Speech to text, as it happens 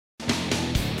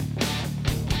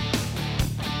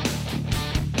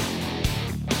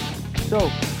So, all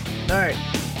right.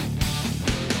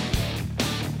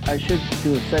 I should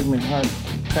do a segment, huh?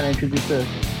 Kind of introduce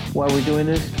why we're doing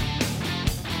this.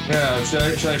 Yeah,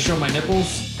 should I show my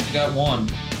nipples? I got one.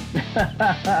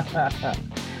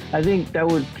 I think that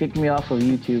would kick me off of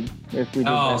YouTube if we did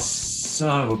that. Oh,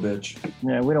 son of a bitch.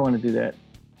 Yeah, we don't want to do that.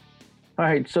 All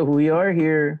right, so we are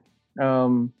here.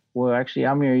 Well, actually,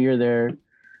 I'm here, you're there,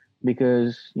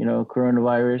 because,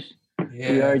 coronavirus.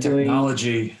 Yeah, we are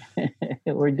technology.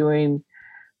 We're doing,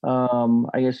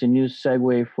 I guess, a new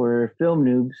segue for Film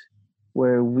Noobs,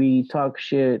 where we talk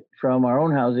shit from our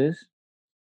own houses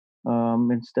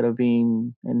instead of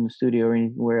being in the studio or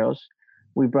anywhere else.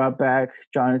 We brought back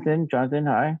Jonathan. Jonathan,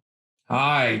 hi.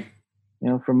 Hi.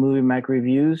 From Movie Mac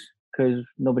Reviews, because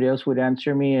nobody else would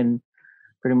answer me, and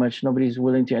pretty much nobody's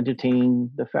willing to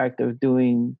entertain the fact of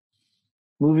doing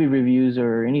movie reviews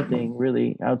or anything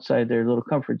really outside their little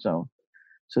comfort zone.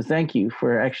 So thank you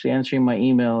for actually answering my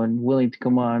email and willing to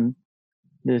come on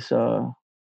this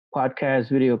podcast,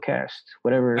 video cast,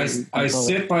 whatever. I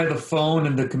sit by the phone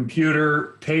and the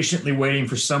computer patiently waiting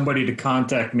for somebody to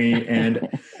contact me, and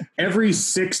every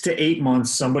 6 to 8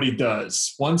 months somebody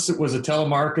does. Once it was a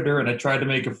telemarketer and I tried to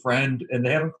make a friend, and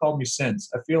they haven't called me since.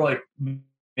 I feel like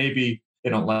maybe they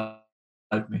don't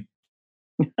like me.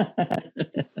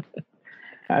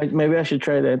 Maybe I should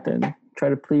try that then. Try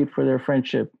to plead for their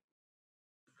friendship.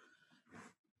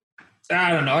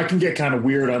 I don't know. I can get kind of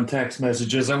weird on text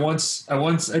messages. I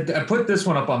put this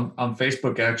one up on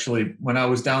Facebook, actually, when I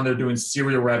was down there doing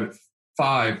Serial Rabbit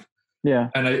 5. Yeah.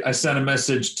 And I sent a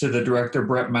message to the director,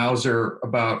 Brett Mauser,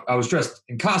 about, I was dressed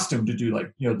in costume to do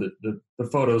the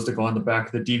photos that go on the back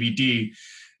of the DVD.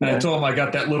 And I told him I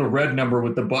got that little red number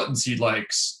with the buttons he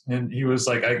likes. And he was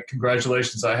like,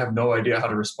 congratulations. I have no idea how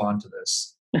to respond to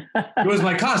this. It was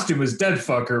my costume as Dead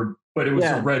Fucker, but it was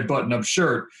a red button-up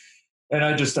shirt. And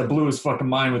I blew his fucking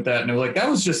mind with that. And it was like, that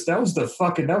was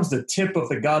the tip of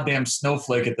the goddamn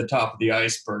snowflake at the top of the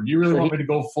iceberg. You really want me to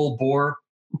go full bore?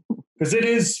 Because it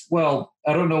is, well,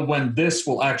 I don't know when this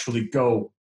will actually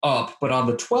go up, but on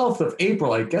the 12th of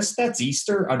April, I guess that's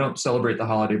Easter. I don't celebrate the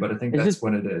holiday, but I think that's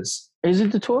when it is. Is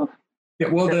it the 12th? Yeah,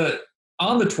 well,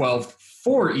 on the 12th,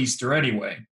 for Easter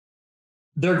anyway,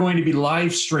 they're going to be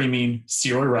live streaming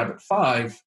Serial Rabbit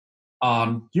 5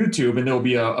 on YouTube, and there'll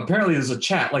be apparently there's a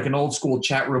chat, like an old school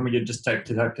chat room where you just type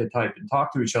and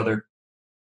talk to each other.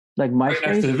 Like MySpace? Right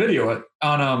next to the video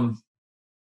on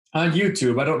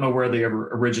YouTube. I don't know where they ever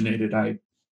originated.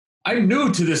 I'm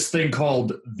new to this thing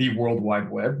called the World Wide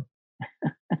Web.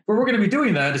 But we're going to be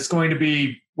doing that. It's going to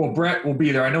be, well, Brett will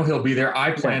be there. I know he'll be there.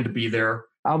 I plan to be there.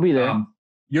 I'll be there.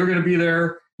 You're going to be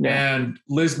there. Yeah. And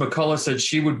Liz McCullough said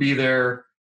she would be there.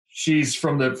 She's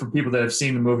for people that have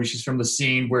seen the movie, she's from the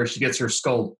scene where she gets her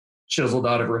skull chiseled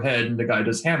out of her head and the guy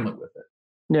does Hamlet with it.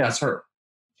 Yeah. That's her.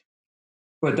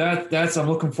 But I'm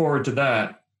looking forward to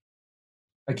that.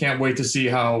 I can't wait to see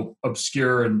how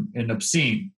obscure and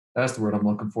obscene, that's the word I'm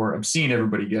looking for, obscene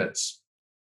everybody gets.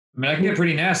 I mean, I can get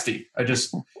pretty nasty.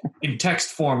 In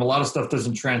text form, a lot of stuff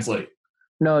doesn't translate.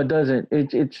 No, it doesn't.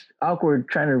 It's awkward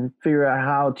trying to figure out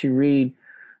how to read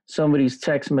somebody's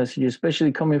text messages,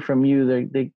 especially coming from you.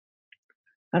 They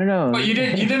I don't know. But you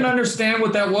didn't understand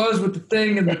what that was with the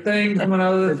thing and the thing coming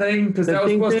out of the thing, because that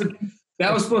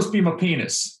was supposed to be my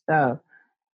penis. But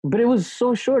it was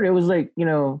so short. It was like,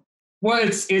 Well,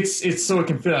 it's so it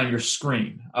can fit on your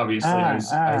screen. Obviously,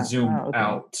 I zoomed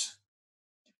out.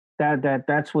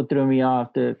 That's what threw me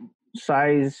off. The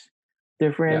size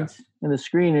difference in the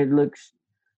screen. It looks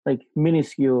like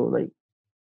minuscule. Like.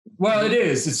 Well, it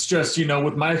is. It's just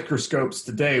with microscopes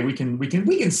today, we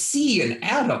can see an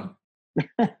atom.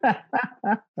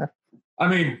 I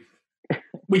mean,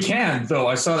 we can, though.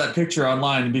 I saw that picture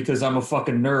online because I'm a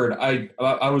fucking nerd.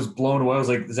 I was blown away. I was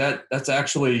like, that's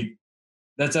actually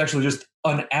just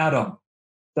an atom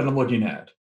that I'm looking at.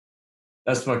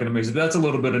 That's fucking amazing. That's a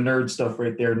little bit of nerd stuff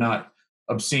right there, not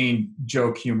obscene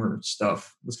joke humor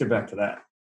stuff. Let's get back to that.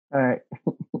 All right.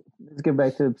 Let's get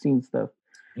back to obscene stuff.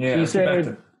 Yeah. So you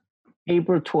said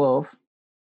April 12th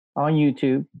on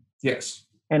YouTube. Yes.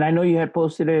 And I know you had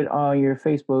posted it on your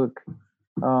Facebook,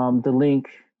 the link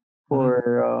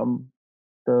for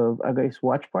the, I guess,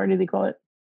 watch party, they call it?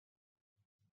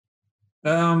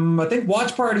 I think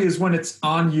watch party is when it's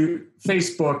on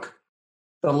Facebook.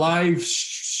 The live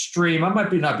stream, I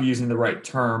might not be using the right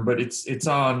term, but it's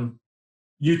on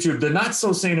YouTube. The Not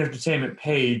So Sane Entertainment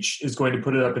page is going to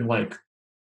put it up in, like,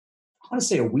 I want to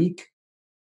say a week.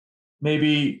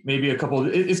 Maybe a couple.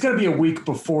 It's going to be a week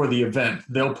before the event.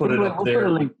 They'll put it up there. Put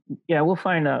a link. Yeah, we'll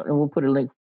find out, and we'll put a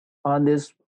link on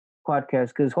this podcast,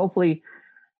 because hopefully,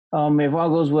 if all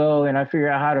goes well and I figure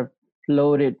out how to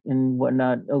upload it and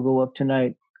whatnot. It'll go up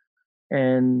tonight,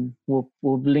 and we'll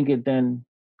link it then.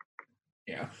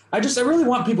 Yeah, I really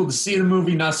want people to see the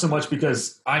movie, not so much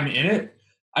because I'm in it.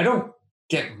 I don't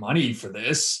get money for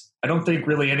this. I don't think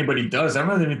really anybody does. I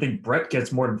don't even think Brett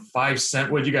gets more than 5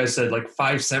 cents. What you guys said, like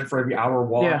 5 cents for every hour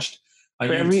watched on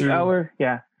for YouTube. Every hour,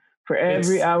 yeah. For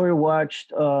every hour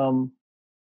watched,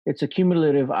 it's a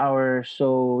cumulative hour.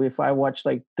 So if I watch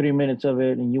like 3 minutes of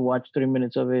it and you watch 3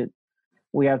 minutes of it,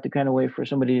 we have to kind of wait for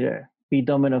somebody to be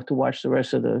dumb enough to watch the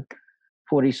rest of the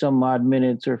 40 some odd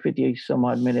minutes or 58 some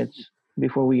odd minutes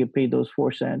before we get paid those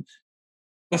 4 cents.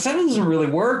 But that doesn't really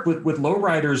work with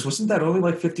Lowriders. Wasn't that only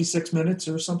like 56 minutes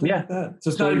or something like that? So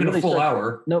it's not even really a full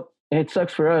hour. Nope. It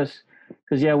sucks for us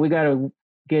because, we got to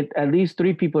get at least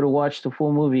 3 people to watch the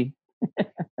full movie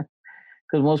because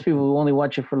most people will only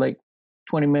watch it for like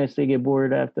 20 minutes. They get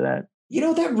bored after that.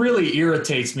 That really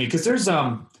irritates me because there's,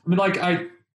 I don't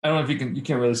know if you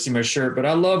can't really see my shirt, but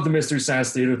I love the Mystery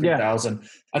Science Theater 3000. Yeah.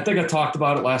 I think I talked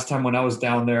about it last time when I was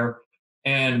down there,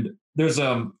 and there's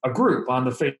a group on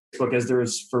the Facebook, as there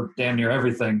is for damn near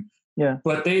everything. Yeah.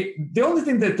 But the only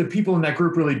thing that the people in that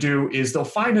group really do is they'll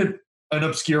find an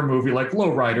obscure movie like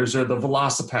Lowriders or The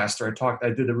Velocipaster. I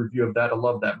did a review of that. I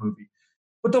love that movie.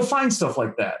 But they'll find stuff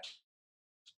like that.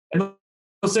 And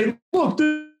they'll say, look,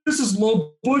 this is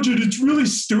low budget. It's really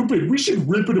stupid. We should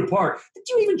rip it apart. Did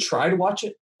you even try to watch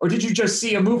it? Or did you just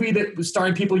see a movie that was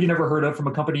starring people you never heard of from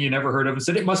a company you never heard of and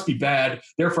said, it must be bad,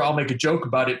 therefore I'll make a joke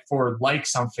about it for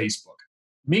likes on Facebook?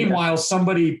 Meanwhile,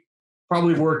 somebody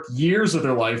probably worked years of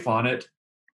their life on it,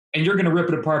 and you're going to rip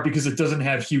it apart because it doesn't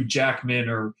have Hugh Jackman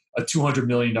or a $200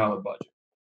 million budget.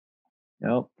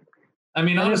 Nope. I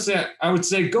mean, honestly, I would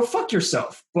say go fuck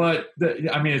yourself. But,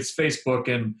 it's Facebook,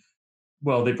 and,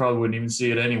 well, they probably wouldn't even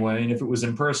see it anyway. And if it was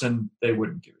in person, they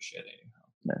wouldn't give a shit anyhow.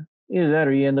 No. Either that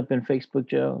or you end up in Facebook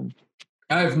jail.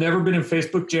 I've never been in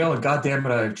Facebook jail, and goddamn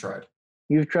it, I have tried.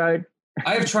 You've tried?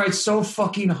 I have tried so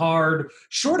fucking hard,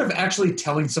 short of actually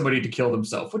telling somebody to kill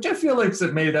themselves, which I feel like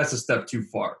maybe that's a step too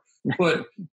far. But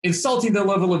insulting their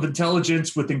level of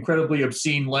intelligence with incredibly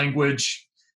obscene language,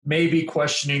 maybe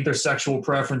questioning their sexual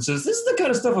preferences. This is the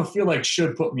kind of stuff I feel like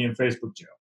should put me in Facebook jail.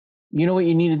 You know what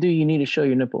you need to do? You need to show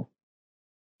your nipple.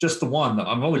 Just the one, though.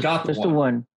 I've only got the one. Just the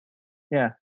one.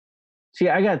 Yeah. See,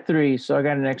 I got 3, so I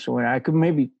got an extra one. I could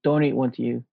maybe donate one to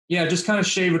you. Yeah, just kind of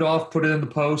shave it off, put it in the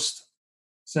post,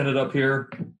 send it up here.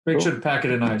 Make sure to pack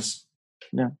it in ice.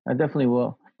 Yeah, I definitely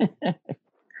will.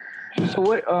 So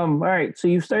what? All right. So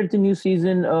you've started the new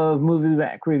season of Movie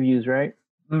Mac Reviews, right?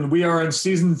 We are in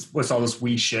season. What's all this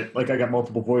wee shit? Like I got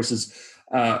multiple voices.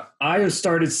 I have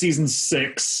started season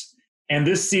 6, and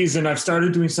this season I've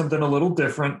started doing something a little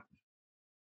different.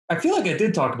 I feel like I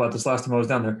did talk about this last time I was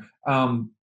down there.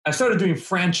 I started doing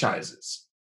franchises.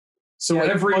 So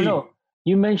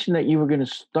you mentioned that you were going to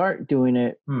start doing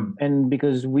it, and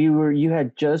because you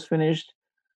had just finished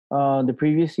the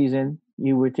previous season,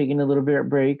 you were taking a little bit of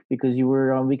break because you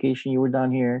were on vacation. You were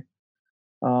down here,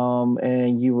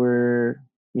 and you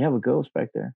have a ghost back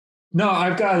there. No,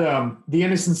 I've got the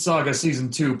Innocent Saga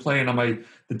season 2 playing on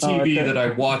the TV that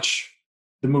I watch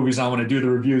the movies I want to do the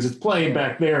reviews. It's playing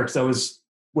back there because I was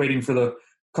waiting for the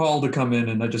call to come in,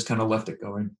 and I just kind of left it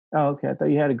going. Oh, okay. I thought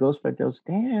you had a ghost back there. I was,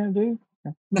 damn,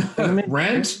 dude.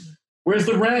 Rent? Where's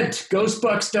the rent? Ghost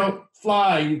bucks don't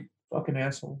fly, you fucking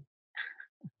asshole.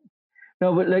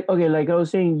 No, but like I was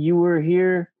saying, you were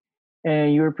here,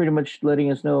 and you were pretty much letting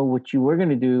us know what you were going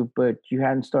to do, but you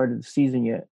hadn't started the season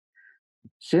yet.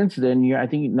 Since then, I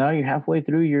think now you're halfway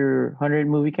through your 100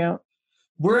 movie count.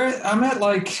 I'm at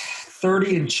like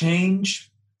 30 and change.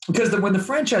 Because when the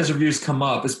franchise reviews come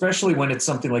up, especially when it's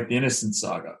something like the Innocent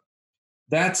Saga,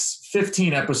 that's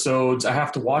 15 episodes. I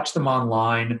have to watch them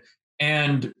online.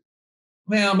 And,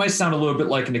 man, it might sound a little bit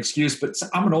like an excuse, but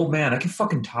I'm an old man. I get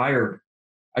fucking tired.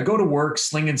 I go to work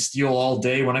slinging steel all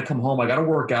day. When I come home, I got to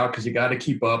work out because you got to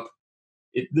keep up.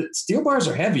 The steel bars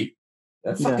are heavy.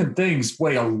 That fucking things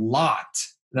weigh a lot.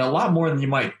 And a lot more than you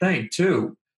might think,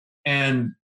 too.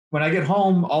 And when I get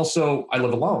home, also, I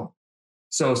live alone.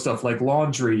 So stuff like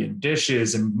laundry and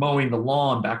dishes and mowing the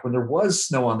lawn back when there was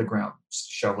snow on the ground,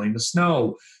 shoveling the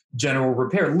snow, general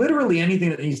repair, literally anything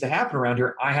that needs to happen around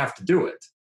here, I have to do it.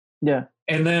 Yeah.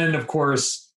 And then, of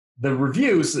course, the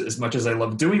reviews, as much as I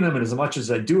love doing them and as much as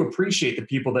I do appreciate the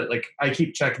people that, like, I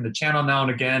keep checking the channel now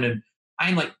and again, and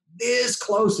I'm like this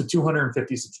close to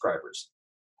 250 subscribers.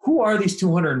 Who are these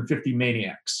 250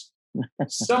 maniacs?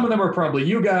 Some of them are probably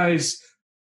you guys.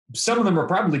 Some of them are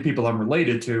probably people I'm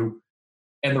related to.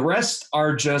 And the rest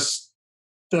are just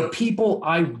the people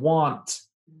I want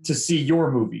to see your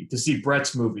movie, to see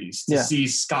Brett's movies, to see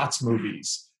Scott's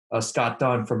movies, Scott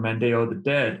Dunn from Mandeo the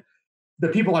Dead. the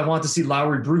people I want to see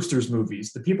Lowry Brewster's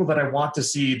movies, the people that I want to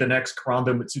see the next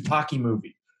Karando Mitsutaki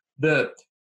movie.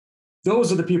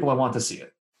 Those are the people I want to see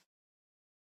it.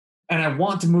 And I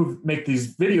want to make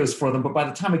these videos for them, but by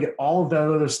the time I get all of that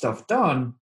other stuff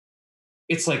done,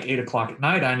 it's like 8 o'clock at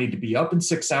night. I need to be up in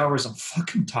 6 hours. I'm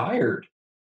fucking tired.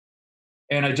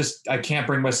 And I can't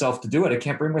bring myself to do it. I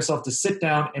can't bring myself to sit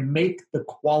down and make the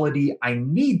quality I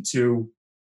need to.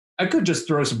 I could just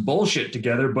throw some bullshit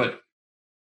together, but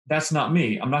that's not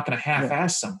me. I'm not going to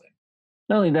half-ass something.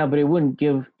 Not only that, but it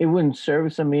wouldn't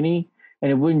service a mini,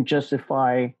 and it wouldn't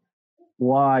justify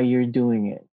why you're doing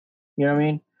it. You know what I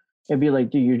mean? It'd be like,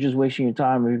 dude, you're just wasting your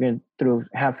time if you're going to throw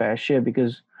half-ass shit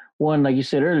because, one, like you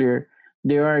said earlier,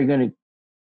 they're already going to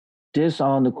diss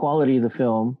on the quality of the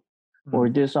film or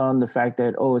diss on the fact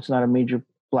that, oh, it's not a major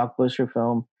blockbuster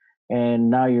film, and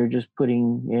now you're just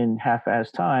putting in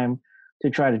half-ass time to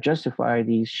try to justify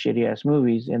these shitty-ass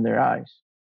movies in their eyes.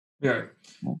 Yeah.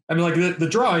 I mean, like the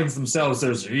drawings themselves,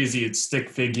 those are easy. It's stick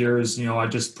figures. You know, I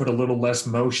just put a little less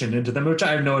motion into them, which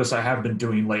I've noticed I have been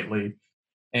doing lately.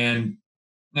 And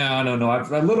now I don't know.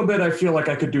 A little bit, I feel like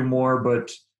I could do more,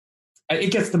 but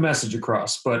it gets the message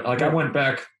across. But like I went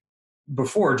back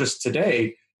before just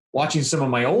today watching some of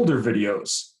my older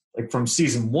videos, like from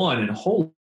season 1, and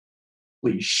holy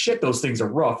shit, those things are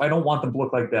rough. I don't want them to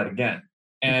look like that again.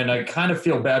 And I kind of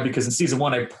feel bad because in season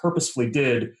 1, I purposefully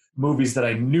did movies that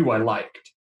I knew I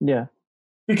liked. Yeah.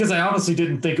 Because I honestly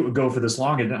didn't think it would go for this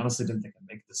long. I honestly didn't think I'd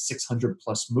make the 600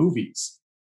 plus movies.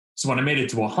 So when I made it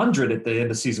to 100 at the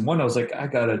end of season 1, I was like, I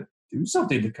got to do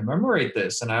something to commemorate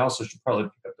this. And I also should probably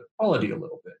pick up the quality a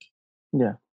little bit.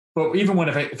 Yeah. But even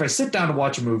if I sit down to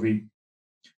watch a movie,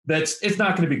 it's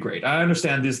not going to be great. I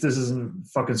understand this isn't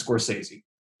fucking Scorsese.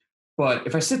 But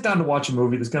if I sit down to watch a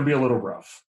movie that's going to be a little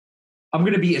rough, I'm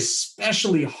going to be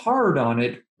especially hard on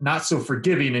it, not so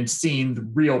forgiving and seeing the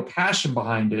real passion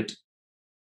behind it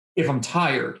if I'm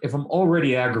tired, if I'm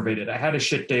already aggravated. I had a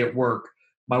shit day at work.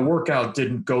 My workout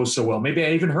didn't go so well. Maybe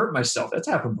I even hurt myself. That's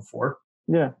happened before.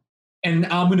 Yeah. And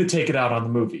I'm going to take it out on the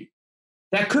movie.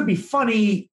 That could be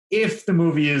funny if the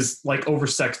movie is like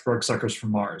Oversexed Bloodsuckers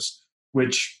from Mars,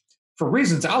 which for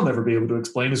reasons I'll never be able to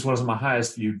explain is one of my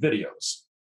highest viewed videos.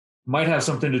 Might have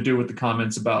something to do with the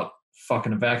comments about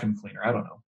fucking a vacuum cleaner. I don't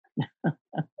know.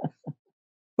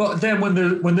 But then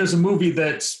when there's a movie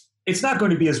it's not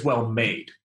going to be as well made.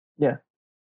 Yeah.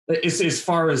 As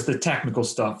far as the technical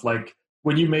stuff, like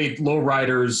when you made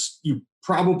Lowriders, you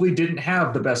probably didn't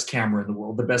have the best camera in the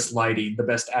world, the best lighting, the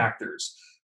best actors.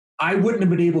 I wouldn't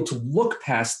have been able to look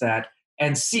past that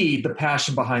and see the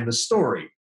passion behind the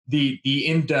story, the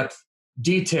in-depth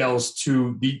details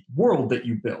to the world that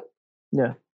you built.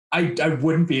 Yeah. I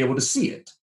wouldn't be able to see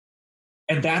it.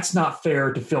 And that's not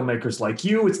fair to filmmakers like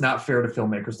you. It's not fair to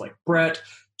filmmakers like Brett,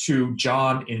 to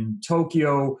John in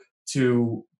Tokyo,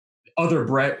 to other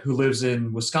Brett who lives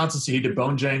in Wisconsin, so he did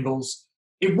Bone Jangles.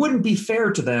 It wouldn't be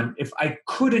fair to them if I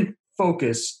couldn't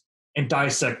focus and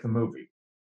dissect the movie.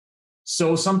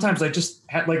 So sometimes I just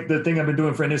had, like the thing I've been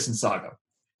doing for Innocent Saga.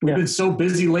 We've been so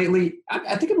busy lately.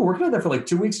 I think I've been working on that for like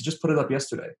 2 weeks. I just put it up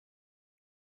yesterday.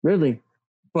 Really?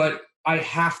 But I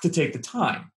have to take the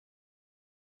time.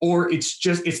 Or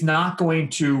it's not going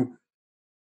to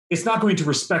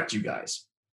respect you guys.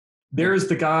 There's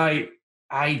the guy,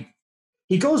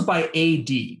 he goes by AD.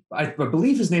 I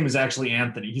believe his name is actually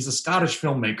Anthony. He's a Scottish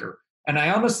filmmaker. And I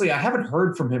haven't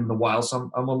heard from him in a while,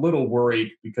 so I'm a little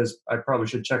worried because I probably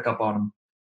should check up on him.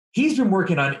 He's been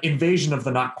working on Invasion of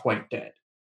the Not Quite Dead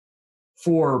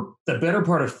for the better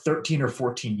part of 13 or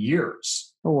 14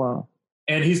 years. Oh, wow.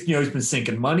 And he's been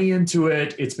sinking money into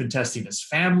it. It's been testing his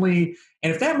family.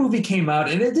 And if that movie came out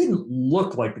and it didn't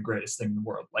look like the greatest thing in the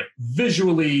world, like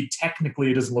visually,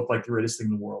 technically, it doesn't look like the greatest thing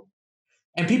in the world,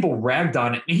 and people ragged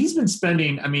on it, and he's been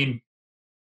spending,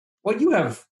 you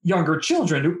have younger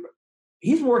children.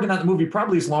 He's been working on the movie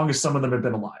probably as long as some of them have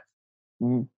been alive.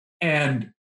 Mm.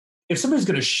 And if somebody's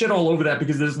going to shit all over that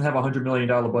because it doesn't have a $100 million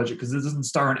budget, because it doesn't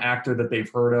star an actor that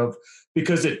they've heard of,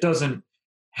 because it doesn't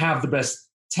have the best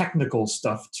technical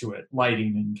stuff to it,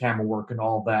 lighting and camera work and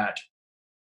all that,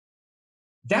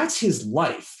 that's his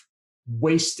life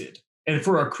wasted. And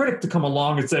for a critic to come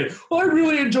along and say, well, I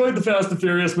really enjoyed the Fast and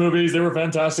Furious movies. They were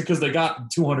fantastic because they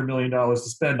got $200 million to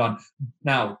spend on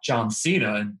now John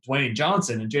Cena and Dwayne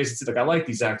Johnson and Jason Statham. I like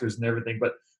these actors and everything,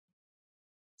 but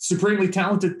supremely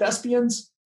talented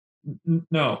thespians?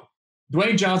 No.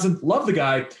 Dwayne Johnson, love the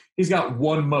guy. He's got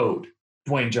one mode,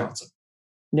 Dwayne Johnson.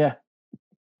 Yeah.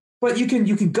 But you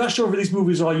can gush over these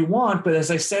movies all you want, but as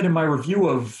I said in my review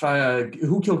of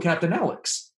Who Killed Captain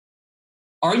Alex,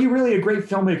 Are you really a great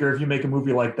filmmaker if you make a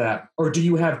movie like that? Or do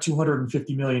you have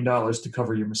 $250 million to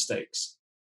cover your mistakes?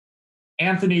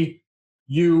 Anthony,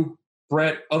 you,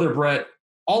 Brett, other Brett,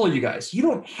 all of you guys, you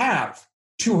don't have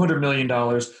 $200 million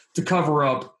to cover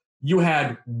up. You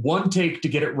had one take to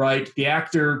get it right. The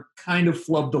actor kind of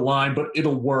flubbed the line, but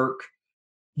it'll work.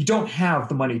 You don't have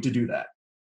the money to do that.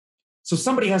 So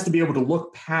somebody has to be able to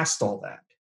look past all that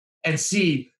and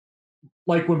see,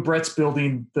 like when Brett's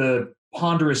building the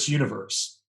ponderous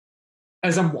universe.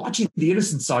 As I'm watching the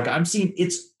Innocent Saga, I'm seeing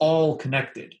it's all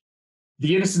connected.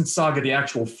 The Innocent Saga, the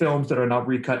actual films that are now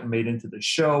recut and made into the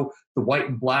show, the White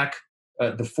and Black,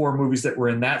 the 4 movies that were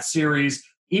in that series,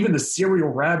 even the Serial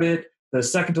Rabbit, the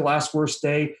Second to Last Worst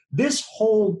Day. This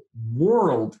whole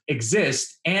world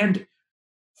exists, and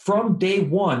from day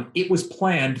one, it was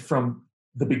planned from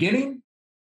the beginning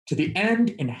to the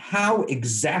end and how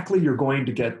exactly you're going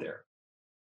to get there.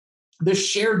 This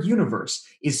shared universe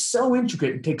is so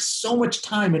intricate and takes so much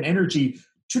time and energy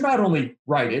to not only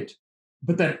write it,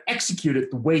 but then execute it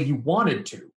the way you wanted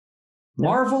to.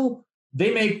 Marvel,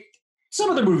 they make some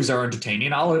of their movies are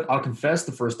entertaining. I'll confess,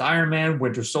 the first Iron Man,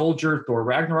 Winter Soldier, Thor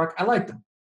Ragnarok, I like them.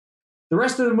 The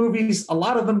rest of the movies, a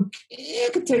lot of them, you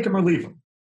could take them or leave them.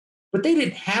 But they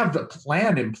didn't have a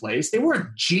plan in place. They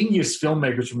weren't genius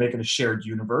filmmakers for making a shared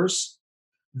universe.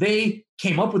 They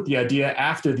came up with the idea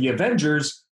after the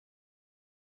Avengers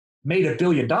made $1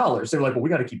 billion. They were like, well, we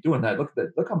got to keep doing that.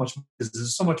 Look how much, this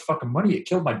is so much fucking money. It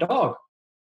killed my dog.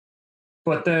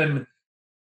 But then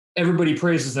everybody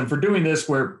praises them for doing this,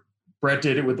 where Brett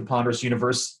did it with the Ponderous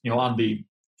Universe, on the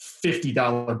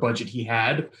 $50 budget he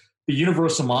had. The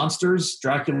Universal Monsters,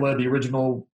 Dracula, the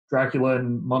original Dracula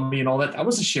and Mummy and all that, that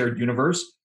was a shared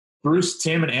universe. Bruce,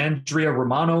 Tim, and Andrea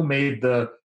Romano made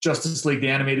the Justice League, the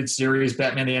animated series,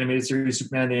 Batman, the animated series,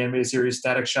 Superman, the animated series,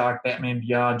 Static Shock, Batman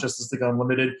Beyond, Justice League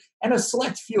Unlimited, and a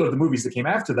select few of the movies that came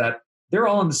after that. They're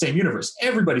all in the same universe.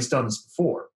 Everybody's done this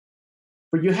before.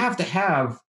 But you have to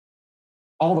have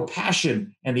all the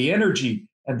passion and the energy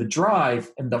and the drive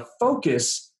and the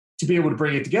focus to be able to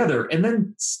bring it together. And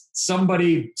then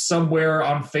somebody somewhere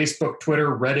on Facebook,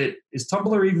 Twitter, Reddit, is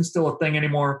Tumblr even still a thing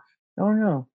anymore? Oh,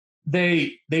 no.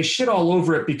 They shit all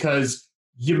over it because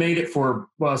you made it for,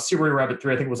 Serial Rabbit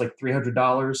 3, I think it was like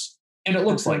 $300. And it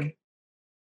looks like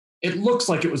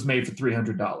it was made for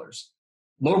 $300.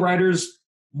 Lowriders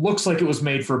looks like it was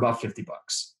made for about $50.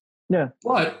 Yeah.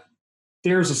 But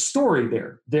there's a story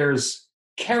there. There's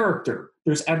character.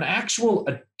 There's an actual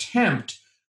attempt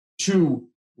to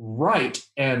write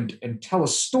and tell a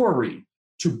story,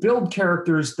 to build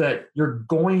characters that you're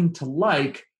going to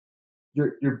like,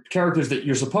 your characters that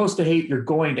you're supposed to hate, you're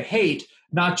going to hate,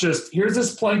 not just, here's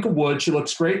this plank of wood, she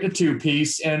looks great in a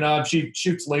 2-piece, and she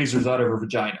shoots lasers out of her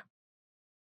vagina.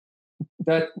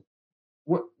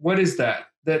 What is that?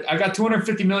 That I got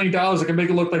 $250 million, I can make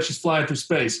it look like she's flying through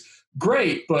space.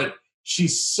 Great, but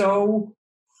she's so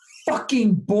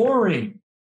fucking boring.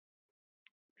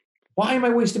 Why am I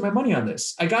wasting my money on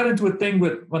this? I got into a thing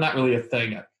not really a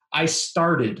thing. I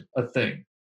started a thing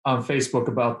on Facebook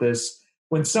about this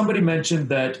when somebody mentioned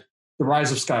that The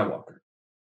Rise of Skywalker,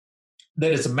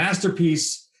 that it's a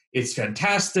masterpiece, it's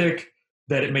fantastic,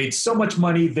 that it made so much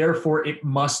money, therefore it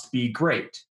must be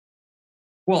great.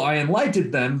 Well, I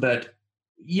enlightened them that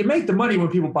you make the money when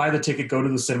people buy the ticket, go to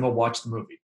the cinema, watch the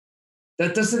movie.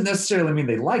 That doesn't necessarily mean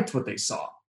they liked what they saw.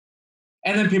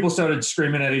 And then people started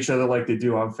screaming at each other like they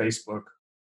do on Facebook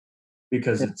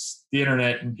because it's the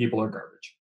internet and people are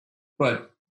garbage.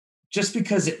 But just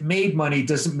because it made money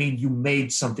doesn't mean you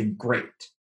made something great.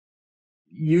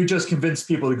 You just convinced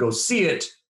people to go see it,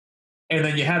 and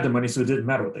then you had the money, so it didn't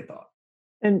matter what they thought.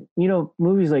 And,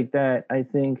 movies like that, I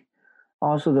think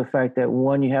also the fact that,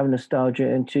 one, you have nostalgia,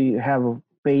 and two, you have a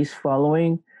base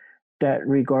following that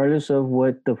regardless of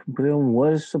what the film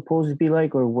was supposed to be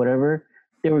like or whatever,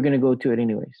 they were going to go to it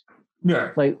anyways.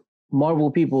 Yeah. Like Marvel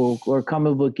people or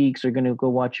comic book geeks are going to go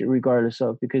watch it regardless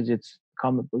of, because it's a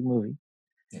comic book movie.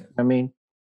 Yeah. I mean,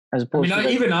 as opposed to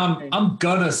even I'm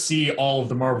gonna see all of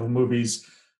the Marvel movies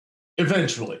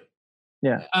eventually.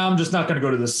 Yeah. I'm just not going to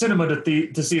go to the cinema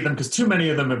to see them because too many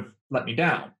of them have let me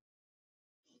down.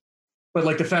 But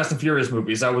like the Fast and Furious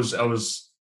movies, I was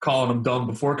calling them dumb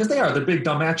before because they're big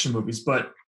dumb action movies,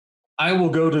 but I will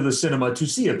go to the cinema to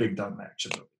see a big dumb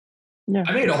action movie. Yeah.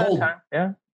 I made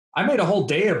a whole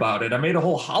day about it. I made a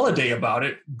whole holiday about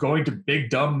it, going to Big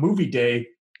Dumb Movie Day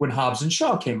when Hobbs and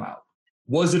Shaw came out.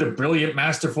 Was it a brilliant,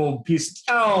 masterful piece?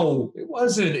 No, it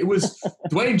wasn't. It was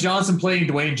Dwayne Johnson playing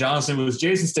Dwayne Johnson. It was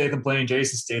Jason Statham playing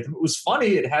Jason Statham. It was funny.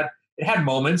 It had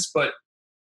moments, but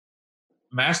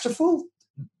masterful?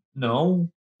 No.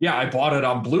 Yeah, I bought it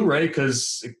on Blu-ray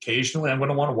because occasionally I'm going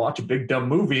to want to watch a big dumb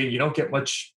movie, and you don't get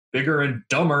much bigger and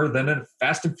dumber than a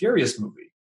Fast and Furious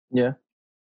movie. Yeah.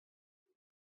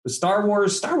 But Star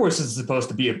Wars is supposed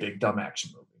to be a big dumb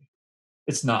action movie.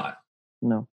 It's not.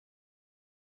 No.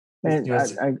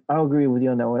 And I'll agree with you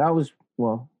on that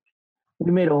one.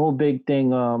 We made a whole big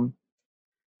thing.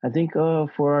 I think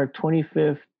for our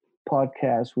 25th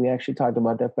podcast, we actually talked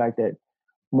about the fact that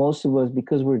most of us,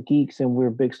 because we're geeks and we're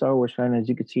big Star Wars fans, as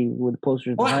you can see with the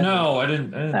posters. What? No, I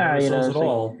didn't notice those at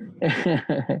all.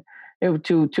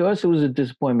 To us, it was a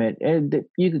disappointment. And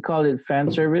you could call it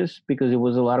fan service because it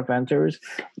was a lot of fan service,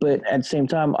 but at the same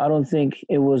time, I don't think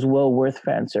it was well worth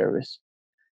fan service.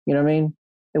 You know what I mean?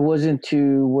 It wasn't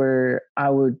to where I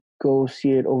would go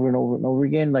see it over and over and over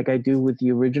again, like I do with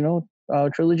the original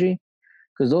trilogy.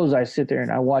 Because those, I sit there and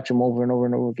I watch them over and over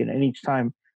and over again, and each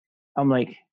time I'm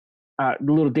like,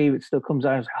 the little David still comes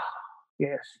out. I was like, oh,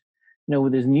 yes. You know,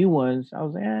 with his new ones, I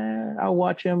was like, I'll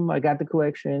watch them. I got the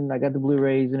collection. I got the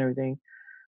Blu-rays and everything.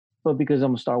 But because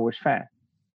I'm a Star Wars fan,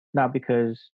 not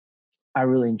because I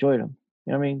really enjoyed them.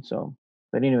 You know what I mean? So,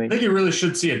 but anyway. I think you really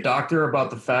should see a doctor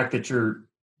about the fact that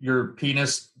your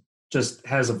penis just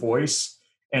has a voice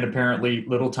and apparently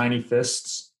little tiny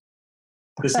fists.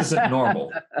 This isn't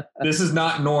normal. This is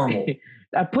not normal.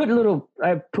 I put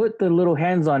the little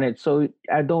hands on it so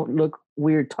I don't look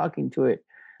weird talking to it.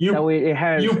 That way it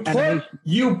has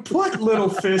you put little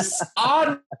fists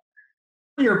on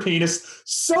your penis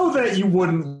so that you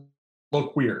wouldn't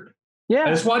look weird. Yeah. I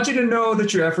just want you to know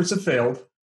that your efforts have failed.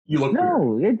 You look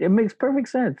weird. No, it makes perfect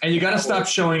sense. And you got to stop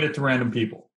showing it to random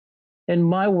people. In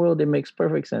my world, it makes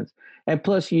perfect sense. And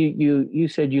plus, you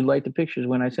said you liked the pictures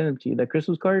when I sent them to you. That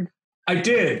Christmas card? I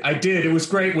did. It was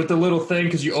great with the little thing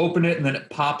because you open it and then it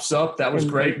pops up. That was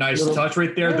great. Nice touch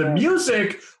right there. Yeah. The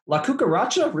music, La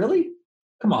Cucaracha, really?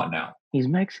 Come on now. He's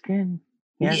Mexican.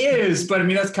 He is, but I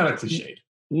mean, that's kind of cliched.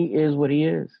 He is what he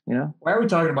is, you know? Why are we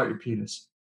talking about your penis?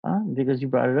 Because you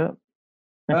brought it up.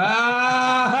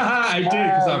 I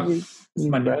did because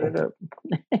you brought it up.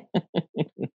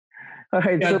 All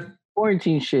right, so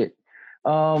quarantine shit.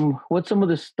 What's some of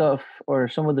the stuff or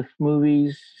some of the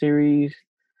movies, series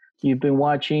you've been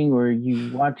watching or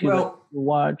you want to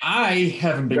watch? I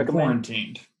haven't been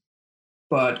quarantined,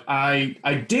 but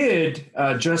I did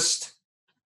just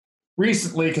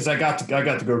recently because I got to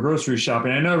go grocery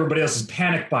shopping. I know everybody else is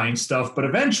panic buying stuff, but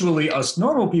eventually us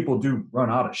normal people do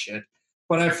run out of shit.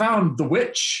 But I found The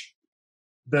Witch,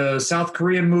 the South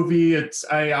Korean movie.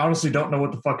 I honestly don't know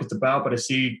what the fuck it's about, but I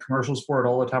see commercials for it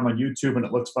all the time on YouTube and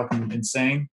it looks fucking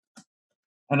insane.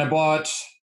 And I bought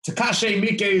Takashi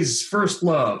Miike's First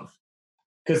Love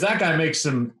because that guy makes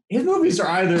his movies are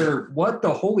either what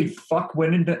the holy fuck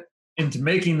went into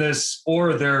making this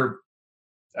or they're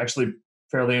actually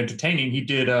fairly entertaining. He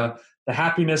did The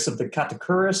Happiness of the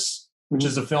Katakuris, which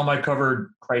is a film I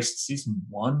covered, season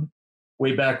 1,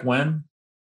 way back when.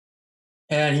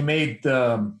 And he made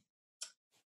I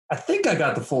think I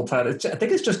got the full title. I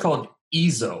think it's just called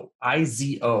Izo,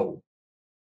 I-Z-O.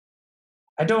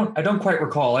 I don't quite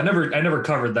recall. I never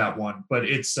covered that one, but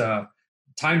it's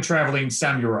time traveling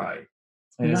samurai.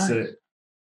 And nice.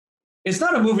 It's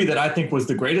not a movie that I think was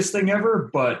the greatest thing ever,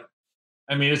 but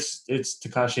I mean it's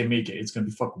Takashi Miike. It's gonna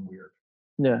be fucking weird.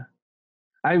 Yeah,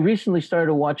 I recently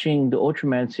started watching the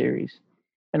Ultraman series,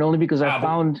 and only because I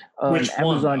found an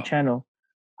Amazon channel.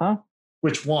 Huh?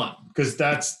 Which one? Because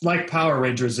that's like Power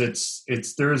Rangers.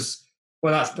 There's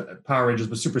not Power Rangers,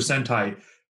 but Super Sentai.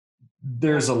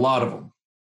 There's a lot of them.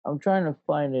 I'm trying to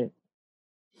find it.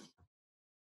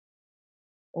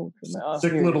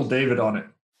 Stick little David on it.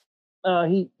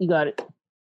 He got it.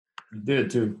 He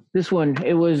did too. This one,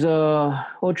 it was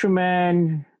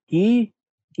Ultraman Geed.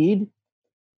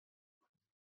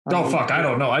 Oh fuck, I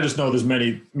don't know. I just know there's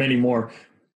many more.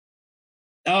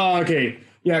 Oh, okay.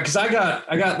 Yeah, because I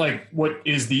got like what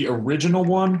is the original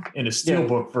one in a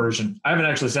steelbook version. I haven't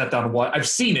actually sat down and watched. I've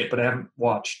seen it, but I haven't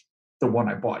watched the one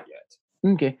I bought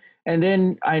yet. Okay, and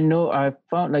then I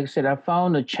found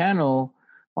a channel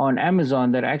on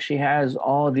Amazon that actually has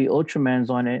all the Ultramans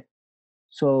on it.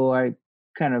 So I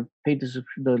kind of paid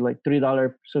the like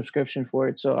 $3 subscription for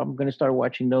it. So I'm gonna start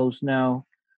watching those now.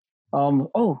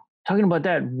 Talking about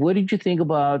that, what did you think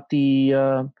about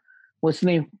the what's the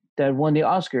name that won the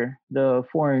Oscar? The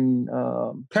foreign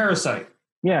Parasite.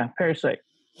 Yeah, Parasite.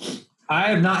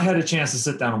 I have not had a chance to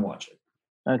sit down and watch it.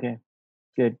 Okay,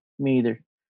 good. Me either.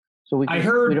 So we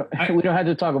don't have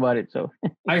to talk about it. So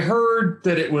I heard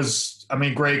that it was,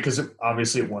 great because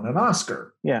obviously it won an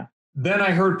Oscar. Yeah. Then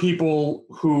I heard people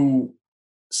who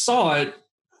saw it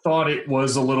thought it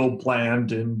was a little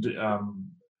bland and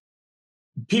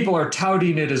people are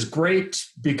touting it as great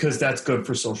because that's good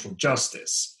for social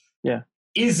justice. Yeah.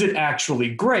 Is it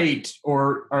actually great,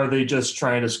 or are they just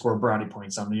trying to score brownie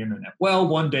points on the internet? Well,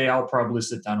 one day I'll probably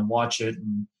sit down and watch it,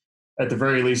 and at the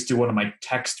very least do one of my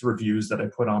text reviews that I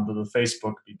put onto the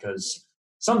Facebook, because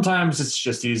sometimes it's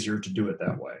just easier to do it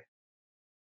that way.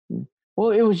 Well,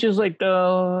 it was just like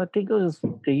I think it was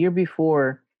the year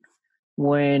before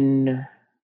when,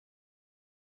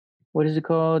 what is it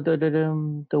called?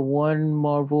 The one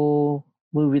Marvel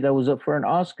movie that was up for an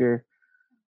Oscar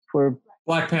for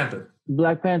Black Panther.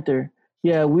 Black Panther.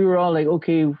 Yeah, we were all like,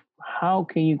 okay, how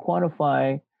can you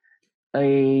quantify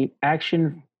a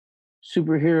action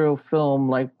superhero film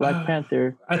like Black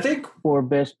Panther I think for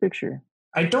Best Picture?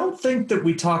 I don't think that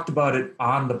we talked about it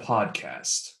on the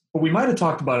podcast, but we might have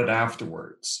talked about it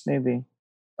afterwards. Maybe.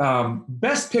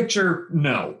 Best Picture,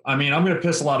 no. I mean, I'm going to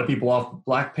piss a lot of people off.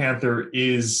 Black Panther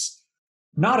is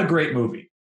not a great movie.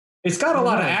 It's got a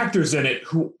lot of actors in it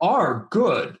who are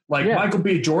good. Like Michael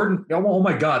B. Jordan. Oh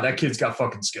my God, that kid's got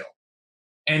fucking skill.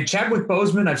 And Chadwick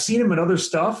Boseman, I've seen him in other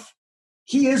stuff.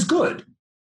 He is good.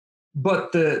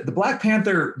 But the Black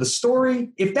Panther, the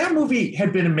story, if that movie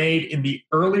had been made in the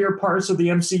earlier parts of the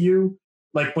MCU,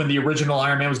 like when the original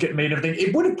Iron Man was getting made and everything,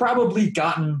 it would have probably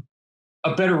gotten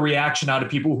a better reaction out of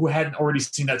people who hadn't already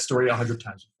seen that story 100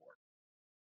 times before.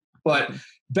 But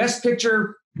Best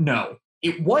Picture, no.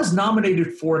 It was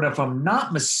nominated for, and if I'm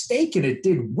not mistaken, it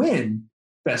did win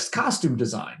Best Costume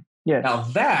Design. Yeah. Now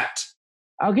that...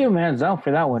 I'll give him hands down for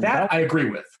that one. That I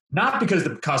agree with. Not because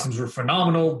the costumes were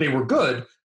phenomenal, they were good,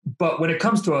 but when it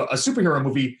comes to a superhero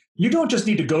movie, you don't just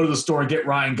need to go to the store and get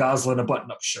Ryan Gosling a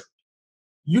button-up shirt.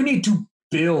 You need to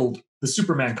build the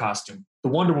Superman costume, the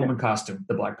Wonder Woman costume,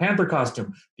 the Black Panther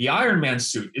costume, the Iron Man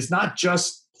suit. It's not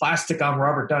just plastic on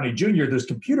Robert Downey Jr. There's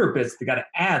computer bits they got to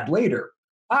add later.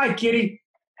 Hi, kitty.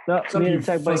 What's up, you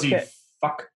fuzzy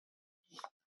fuck?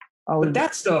 But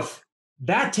that stuff,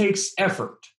 that takes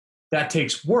effort. That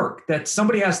takes work. That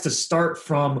somebody has to start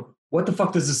from, what the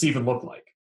fuck does this even look like?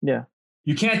 Yeah.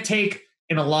 You can't take,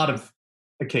 in a lot of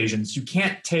occasions, you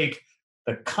can't take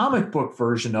the comic book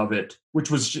version of it,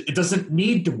 it doesn't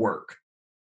need to work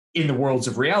in the worlds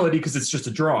of reality because it's just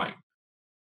a drawing.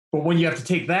 But when you have to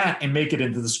take that and make it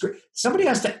into the script, somebody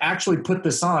has to actually put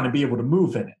this on and be able to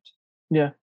move in it.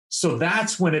 Yeah. So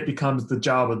that's when it becomes the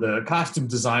job of the costume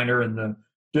designer and the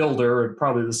builder,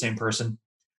 probably the same person,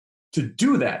 to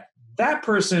do that. That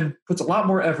person puts a lot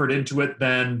more effort into it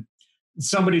than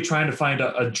somebody trying to find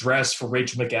a dress for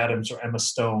Rachel McAdams or Emma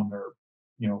Stone or,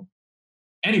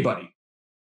 anybody.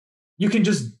 You can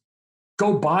just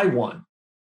go buy one.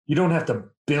 You don't have to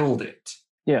build it.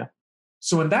 Yeah.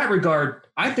 So in that regard,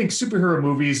 I think superhero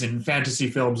movies and fantasy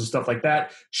films and stuff like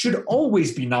that should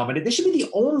always be nominated. They should be the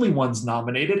only ones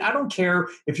nominated. I don't care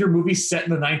if your movie's set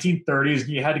in the 1930s and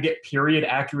you had to get period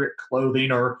accurate clothing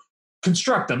or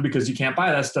construct them because you can't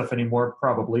buy that stuff anymore,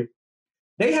 probably.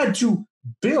 They had to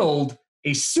build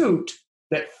a suit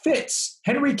that fits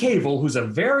Henry Cavill, who's a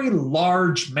very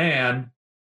large man,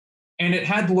 and it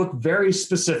had to look very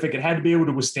specific. It had to be able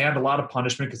to withstand a lot of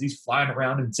punishment because he's flying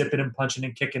around and zipping and punching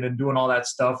and kicking and doing all that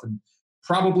stuff and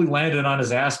probably landed on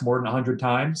his ass more than 100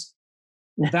 times.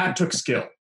 That took skill.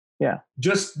 Yeah.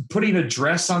 Just putting a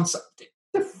dress on something.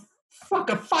 Fuck,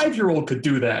 a 5-year-old could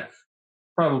do that.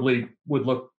 Probably would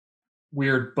look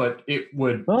weird, but it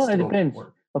would. Well, it depends.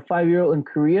 Work. A 5-year-old in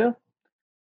Korea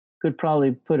could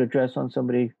probably put a dress on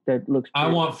somebody that looks pretty.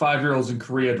 I want 5-year-olds in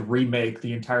Korea to remake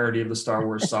the entirety of the Star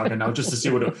Wars saga now, just to see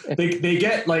what they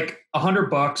get like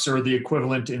 $100 or the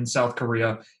equivalent in South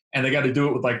Korea, and they got to do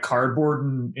it with like cardboard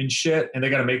and shit, and they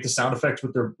got to make the sound effects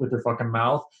with their fucking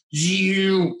mouth.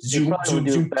 Zoom.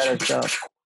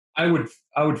 I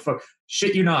would fuck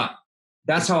shit you not.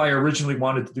 That's how I originally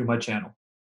wanted to do my channel.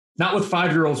 Not with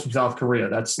 5-year-olds from South Korea.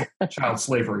 That's child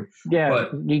slavery. Yeah,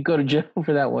 but you go to jail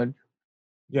for that one.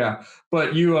 Yeah, but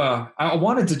I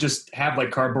wanted to just have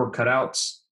like cardboard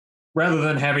cutouts rather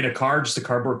than having a car, just a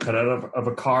cardboard cutout of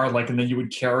a car, like, and then you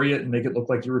would carry it and make it look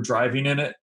like you were driving in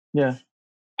it. Yeah.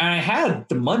 And I had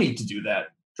the money to do that,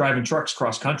 driving trucks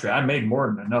cross country. I made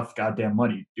more than enough goddamn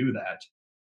money to do that.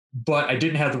 But I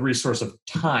didn't have the resource of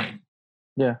time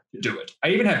to do it. I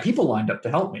even had people lined up to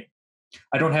help me.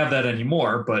 I don't have that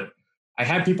anymore, but I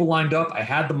had people lined up. I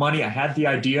had the money. I had the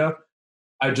idea.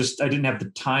 I didn't have the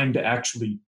time to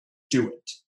actually do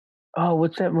it. Oh,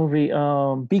 what's that movie?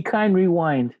 Be Kind,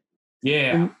 Rewind.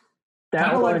 Yeah.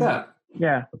 Kind of like that.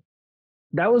 Yeah.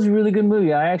 That was a really good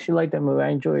movie. I actually liked that movie. I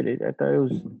enjoyed it. I thought it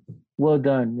was well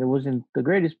done. It wasn't the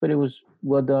greatest, but it was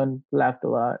well done. Laughed a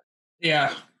lot.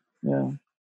 Yeah. Yeah.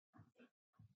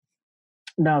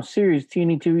 Now,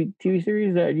 TV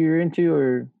series that you're into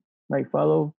or like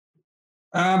follow?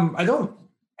 I don't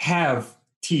have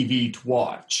TV to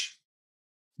watch,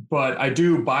 but I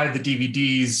do buy the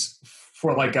DVDs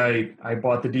for like I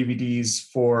bought the DVDs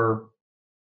for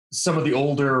some of the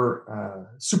older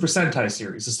Super Sentai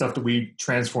series, the stuff that we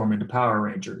transform into Power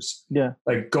Rangers. Yeah.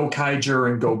 Like Gokaiger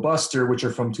and Go Buster, which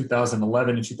are from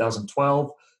 2011 and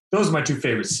 2012. Those are my two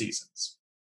favorite seasons.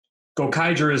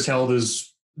 Gokaiger is held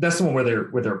as, that's the one where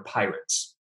they're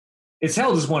pirates. It's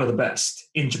held as one of the best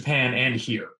in Japan and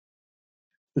here.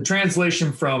 The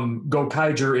translation from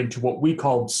Gokaiger into what we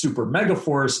called Super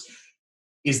Megaforce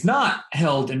is not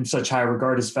held in such high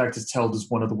regard. As fact, it's held as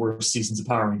one of the worst seasons of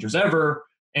Power Rangers ever.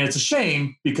 And it's a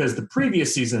shame because the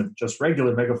previous season of just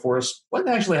regular Megaforce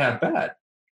wasn't actually half bad.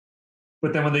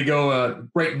 But then when they go,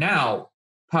 right now,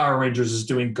 Power Rangers is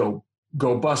doing Go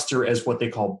Buster as what they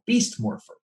call Beast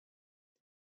Morpher.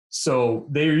 So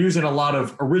they're using a lot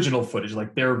of original footage,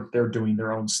 like they're doing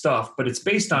their own stuff. But it's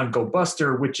based on Go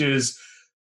Buster, which is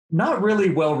not really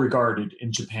well regarded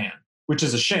in Japan, which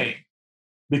is a shame.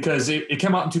 Because it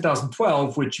came out in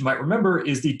 2012, which you might remember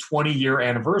is the 20-year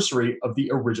anniversary of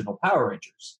the original Power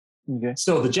Rangers. Okay.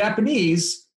 So the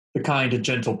Japanese, the kind of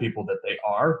gentle people that they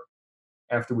are,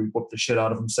 after we whooped the shit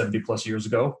out of them 70 plus years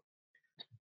ago,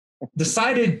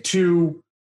 decided to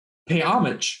pay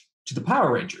homage to the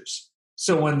Power Rangers.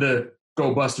 So when the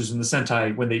Go Busters and the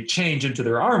Sentai, when they change into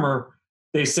their armor,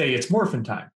 they say it's morphin'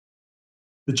 time.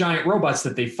 The giant robots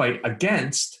that they fight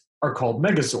against are called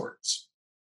Megazords.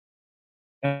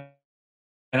 And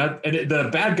the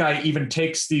bad guy even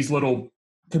takes these little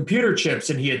computer chips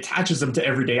and he attaches them to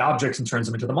everyday objects and turns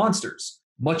them into the monsters.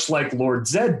 Much like Lord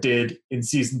Zed did in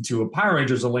season 2 of Power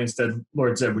Rangers, only instead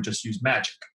Lord Zed would just use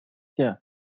magic. Yeah.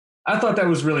 I thought that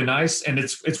was really nice, and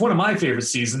it's one of my favorite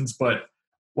seasons, but,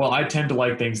 well, I tend to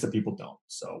like things that people don't,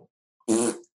 so.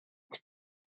 But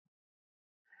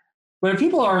if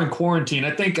people are in quarantine,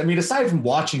 I mean, aside from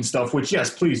watching stuff, which, yes,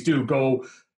 please do go.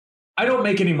 I don't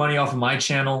make any money off of my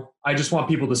channel. I just want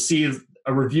people to see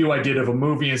a review I did of a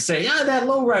movie and say, yeah, that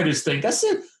Lowriders thing, that's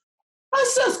it. That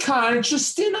sounds kind of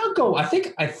interesting. I'll go. I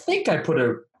think I put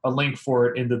a link for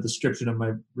it in the description of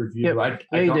my review. Yep.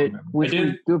 I don't did. remember. Which I did?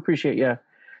 we do appreciate, yeah.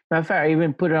 Matter of fact, I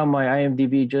even put it on my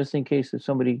IMDb just in case if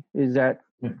somebody is that.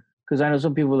 Because I know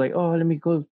some people are like, oh, let me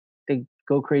go. They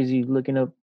go crazy looking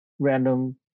up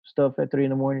random stuff at 3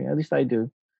 a.m. At least I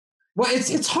do. Well,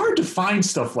 it's hard to find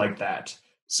stuff like that.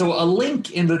 So a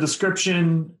link in the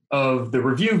description of the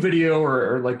review video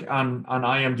or like on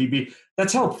IMDb,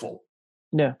 that's helpful.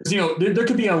 Yeah. You know, there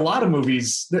could be a lot of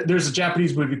movies. There's a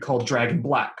Japanese movie called Dragon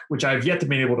Black, which I've yet to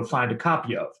be able to find a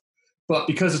copy of. But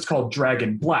because it's called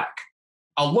Dragon Black,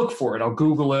 I'll look for it. I'll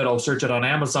Google it. I'll search it on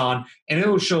Amazon, and it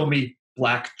will show me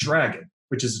Black Dragon,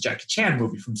 which is a Jackie Chan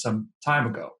movie from some time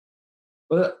ago.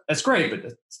 But that's great, but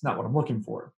it's not what I'm looking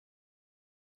for.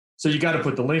 So you got to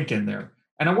put the link in there.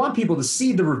 And I want people to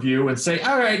see the review and say,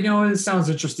 all right, it sounds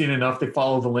interesting enough. They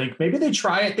follow the link. Maybe they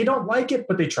try it. They don't like it,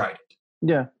 but they tried it.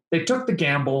 Yeah. They took the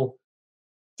gamble.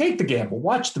 Take the gamble.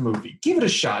 Watch the movie. Give it a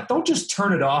shot. Don't just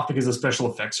turn it off because the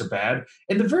special effects are bad.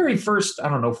 In the very first,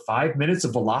 5 minutes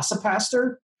of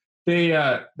Velocipaster,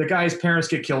 the guy's parents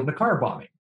get killed in a car bombing.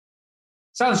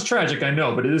 Sounds tragic, I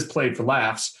know, but it is played for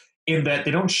laughs in that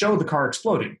they don't show the car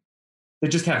exploding. They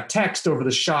just have text over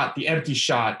the shot, the empty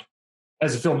shot.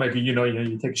 As a filmmaker,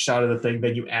 you take a shot of the thing,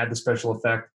 then you add the special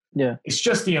effect. Yeah. It's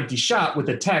just the empty shot with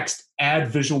the text, add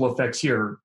visual effects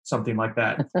here, something like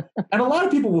that. And a lot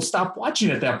of people will stop watching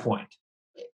at that point.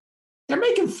 They're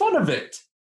making fun of it.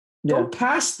 Yeah. Go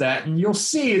past that and you'll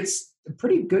see it's a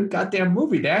pretty good goddamn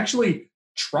movie. They actually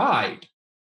tried.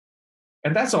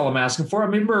 And that's all I'm asking for. I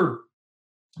remember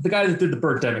the guy that did the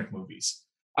Birdemic movies.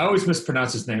 I always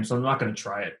mispronounce his name, so I'm not going to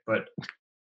try it. But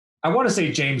I want to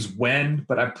say James Wen,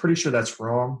 but I'm pretty sure that's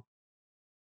wrong.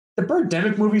 The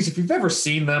Birdemic movies, if you've ever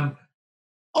seen them,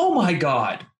 oh my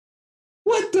God.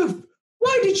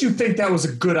 Why did you think that was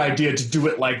a good idea to do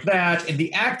it like that? And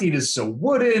the acting is so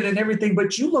wooden and everything,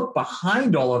 but you look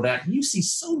behind all of that and you see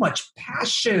so much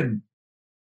passion.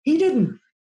 He didn't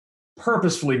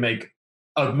purposefully make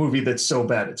a movie that's so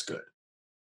bad it's good.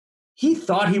 He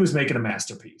thought he was making a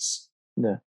masterpiece.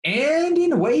 Yeah. And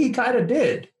in a way, he kind of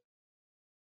did.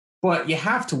 But you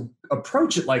have to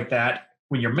approach it like that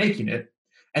when you're making it.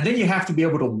 And then you have to be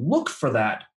able to look for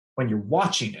that when you're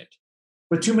watching it.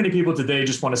 But too many people today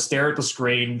just want to stare at the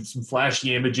screen, some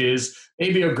flashy images,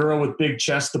 maybe a girl with big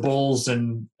chestables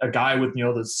and a guy with,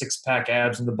 the six-pack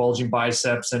abs and the bulging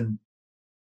biceps and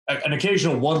an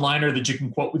occasional one-liner that you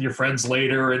can quote with your friends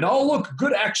later. And, oh, look,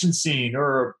 good action scene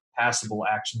or a passable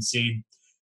action scene.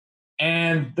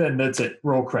 And then that's it.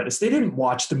 Roll credits. They didn't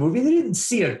watch the movie. They didn't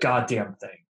see a goddamn thing.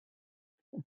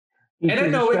 You And I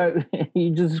just know it, described, you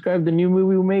just described the new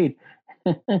movie we made.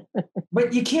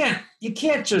 but you can't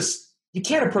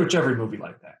approach every movie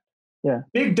like that. Yeah.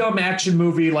 Big dumb action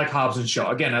movie like Hobbs and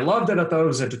Shaw. Again, I loved it. I thought it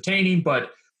was entertaining,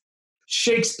 but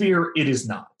Shakespeare, it is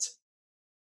not.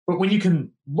 But when you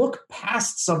can look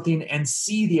past something and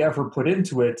see the effort put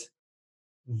into it,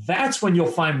 that's when you'll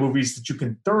find movies that you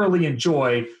can thoroughly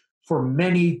enjoy for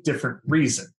many different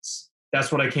reasons.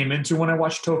 That's what I came into when I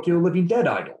watched Tokyo Living Dead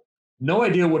Idol. No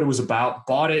idea what it was about,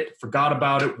 bought it, forgot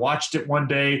about it, watched it one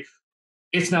day.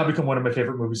 It's now become one of my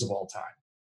favorite movies of all time.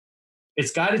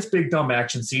 It's got its big dumb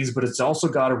action scenes, but it's also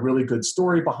got a really good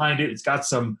story behind it. It's got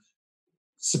some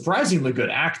surprisingly good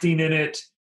acting in it.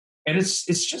 And it's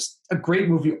just a great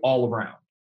movie all around,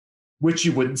 which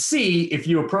you wouldn't see if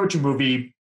you approach a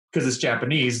movie because it's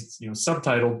Japanese, it's,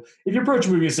 subtitled. If you approach a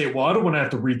movie and say, well, I don't want to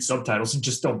have to read subtitles, and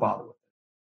just don't bother with it.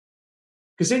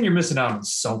 Because then you're missing out on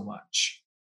so much.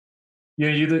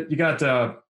 You got,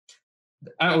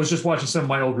 I was just watching some of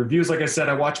my old reviews. Like I said,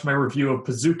 I watched my review of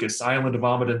Pazookas, Island of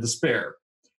Vomit and Despair.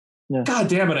 Yeah. God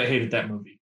damn it, I hated that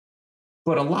movie.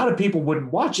 But a lot of people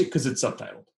wouldn't watch it because it's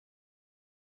subtitled.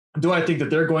 Do I think that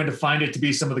they're going to find it to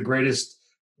be some of the greatest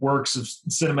works of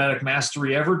cinematic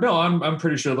mastery ever? No, I'm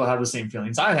pretty sure they'll have the same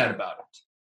feelings I had about it.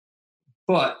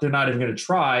 But they're not even going to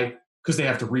try because they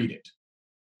have to read it.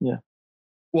 Yeah.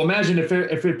 Well, imagine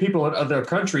if people in other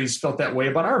countries felt that way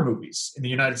about our movies in the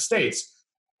United States.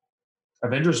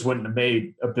 Avengers wouldn't have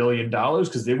made $1 billion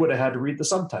because they would have had to read the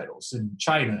subtitles in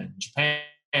China and Japan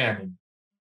and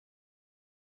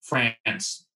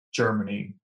France,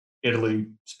 Germany, Italy,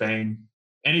 Spain.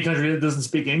 Any country that doesn't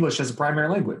speak English as a primary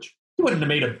language. You wouldn't have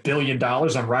made $1 billion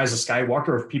on Rise of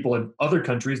Skywalker if people in other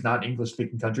countries, not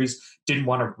English-speaking countries, didn't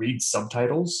want to read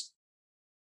subtitles.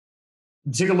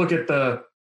 Take a look at the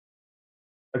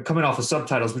coming off of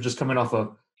subtitles, but just coming off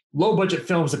of low-budget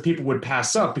films that people would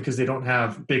pass up because they don't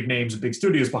have big names and big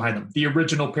studios behind them. The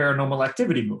original Paranormal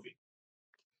Activity movie.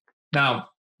 Now,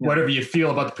 whatever you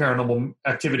feel about the Paranormal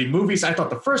Activity movies, I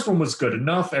thought the first one was good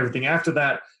enough. Everything after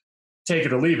that, take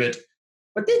it or leave it.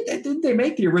 But didn't they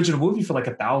make the original movie for like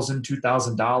 $1,000,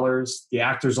 $2,000? The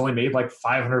actors only made like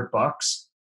 $500.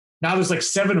 Now there's like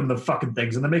 7 of the fucking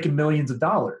things, and they're making millions of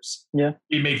dollars. Yeah,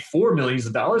 they made $4 million,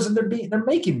 and they're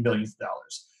making millions of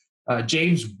dollars.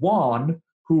 James Wan,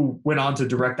 who went on to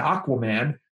direct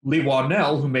Aquaman, Lee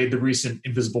Whannell, who made the recent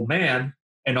Invisible Man,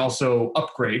 and also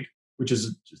Upgrade, which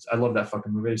is I love that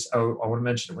fucking movie. I want to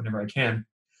mention it whenever I can.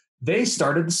 They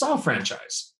started the Saw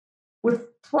franchise with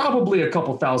probably a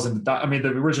couple thousand. I mean, the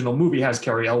original movie has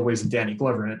Cary Elwes and Danny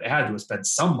Glover in it. They had to have spent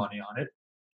some money on it.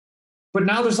 But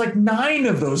now there's like 9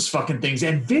 of those fucking things,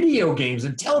 and video games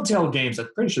and Telltale games. I'm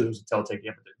pretty sure there's a Telltale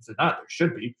game, but if not, there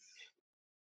should be.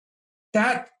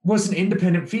 That was an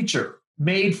independent feature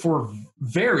made for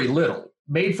very little,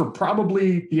 made for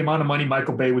probably the amount of money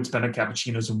Michael Bay would spend on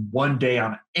cappuccinos in one day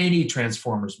on any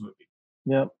Transformers movie.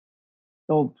 Yep.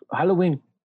 Oh, Halloween.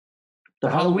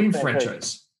 The Halloween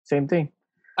franchise. Same thing.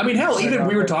 I mean, hell, even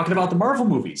we were talking about the Marvel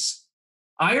movies.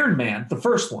 Iron Man, the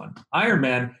first one, Iron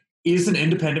Man is an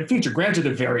independent feature. Granted,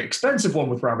 a very expensive one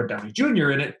with Robert Downey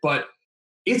Jr. in it, but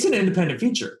it's an independent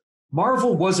feature.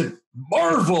 Marvel wasn't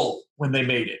Marvel when they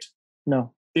made it.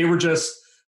 No. They were just,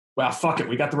 well, fuck it.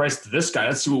 We got the rights to this guy.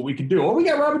 Let's see what we can do. Oh, we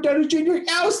got Robert Downey Jr.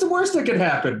 Yeah, what's the worst that could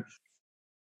happen?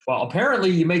 Well,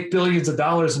 apparently you make billions of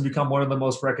dollars and become one of the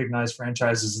most recognized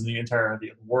franchises in the entirety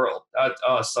of the world.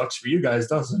 That sucks for you guys,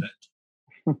 doesn't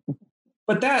it?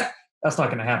 But that's not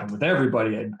going to happen with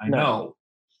everybody. I know.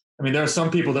 I mean, there are some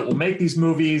people that will make these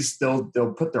movies. They'll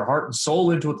put their heart and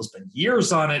soul into it. They'll spend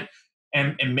years on it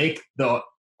and make the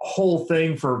whole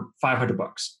thing for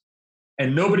 $500.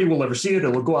 And nobody will ever see it.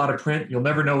 It'll go out of print. You'll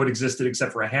never know it existed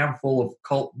except for a handful of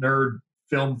cult nerd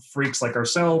film freaks like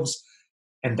ourselves.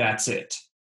 And that's it.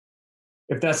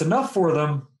 If that's enough for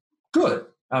them, good.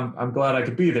 I'm glad I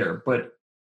could be there. But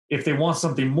if they want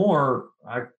something more,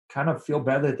 I kind of feel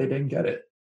bad that they didn't get it.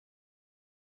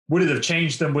 Would it have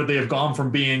changed them? Would they have gone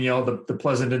from being, the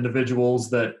pleasant individuals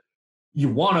that you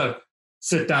want to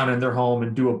sit down in their home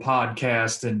and do a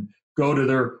podcast and go to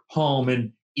their home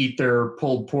and eat their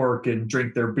pulled pork and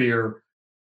drink their beer?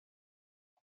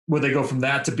 Would they go from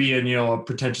that to being, a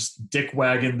pretentious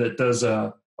dickwagon that does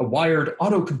a Wired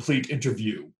autocomplete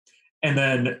interview and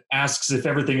then asks if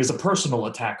everything is a personal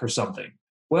attack or something?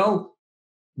 Well,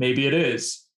 maybe it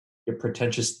is. You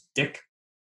pretentious dick.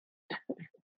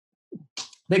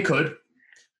 They could.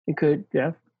 They could,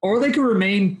 yeah. Or they could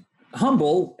remain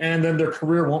humble, and then their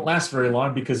career won't last very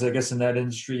long because I guess in that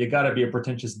industry, you got to be a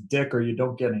pretentious dick or you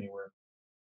don't get anywhere.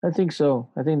 I think so.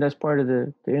 I think that's part of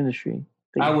the industry.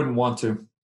 I wouldn't want to.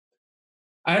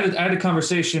 I had a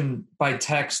conversation by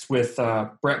text with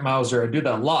Brett Mauser. I do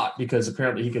that a lot because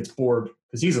apparently he gets bored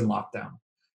because he's in lockdown.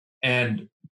 And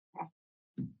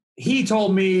he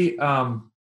told me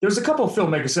there's a couple of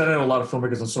filmmakers, I know a lot of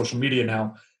filmmakers on social media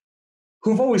now,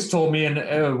 who've always told me, and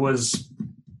it was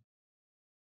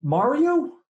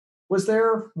Mario was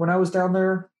there when I was down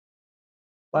there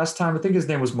last time. I think his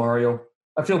name was Mario.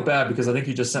 I feel bad because I think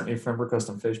he just sent me a friend request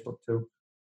on Facebook too.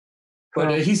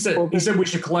 But he said we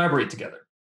should collaborate together.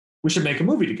 We should make a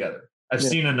movie together. I've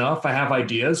seen enough. I have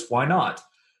ideas. Why not?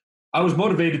 I was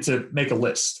motivated to make a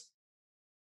list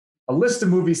of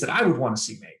movies that I would want to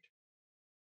see made.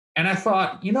 And I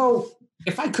thought,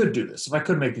 if I could do this, if I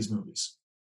could make these movies,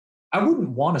 I wouldn't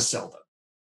want to sell them.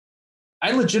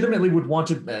 I legitimately would want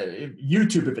to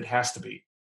YouTube if it has to be.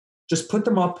 Just put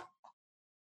them up,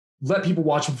 let people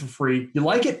watch them for free. You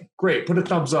like it? Great. Put a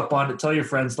thumbs up on it. Tell your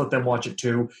friends. Let them watch it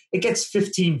too. It gets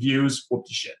 15 views. Whoop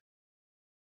the shit.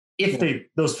 If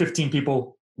those 15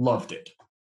 people loved it.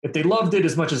 If they loved it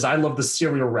as much as I love the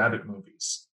Serial Rabbit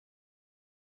movies.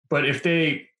 But if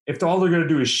all they're going to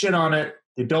do is shit on it,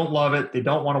 they don't love it, they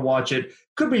don't want to watch it,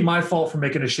 could be my fault for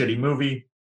making a shitty movie.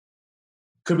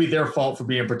 Could be their fault for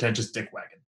being a pretentious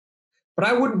dickwagon. But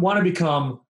I wouldn't want to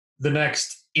become the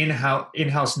next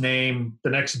in-house name, the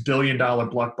next billion-dollar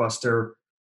blockbuster,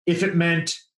 if it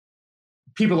meant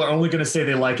people are only going to say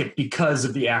they like it because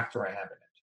of the actor I have in it.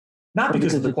 Not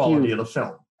because of the quality of the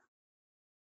film.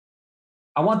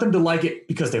 I want them to like it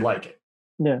because they like it.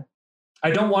 Yeah.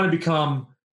 I don't want to become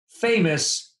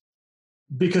famous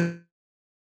because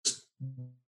I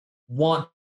want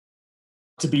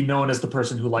to be known as the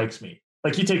person who likes me.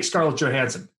 Like you take Scarlett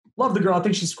Johansson. Love the girl. I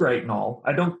think she's great and all.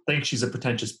 I don't think she's a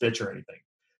pretentious bitch or anything.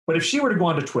 But if she were to go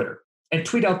onto Twitter and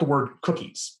tweet out the word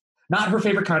cookies, not her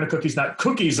favorite kind of cookies, not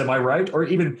cookies, am I right? Or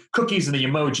even cookies and the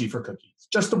emoji for cookies,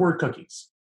 just the word cookies.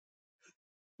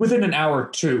 Within an hour or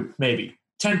two, maybe,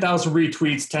 10,000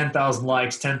 retweets, 10,000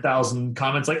 likes, 10,000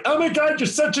 comments like, oh my God, you're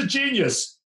such a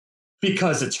genius.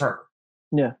 Because it's her.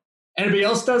 Yeah. Anybody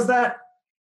else does that?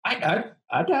 I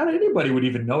doubt anybody would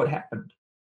even know it happened.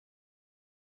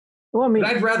 Well, I mean,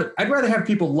 I'd rather have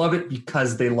people love it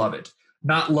because they love it,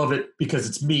 not love it because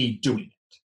it's me doing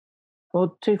it.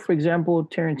 Well, take, for example,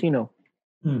 Tarantino.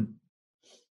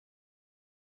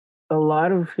 A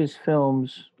lot of his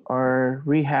films are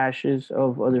rehashes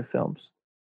of other films.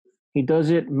 He does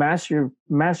it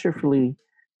masterfully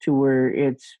to where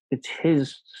it's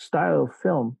his style of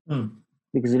film,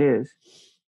 because it is,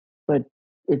 but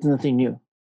it's nothing new.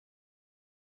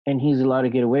 And he's allowed to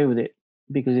get away with it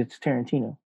because it's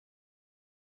Tarantino.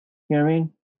 You know what I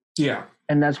mean? Yeah.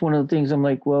 And that's one of the things I'm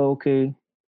like, well, okay,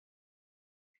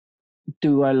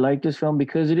 do I like this film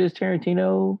because it is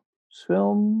Tarantino's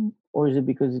film, or is it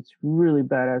because it's really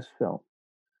badass film?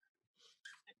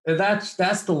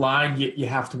 That's the line you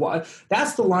have to watch.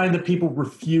 That's the line that people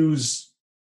refuse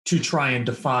to try and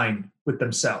define with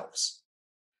themselves.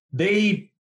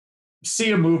 They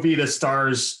see a movie that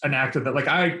stars an actor that, like,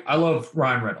 I love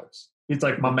Ryan Reynolds. He's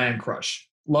like my man crush.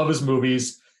 Love his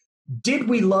movies. Did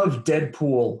we love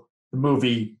Deadpool, the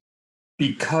movie,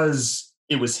 because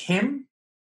it was him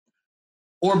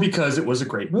or because it was a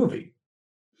great movie?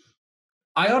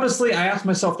 I ask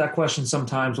myself that question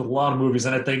sometimes with a lot of movies,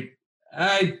 and I think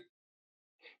I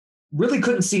really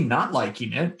couldn't see not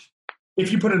liking it.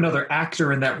 If you put another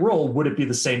actor in that role, would it be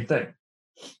the same thing?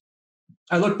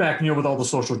 I look back, with all the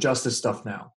social justice stuff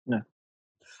now. Yeah.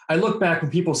 I look back when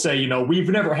people say, we've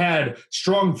never had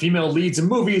strong female leads in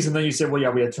movies. And then you say, well, yeah,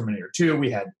 we had Terminator 2,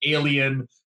 we had Alien.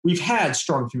 We've had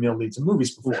strong female leads in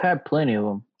movies before. We've had plenty of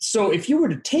them. So if you were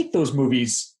to take those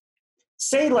movies,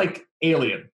 say like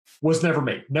Alien was never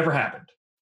made, never happened.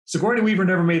 Sigourney Weaver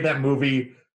never made that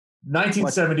movie.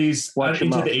 1970s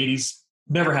into the 80s,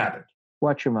 never happened.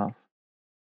 Watch your mouth.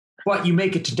 But you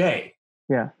make it today.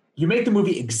 Yeah. You make the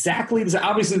movie exactly the same.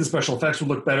 Obviously, the special effects would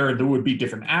look better and there would be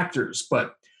different actors,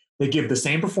 but they give the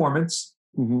same performance.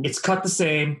 Mm-hmm. It's cut the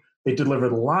same. They deliver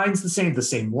the lines the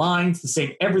same lines, the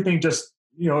same everything, just,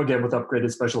 again, with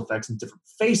upgraded special effects and different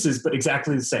faces, but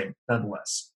exactly the same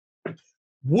nonetheless.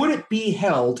 Would it be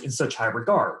held in such high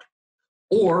regard?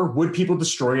 Or would people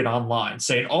destroy it online,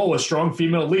 saying, oh, a strong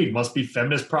female lead must be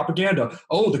feminist propaganda.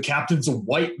 Oh, the captain's a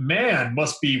white man,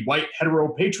 must be white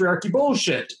heteropatriarchy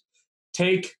bullshit.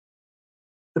 Take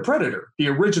The Predator, the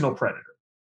original Predator,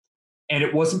 and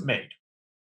it wasn't made.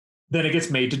 Then it gets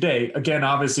made today, again,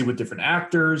 obviously with different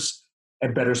actors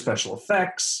and better special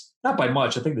effects. Not by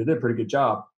much. I think they did a pretty good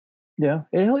job. Yeah,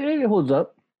 it holds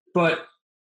up. But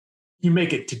you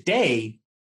make it today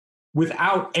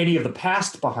without any of the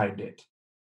past behind it.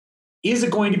 Is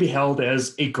it going to be held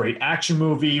as a great action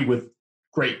movie with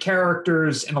great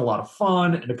characters and a lot of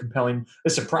fun and a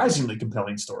surprisingly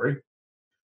compelling story?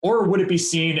 Or would it be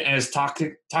seen as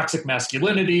toxic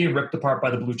masculinity and ripped apart by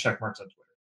the blue check marks on Twitter?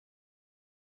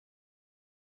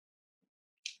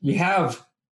 You have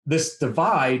this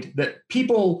divide that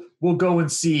people will go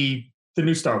and see the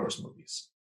new Star Wars movies.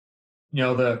 You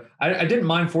know, I didn't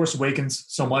mind Force Awakens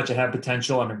so much. It had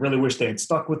potential, and I really wish they had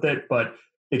stuck with it. But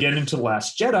they get into The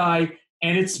Last Jedi,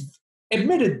 and it's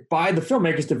admitted by the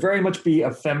filmmakers to very much be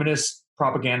a feminist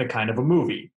propaganda kind of a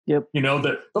movie. Yep. You know,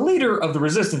 the leader of the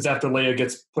Resistance after Leia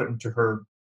gets put into her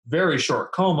very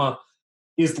short coma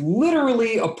is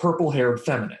literally a purple-haired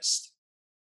feminist.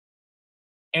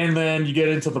 And then you get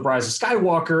into The Rise of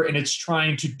Skywalker, and it's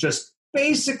trying to just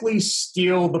basically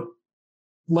steal the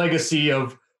legacy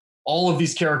of all of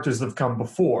these characters that have come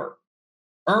before.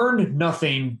 Earn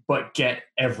nothing, but get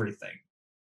everything.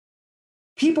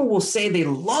 People will say they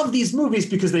love these movies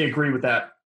because they agree with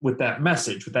that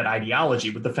message, with that ideology,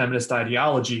 with the feminist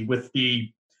ideology, with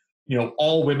the, you know,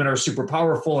 all women are super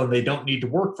powerful and they don't need to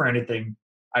work for anything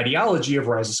ideology of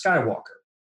Rise of Skywalker.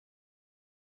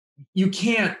 You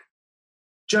can't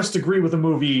just agree with a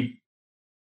movie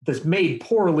that's made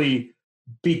poorly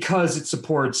because it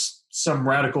supports some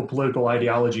radical political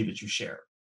ideology that you share.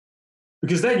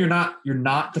 Because then you're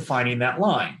not defining that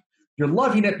line. You're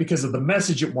loving it because of the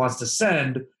message it wants to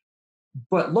send,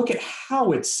 but look at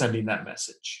how it's sending that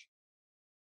message.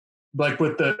 Like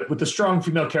with the strong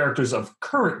female characters of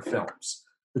current films,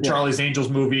 the Charlie's Angels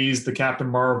movies, the Captain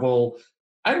Marvel.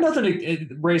 I have nothing to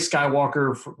Rey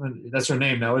Skywalker. That's her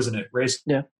name now, isn't it? Rey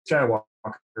Skywalker.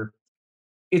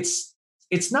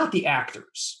 It's not the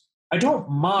actors. I don't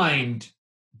mind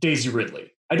Daisy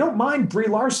Ridley. I don't mind Brie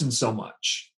Larson so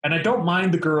much. And I don't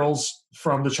mind the girls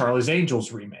from the Charlie's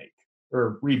Angels remake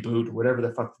or reboot or whatever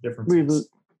the fuck the difference is.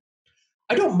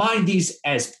 I don't mind these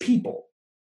as people.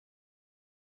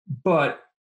 But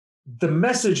the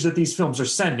message that these films are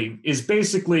sending is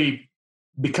basically,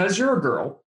 because you're a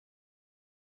girl,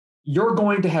 you're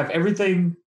going to have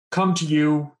everything come to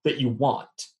you that you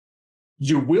want.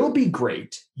 You will be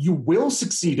great. You will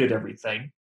succeed at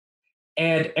everything.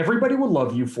 And everybody will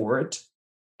love you for it.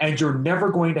 And you're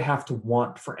never going to have to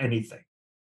want for anything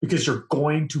because you're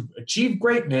going to achieve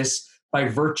greatness by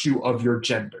virtue of your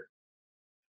gender.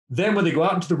 Then when they go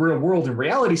out into the real world and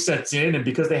reality sets in, and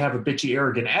because they have a bitchy,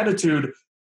 arrogant attitude,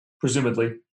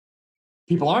 presumably,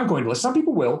 people aren't going to. Some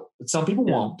people will, but some people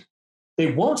won't.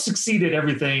 They won't succeed at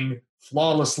everything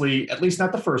flawlessly, at least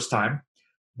not the first time.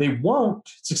 They won't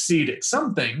succeed at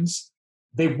some things.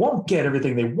 They won't get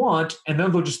everything they want, and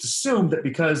then they'll just assume that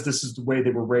because this is the way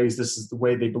they were raised, this is the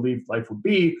way they believe life would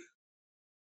be,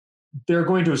 they're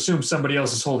going to assume somebody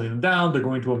else is holding them down. They're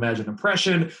going to imagine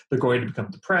oppression. They're going to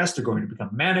become depressed. They're going to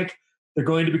become manic. They're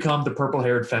going to become the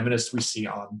purple-haired feminists we see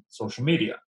on social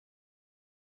media.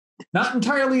 Not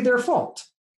entirely their fault.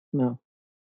 No.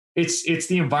 It's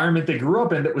the environment they grew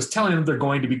up in that was telling them they're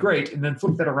going to be great, and then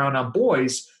flip that around on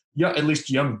boys. Yeah, at least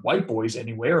young white boys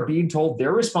anyway, are being told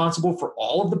they're responsible for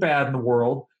all of the bad in the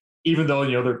world, even though,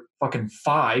 you know, they're fucking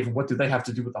 5. What do they have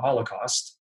to do with the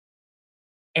Holocaust?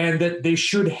 And that they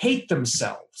should hate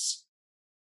themselves.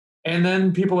 And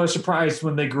then people are surprised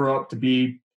when they grow up to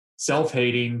be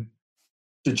self-hating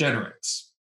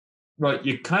degenerates. Right?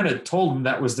 You kind of told them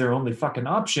that was their only fucking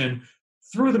option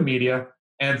through the media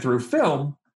and through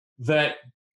film that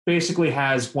basically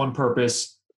has one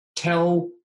purpose: tell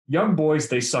young boys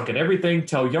they suck at everything.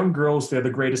 Tell young girls they're the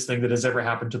greatest thing that has ever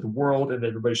happened to the world and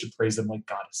everybody should praise them like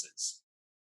goddesses.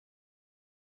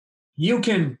 You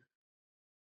can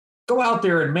go out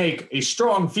there and make a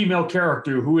strong female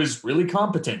character who is really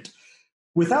competent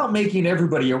without making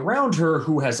everybody around her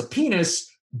who has a penis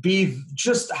be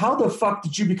just, how the fuck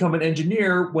did you become an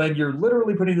engineer when you're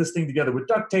literally putting this thing together with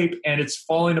duct tape and it's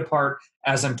falling apart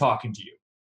as I'm talking to you?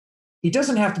 He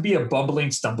doesn't have to be a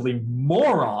bumbling, stumbling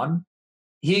moron.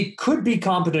 He could be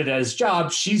competent at his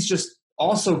job. She's just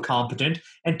also competent.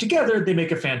 And together they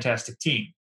make a fantastic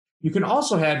team. You can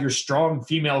also have your strong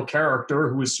female character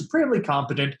who is supremely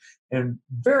competent and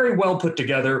very well put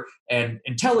together and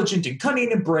intelligent and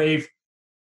cunning and brave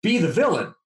be the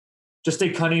villain. Just a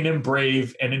cunning and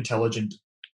brave and intelligent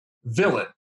villain.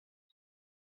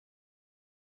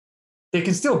 They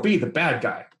can still be the bad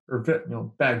guy or, you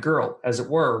know, bad girl, as it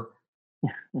were,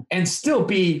 and still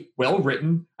be well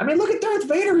written. I mean, look at Darth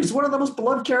Vader. He's one of the most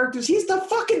beloved characters. He's the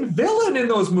fucking villain in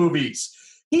those movies.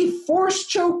 He force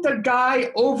choked a guy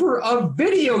over a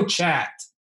video chat.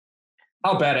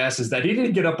 How badass is that? He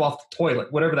didn't get up off the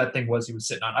toilet, whatever that thing was he was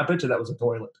sitting on. I bet you that was a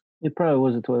toilet. It probably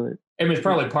was a toilet. I mean, it's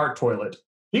probably part toilet.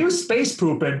 He was space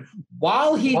pooping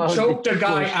while he choked a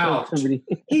guy out.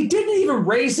 He didn't even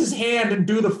raise his hand and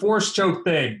do the force choke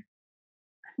thing.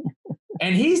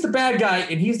 And he's the bad guy,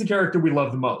 and he's the character we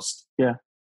love the most. Yeah.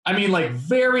 I mean, like,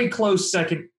 very close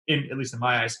second, at least in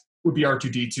my eyes, would be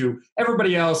R2-D2.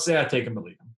 Everybody else, take him or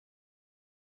leave him.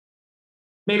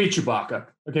 Maybe Chewbacca.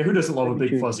 Okay, who doesn't love a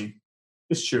big fuzzy?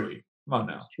 It's Chewie. Come on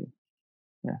now.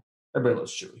 Yeah. Everybody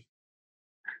loves Chewie.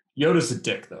 Yoda's a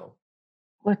dick, though.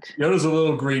 What? Yoda's a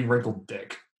little green wrinkled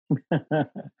dick.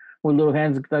 With little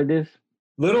hands like this?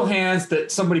 Little hands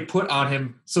that somebody put on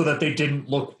him so that they didn't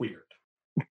look weird.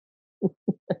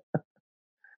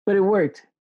 But it worked.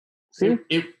 See?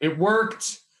 It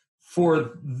worked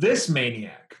for this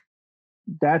maniac.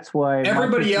 That's why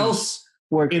everybody else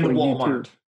worked in the Walmart.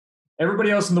 Everybody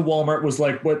else in the Walmart was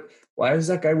like, "What? Why is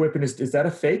that guy whipping his? Is that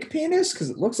a fake penis? Because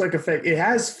it looks like a fake. It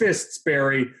has fists,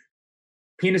 Barry.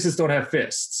 Penises don't have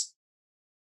fists.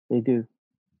 They do.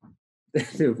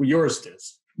 Well, yours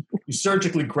does. You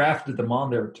surgically grafted them on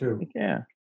there too. Yeah.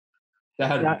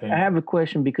 I have a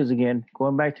question because, again,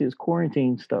 going back to this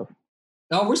quarantine stuff.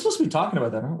 Oh, we're supposed to be talking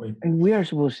about that, aren't we? And we are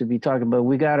supposed to be talking about.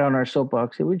 We got on our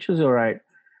soapbox, which was all right.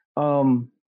 A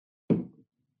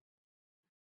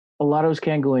lot of us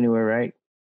can't go anywhere, right?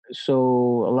 So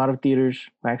a lot of theaters,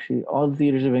 actually, all the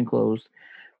theaters have been closed,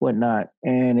 whatnot,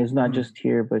 and it's not just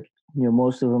here, but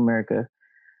most of America.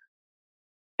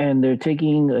 And they're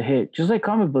taking a hit, just like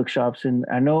comic book shops. And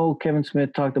I know Kevin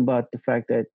Smith talked about the fact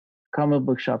that comic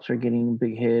book shops are getting a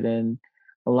big hit, and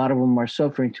a lot of them are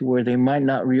suffering to where they might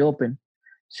not reopen.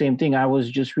 Same thing. I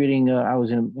was just reading. I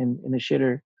was in the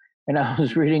shitter, and I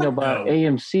was reading about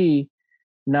AMC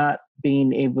not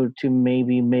being able to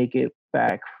maybe make it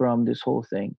back from this whole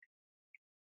thing.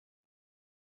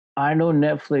 I know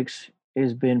Netflix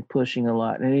has been pushing a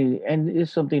lot, and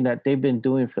it's something that they've been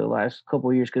doing for the last couple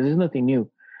of years because it's nothing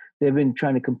new. They've been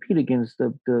trying to compete against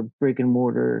the brick and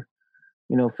mortar,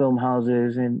 film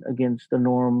houses and against the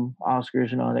norm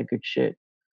Oscars and all that good shit.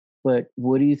 But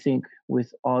what do you think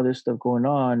with all this stuff going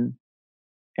on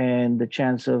and the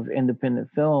chance of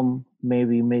independent film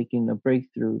maybe making a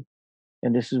breakthrough?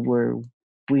 And this is where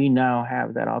we now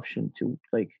have that option to,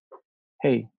 like,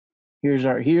 hey, here's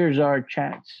our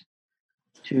chance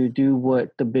to do what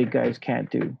the big guys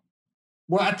can't do.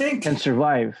 Well, I think and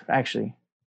survive, actually.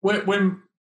 When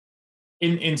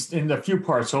in a few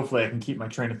parts, hopefully I can keep my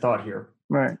train of thought here.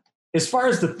 Right. As far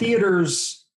as the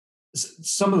theaters,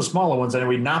 some of the smaller ones,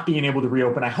 anyway, not being able to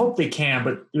reopen, I hope they can,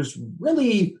 but there's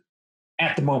really,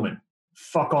 at the moment,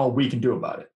 fuck all we can do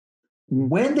about it. Mm-hmm.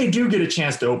 When they do get a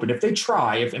chance to open, if they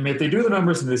try, if they do the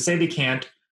numbers and they say they can't,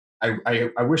 I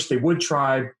wish they would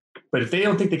try, but if they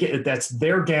don't think they get it, that's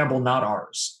their gamble, not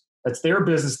ours. That's their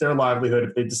business, their livelihood,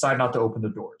 if they decide not to open the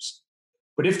doors.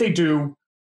 But if they do,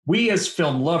 we as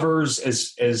film lovers,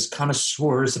 as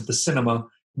connoisseurs of the cinema,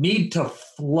 need to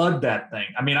flood that thing.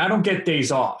 I mean, I don't get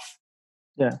days off.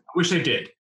 Yeah. I wish I did.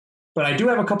 But I do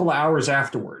have a couple of hours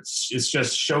afterwards. It's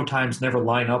just showtimes never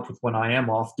line up with when I am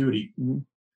off duty.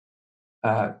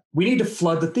 Mm-hmm. We need to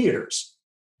flood the theaters.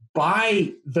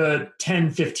 Buy the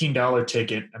 $10, $15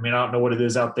 ticket. I mean, I don't know what it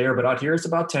is out there, but out here it's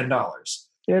about $10.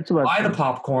 Yeah, it's about buy $10. The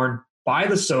popcorn, buy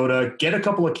the soda, get a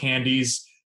couple of candies.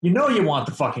 You want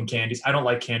the fucking candies. I don't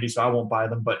like candy, so I won't buy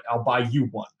them, but I'll buy you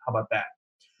one. How about that?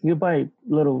 You buy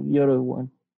little Yoda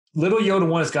one. Little Yoda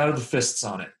one has got the fists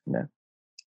on it. Yeah.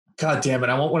 God damn it.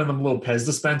 I want one of them little Pez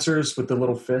dispensers with the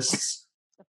little fists.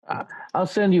 I'll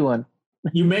send you one.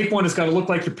 You make one, it's got to look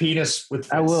like your penis with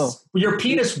fists. I will. Your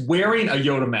penis wearing a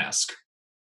Yoda mask.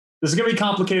 This is going to be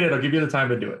complicated. I'll give you the time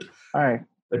to do it. All right.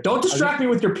 But don't distract me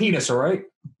with your penis, all right?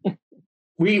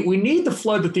 We need to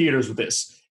flood the theaters with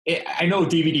this. I know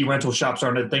DVD rental shops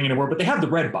aren't a thing anymore, but they have the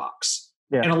red box.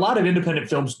 Yeah. And a lot of independent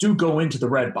films do go into the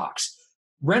red box.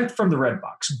 Rent from the red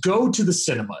box. Go to the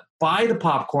cinema. Buy the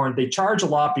popcorn. They charge a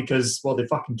lot because, well, they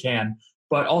fucking can.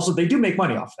 But also, they do make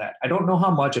money off that. I don't know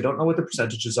how much. I don't know what the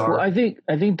percentages are. Well, I think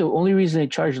the only reason they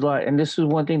charge a lot, and this is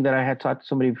one thing that I had talked to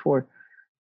somebody before,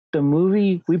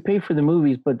 we pay for the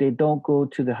movies, but they don't go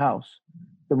to the house.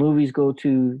 The movies go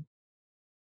to,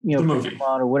 the movie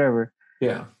or whatever.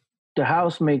 Yeah. The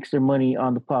house makes their money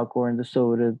on the popcorn, the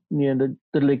soda, the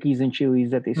lickies and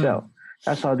chewies that they sell.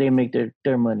 That's how they make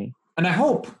their money. And I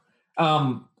hope,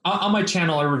 on my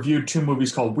channel, I reviewed 2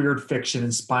 movies called Weird Fiction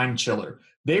and Spine Chiller.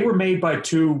 They were made by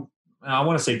 2, I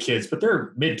want to say kids, but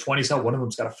they're mid-20s. One of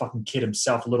them's got a fucking kid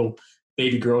himself, a little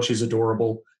baby girl. She's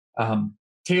adorable.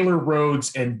 Taylor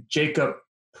Rhodes and Jacob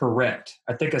Perret.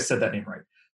 I think I said that name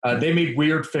right. They made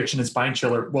Weird Fiction and Spine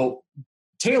Chiller. Well,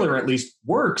 Taylor, at least,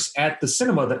 works at the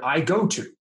cinema that I go to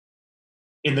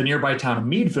in the nearby town of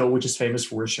Meadville, which is famous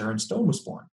for where Sharon Stone was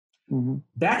born.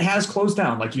 That has closed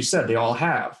down, like you said, they all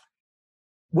have.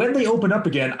 When they open up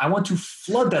again, I want to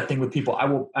flood that thing with people.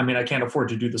 I can't afford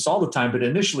to do this all the time, but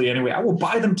initially anyway, I will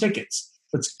buy them tickets.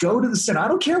 Let's go to the cinema. I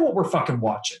don't care what we're fucking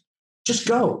watching. Just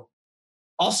go.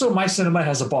 Also, my cinema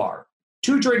has a bar.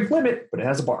 2-drink limit, but it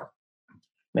has a bar.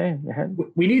 Man,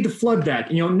 we need to flood that.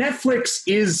 Netflix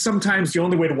is sometimes the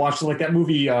only way to watch it, like that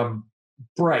movie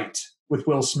Bright with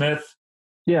Will Smith.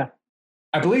 Yeah.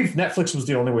 I believe Netflix was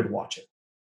the only way to watch it.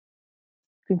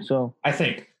 I think so. I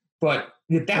think. But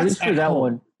that's at that home.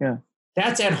 One. Yeah.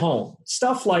 That's at home.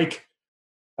 Stuff like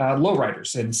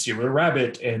Lowriders and Serial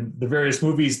Rabbit and the various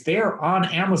movies, they're on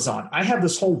Amazon. I have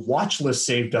this whole watch list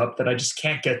saved up that I just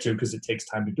can't get to because it takes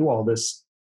time to do all this.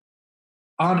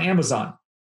 On Amazon.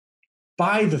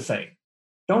 Buy the thing.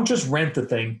 Don't just rent the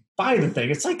thing. Buy the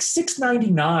thing. It's like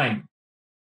 $6.99.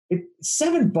 It's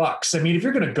 $7. I mean, if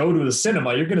you're going to go to the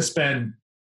cinema, you're going to spend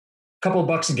a couple of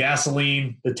bucks in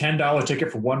gasoline, the $10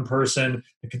 ticket for one person,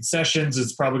 the concessions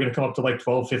is probably going to come up to like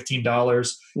 $12,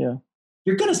 $15. Yeah.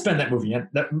 You're going to spend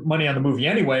that money on the movie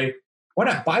anyway. Why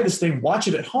not buy this thing, watch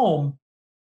it at home?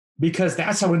 Because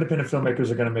that's how independent filmmakers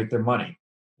are going to make their money.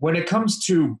 When it comes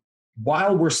to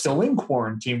while we're still in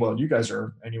quarantine, well, you guys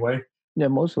are anyway. Yeah,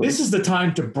 mostly. This is the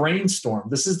time to brainstorm.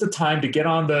 This is the time to get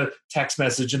on the text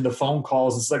message and the phone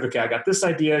calls. It's like, okay, I got this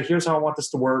idea. Here's how I want this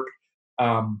to work.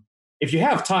 If you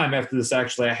have time after this,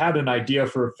 actually, I had an idea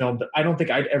for a film that I don't think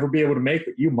I'd ever be able to make,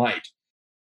 but you might.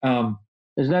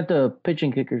 Is that the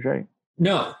Pitching Kickers, right?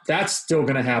 No, that's still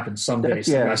going to happen someday.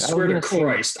 I swear to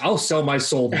Christ, I'll sell my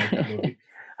soul to make that movie.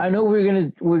 I know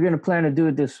we're gonna plan to do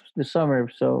it this summer,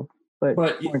 so.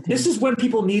 But this is when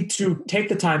people need to take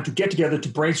the time to get together to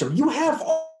brainstorm. You have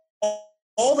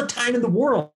all the time in the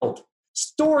world.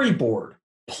 Storyboard,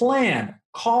 plan,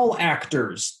 call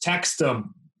actors, text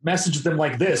them, message them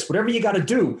like this, whatever you got to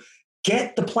do.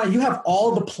 Get the plan. You have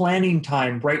all the planning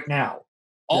time right now.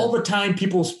 All the time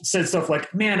people said stuff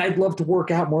like, man, I'd love to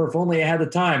work out more if only I had the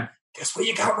time. Guess what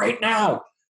you got right now?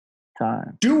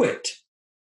 Time. Do it.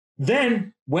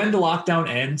 Then when the lockdown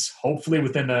ends, hopefully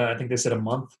within, I think they said a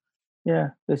month, yeah,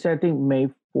 they said I think May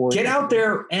 4th. Get out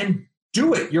there and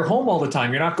do it. You're home all the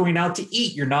time. You're not going out to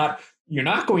eat. You're not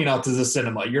going out to the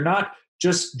cinema. You're not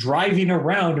just driving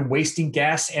around and wasting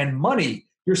gas and money.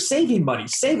 You're saving money.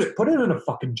 Save it. Put it in a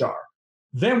fucking jar.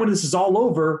 Then when this is all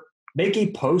over, make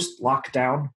a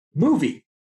post-lockdown movie.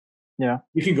 Yeah.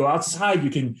 You can go outside.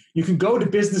 You can go to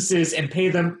businesses and pay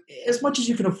them as much as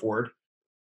you can afford,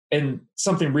 and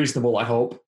something reasonable, I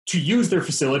hope, to use their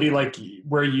facility, like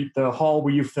the hall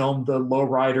where you filmed the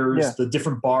Lowriders, the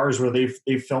different bars where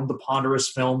they've filmed the Ponderous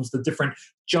films, the different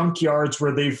junkyards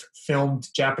where they've filmed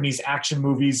Japanese action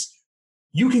movies.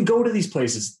 You can go to these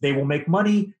places. They will make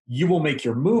money. You will make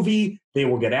your movie. They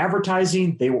will get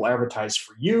advertising. They will advertise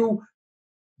for you.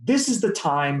 This is the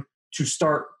time to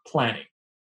start planning.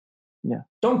 Yeah.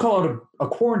 Don't call it a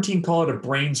quarantine. Call it a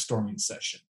brainstorming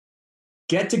session.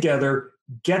 Get together.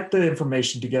 Get the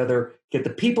information together, get the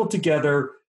people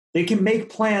together. They can make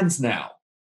plans now.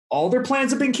 All their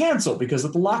plans have been canceled because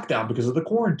of the lockdown, because of the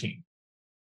quarantine.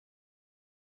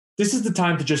 This is the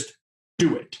time to just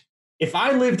do it. If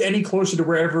I lived any closer to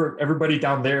wherever everybody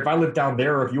down there, if I lived down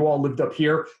there, or if you all lived up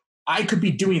here, I could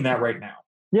be doing that right now.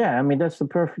 Yeah, I mean, this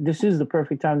is the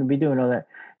perfect time to be doing all that.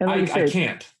 And like I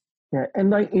can't. Yeah, and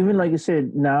like you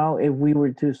said, now if we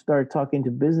were to start talking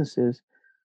to businesses,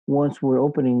 once we're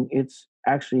opening, it's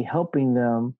actually helping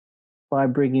them by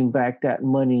bringing back that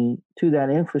money to that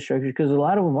infrastructure, because a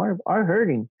lot of them are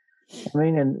hurting. I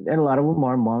mean, and a lot of them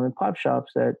are mom and pop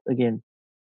shops that, again,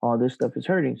 all this stuff is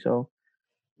hurting. So,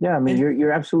 yeah, I mean,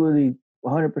 you're absolutely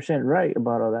 100% right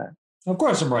about all that. Of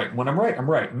course I'm right. When I'm right, I'm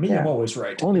right. Me, I'm always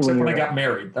right. Only Except when I right. got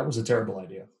married. That was a terrible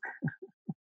idea.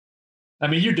 I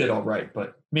mean, you did all right,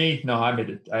 but me, no, I made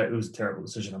it. It was a terrible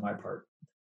decision on my part.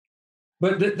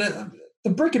 But the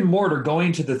brick and mortar,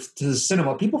 going to the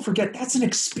cinema, people forget that's an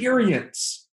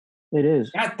experience. It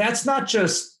is. That's not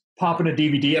just popping a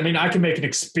DVD. I mean, I can make an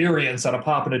experience out of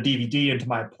popping a DVD into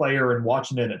my player and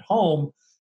watching it at home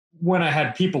when I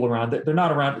had people around. They're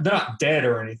not around. They're not dead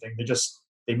or anything.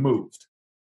 They moved.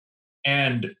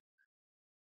 And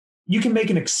you can make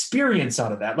an experience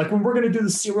out of that. Like when we're going to do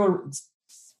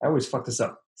I always fuck this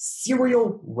up,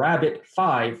 Serial Rabbit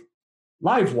 5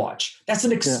 live watch. That's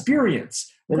an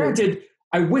experience. Yeah. Granted,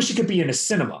 I wish it could be in a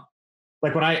cinema.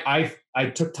 Like when I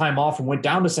took time off and went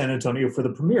down to San Antonio for the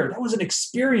premiere, that was an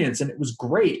experience, and it was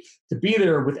great to be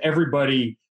there with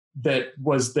everybody that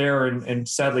was there. And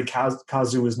sadly,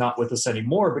 Kazu is not with us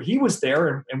anymore, but he was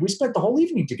there, and we spent the whole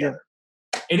evening together.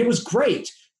 And it was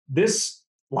great. This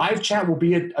live chat will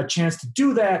be a chance to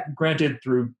do that, granted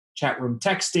through chat room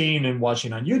texting and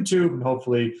watching on YouTube, and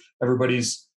hopefully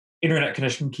everybody's internet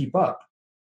connection can keep up.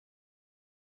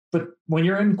 But when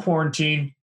you're in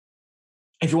quarantine,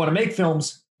 if you want to make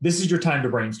films, this is your time to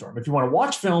brainstorm. If you want to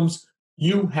watch films,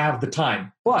 you have the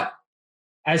time. But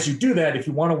as you do that, if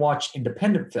you want to watch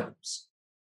independent films,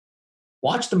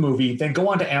 watch the movie, then go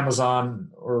onto Amazon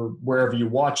or wherever you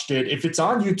watched it. If it's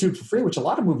on YouTube for free, which a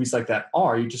lot of movies like that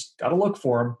are, you just got to look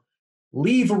for them.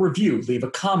 Leave a review, leave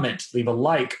a comment, leave a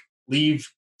like,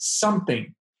 leave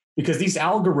something. Because these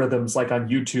algorithms like on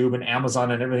YouTube and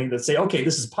Amazon and everything that say, okay,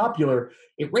 this is popular,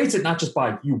 it rates it not just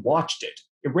by you watched it.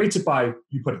 It rates it by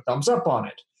you put a thumbs up on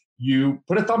it. You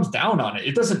put a thumbs down on it.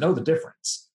 It doesn't know the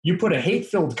difference. You put a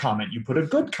hate-filled comment. You put a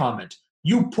good comment.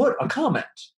 You put a comment.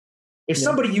 If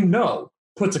somebody you know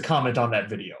puts a comment on that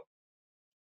video,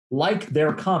 like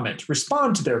their comment,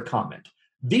 respond to their comment.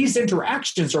 These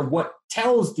interactions are what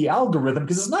tells the algorithm,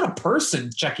 because it's not a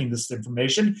person checking this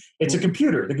information, it's a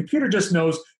computer. The computer just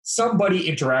knows somebody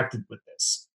interacted with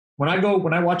this. When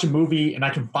I watch a movie and I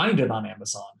can find it on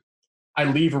Amazon, I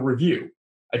leave a review.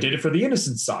 I did it for the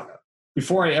Innocence Saga.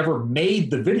 Before I ever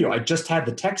made the video, I just had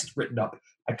the text written up.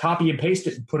 I copy and paste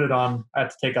it and put it on. I have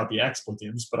to take out the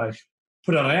expletives, but I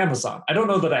put it on Amazon. I don't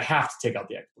know that I have to take out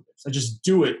the expletives. I just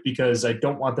do it because I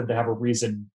don't want them to have a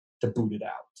reason to boot it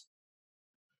out.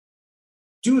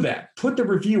 Do that. Put the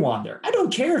review on there. I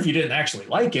don't care if you didn't actually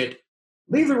like it.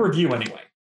 Leave a review anyway.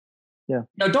 Yeah.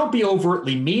 Now, don't be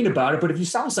overtly mean about it, but if you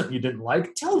saw something you didn't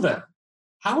like, tell them.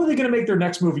 How are they going to make their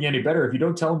next movie any better if you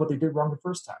don't tell them what they did wrong the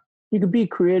first time? You could be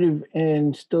creative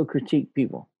and still critique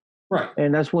people. Right.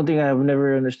 And that's one thing I've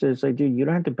never understood. It's like, dude, you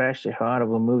don't have to bash the hell out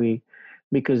of a movie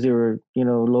because they were,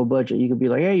 low budget. You could be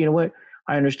like, hey, you know what?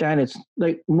 I understand it's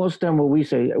like most of the time what we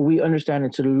say, we understand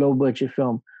it's a low budget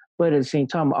film. But at the same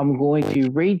time, I'm going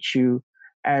to rate you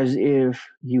as if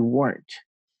you weren't.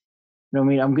 You know what I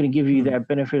mean? I'm going to give you that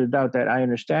benefit of the doubt that I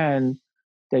understand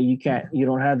that you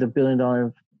don't have the $1 billion,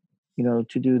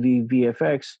 to do the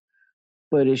VFX,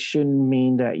 but it shouldn't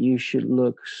mean that you should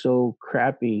look so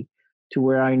crappy to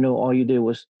where I know all you did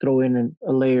was throw in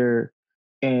a layer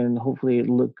and hopefully it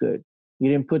looked good. You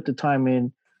didn't put the time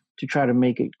in to try to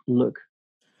make it look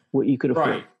what you could afford.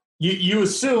 Right. You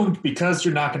assumed because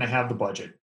you're not going to have the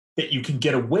budget that you can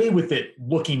get away with it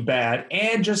looking bad,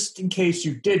 and just in case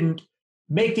you didn't,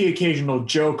 make the occasional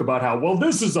joke about how, well,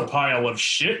 this is a pile of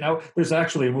shit. Now, there's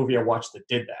actually a movie I watched that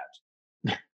did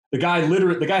that. The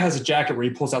guy has a jacket where he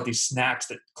pulls out these snacks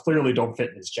that clearly don't fit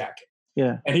in his jacket.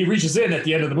 Yeah. And he reaches in at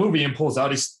the end of the movie and pulls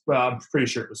out I'm pretty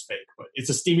sure it was fake, but it's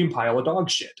a steaming pile of dog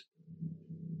shit.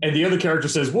 And the other character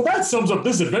says, well, that sums up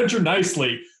this adventure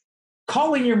nicely.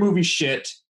 Calling your movie shit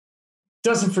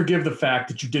doesn't forgive the fact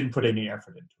that you didn't put any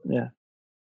effort into it. Yeah.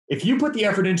 If you put the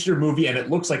effort into your movie and it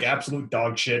looks like absolute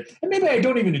dog shit, and maybe I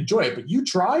don't even enjoy it, but you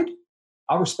tried,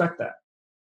 I'll respect that.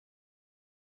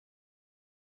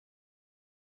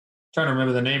 Trying to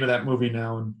remember the name of that movie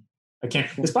now, and I can't.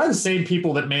 It's by the same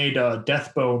people that made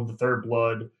Deathbone, The Third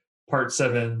Blood, Part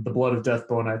 7, The Blood of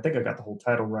Deathbone. I think I got the whole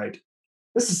title right.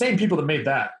 It's the same people that made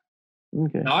that.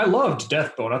 Okay. Now, I loved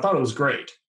Deathbone. I thought it was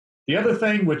great. The other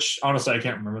thing, which honestly I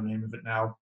can't remember the name of it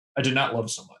now, I did not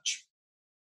love so much.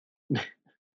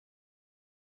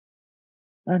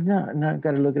 No,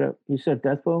 got to look it up. You said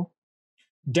Deathbone?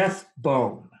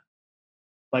 Deathbone,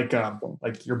 like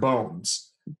your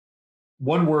bones.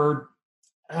 One word.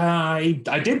 I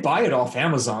did buy it off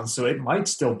Amazon, so it might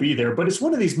still be there. But it's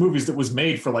one of these movies that was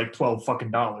made for like $12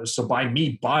 fucking. So by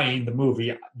me buying the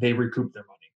movie, they recouped their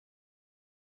money.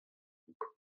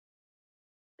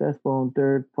 Deathbone,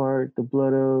 third part, The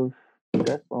Blood of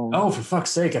Deathbone. Oh, for fuck's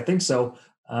sake, I think so.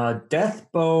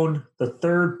 Deathbone, The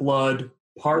Third Blood,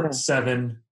 Part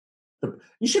 7.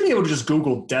 You should be able to just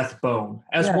Google Deathbone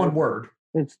as one word.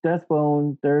 It's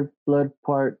Deathbone, Third Blood,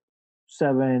 Part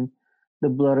 7, The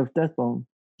Blood of Deathbone.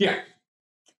 Yeah.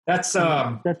 That's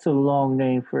a long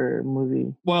name for a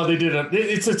movie. Well, they did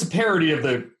it's a parody of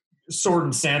the Sword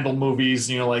and Sandal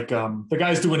movies, like the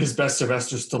guy's doing his best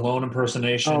Sylvester Stallone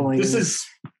impersonation. Oh, this is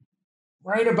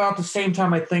right about the same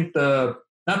time I think I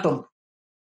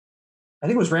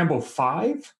think it was Rambo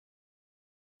 5?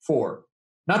 4.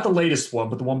 Not the latest one,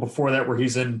 but the one before that where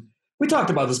he's in, we talked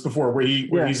about this before, where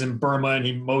he's in Burma and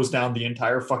he mows down the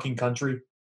entire fucking country.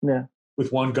 Yeah.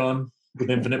 With one gun, with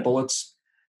infinite bullets.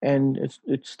 And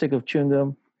it's stick of chewing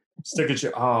gum.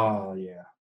 Oh, yeah.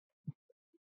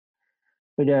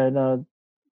 But yeah, no,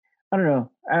 I don't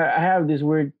know. I have this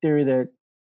weird theory that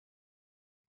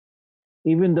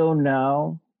even though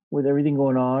now, with everything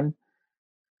going on,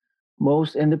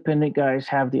 most independent guys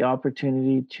have the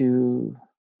opportunity to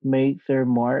make their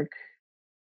mark,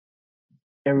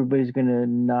 everybody's going to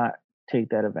not take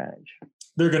that advantage.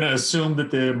 They're going to assume that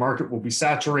the market will be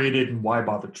saturated, and why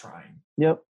bother trying?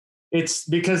 Yep. It's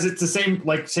because it's the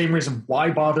same reason.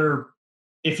 Why bother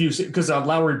because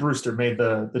Lowry Brewster made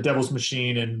the Devil's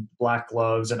Machine and Black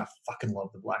Gloves, and I fucking love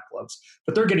the Black Gloves,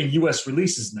 but they're getting U.S.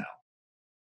 releases now,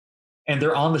 and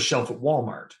they're on the shelf at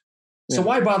Walmart. Yeah. So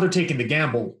why bother taking the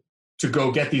gamble to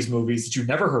go get these movies that you've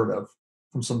never heard of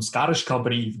from some Scottish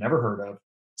company you've never heard of,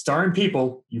 starring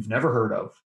people you've never heard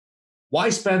of? Why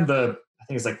spend I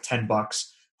think it's like $10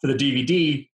 for the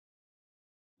DVD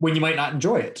when you might not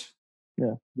enjoy it?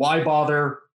 Yeah. Why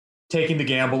bother taking the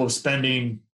gamble of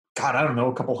spending, God, I don't know,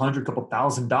 a couple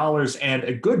 $1,000 and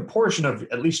a good portion of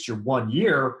at least your 1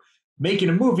 year making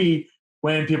a movie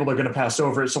when people are going to pass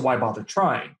over it? So why bother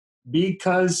trying?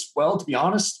 Because, well, to be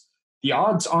honest, the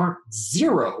odds aren't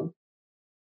zero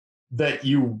that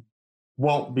you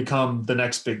won't become the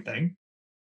next big thing.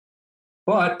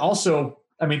 But also,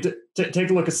 I mean, take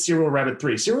a look at Serial Rabbit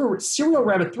 3. Serial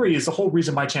Rabbit 3 is the whole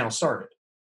reason my channel started.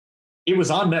 It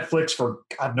was on Netflix for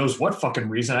God knows what fucking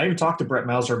reason. I even talked to Brett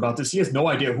Mouser about this. He has no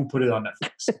idea who put it on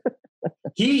Netflix.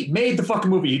 He made the fucking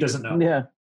movie. He doesn't know. Yeah.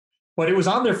 But it was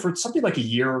on there for something like a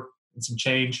year and some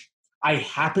change. I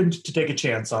happened to take a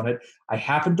chance on it. I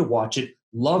happened to watch it,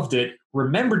 loved it,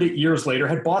 remembered it years later,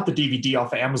 had bought the DVD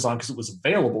off of Amazon because it was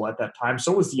available at that time.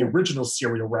 So was the original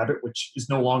Serial Rabbit, which is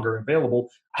no longer available.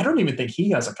 I don't even think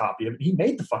he has a copy of it. He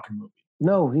made the fucking movie.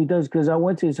 No, he does, because I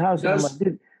went to his house and I'm like,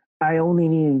 dude, I only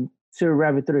need Serial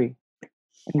Rabbit 3. And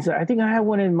he said, I think I have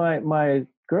one in my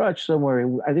garage somewhere.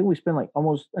 I think we spent like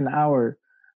almost an hour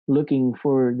looking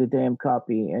for the damn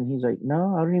copy. And he's like,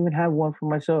 no, I don't even have one for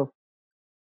myself.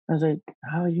 I was like,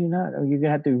 how are you not? You're going to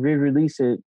have to re-release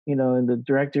it, in the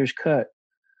director's cut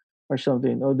or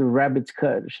something, or the Rabbit's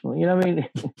cut or something. You know what I mean?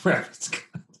 Rabbit's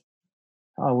cut.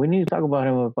 Oh, we need to talk about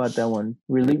him about that one.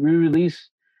 Re-release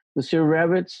the Serial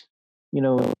Rabbits,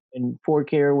 in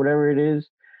 4K or whatever it is.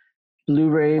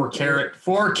 Blu-ray.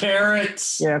 4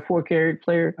 carats. Yeah, 4K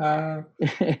player.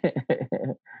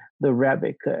 The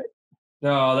Rabbit cut.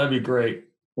 No, that'd be great.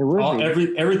 It would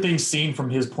be. Everything seen from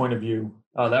his point of view.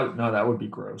 Oh, that would be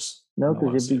gross. No,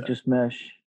 because it'd be just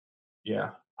mesh. Yeah,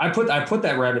 I put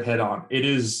that rabbit head on. It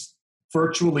is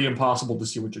virtually impossible to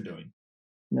see what you're doing.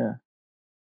 Yeah.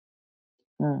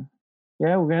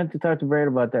 Yeah, we're gonna have to talk to Brad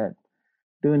about that.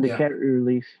 Doing the cat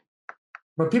release.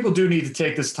 But people do need to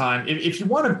take this time. If you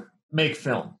want to make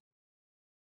film,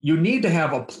 you need to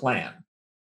have a plan.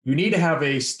 You need to have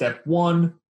a step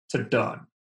 1 to done,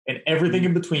 and everything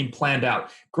in between planned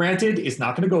out. Granted, it's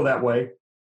not going to go that way.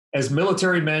 As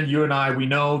military men, you and I, we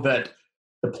know that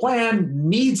the plan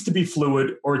needs to be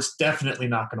fluid or it's definitely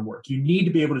not going to work. You need to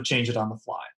be able to change it on the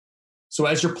fly. So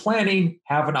as you're planning,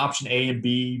 have an option A and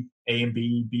B,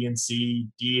 B and C,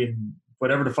 D, and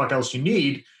whatever the fuck else you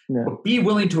need. Yeah. But be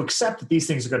willing to accept that these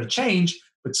things are going to change,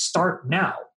 but start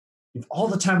now. You have all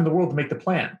the time in the world to make the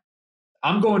plan.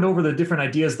 I'm going over the different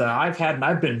ideas that I've had, and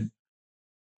I've been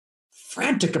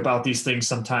frantic about these things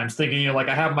sometimes, thinking,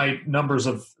 I have my numbers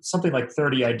of something like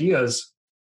 30 ideas,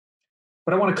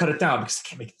 but I want to cut it down because I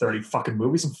can't make 30 fucking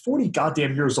movies. I'm 40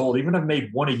 goddamn years old. Even if I made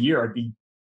one a year, I'd be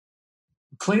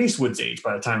Clint Eastwood's age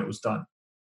by the time it was done.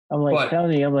 I'm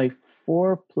telling you,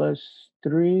 4 +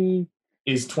 3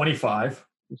 is 25.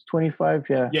 It's 25,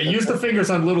 yeah. Yeah, use the fingers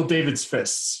on little David's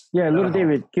fists. Yeah, little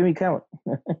David, give me count.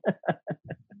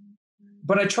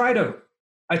 But I try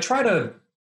to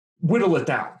whittle it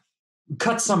down.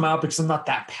 Cut some out because I'm not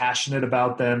that passionate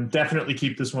about them. Definitely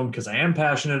keep this one because I am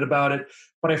passionate about it.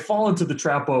 But I fall into the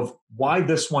trap of why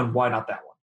this one, why not that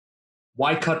one?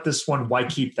 Why cut this one? Why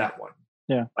keep that one?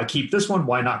 Yeah. I keep this one,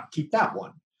 why not keep that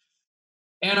one?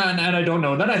 And I don't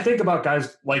know. And then I think about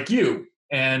guys like you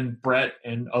and Brett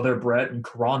and other Brett and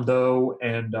Carando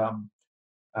and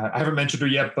I haven't mentioned her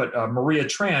yet, but Maria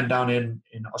Tran down in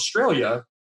Australia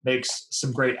makes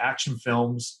some great action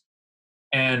films.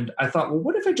 And I thought, well,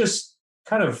 what if I just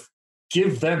kind of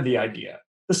give them the idea?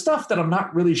 The stuff that I'm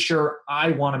not really sure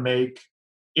I want to make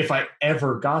if I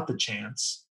ever got the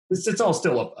chance. It's all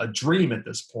still a dream at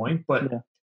this point, but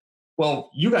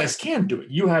well, you guys can do it.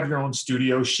 You have your own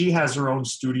studio. She has her own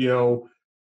studio.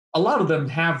 A lot of them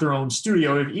have their own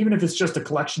studio, even if it's just a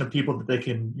collection of people that they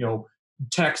can,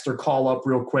 text or call up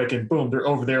real quick and boom, they're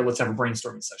over there. Let's have a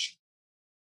brainstorming session.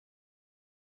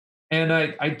 And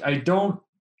I don't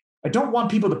want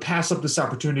people to pass up this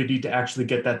opportunity to actually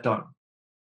get that done.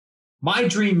 My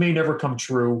dream may never come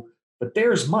true, but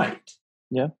theirs might.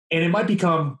 Yeah. And it might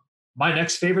become my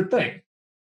next favorite thing.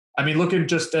 I mean, looking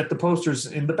just at the posters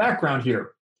in the background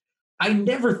here, I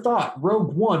never thought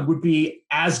Rogue One would be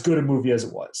as good a movie as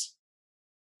it was.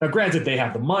 Now, granted, they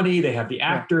have the money, they have the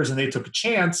actors, and they took a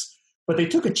chance, but they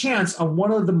took a chance on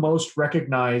one of the most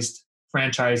recognized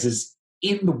franchises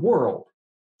in the world.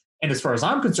 And as far as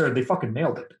I'm concerned, they fucking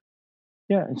nailed it.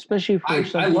 Yeah, especially for I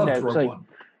something loved that's Rogue like One.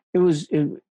 it was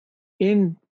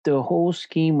in the whole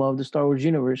scheme of the Star Wars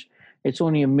universe. It's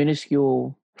only a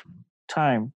minuscule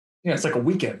time. Yeah, it's like a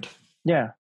weekend.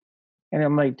 Yeah, and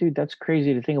I'm like, dude, that's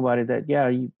crazy to think about it. That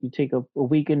you take a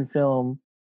weekend film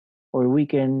or a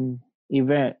weekend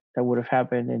event that would have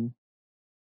happened and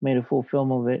made a full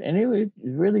film of it, and it was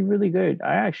really, really good.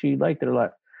 I actually liked it a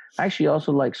lot. I actually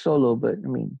also like Solo, but I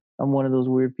mean, I'm one of those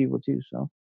weird people too. So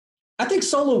I think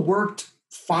Solo worked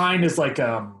fine as like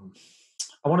I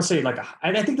want to say like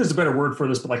I think there's a better word for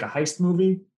this, but like a heist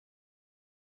movie.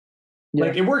 yeah,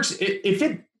 Like it works if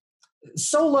it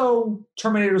Solo,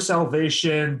 Terminator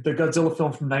Salvation, the Godzilla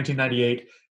film from 1998.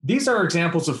 These are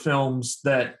examples of films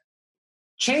that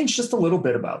change just a little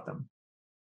bit about them,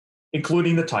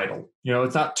 including the title. You know,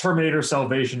 it's not Terminator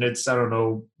Salvation. It's, I don't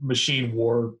know, Machine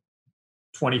War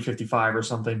 2055 or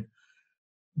something.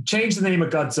 Change the name of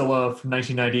Godzilla from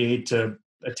 1998 to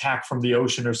Attack from the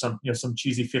Ocean or some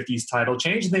cheesy 50s title.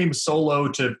 Change the name of Solo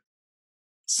to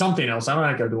something else. I don't know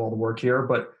how to do all the work here,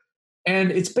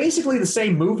 and it's basically the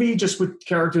same movie, just with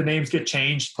character names get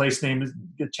changed, place names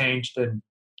get changed, and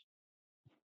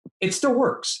it still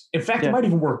works. In fact, it might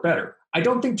even work better. I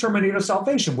don't think Terminator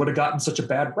Salvation would have gotten such a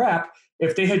bad rap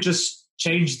if they had just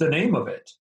changed the name of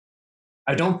it.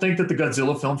 I don't think that the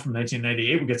Godzilla film from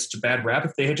 1998 would get such a bad rap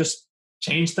if they had just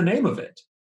changed the name of it.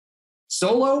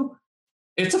 Solo,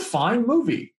 it's a fine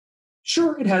movie.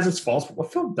 Sure, it has its faults, but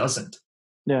what film doesn't?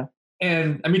 Yeah.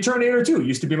 And I mean, Terminator 2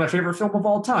 used to be my favorite film of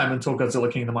all time until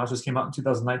Godzilla King of the Monsters came out in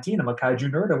 2019. I'm a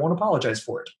kaiju nerd. I won't apologize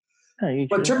for it.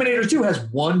 But Terminator 2 has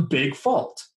one big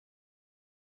fault.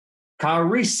 Kyle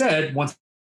Reese said once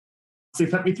they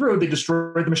put me through, they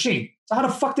destroyed the machine. So how the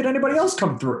fuck did anybody else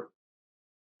come through?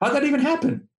 How'd that even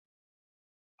happen?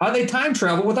 How'd they time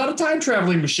travel without a time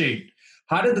traveling machine?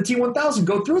 How did the T-1000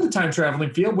 go through the time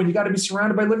traveling field when you got to be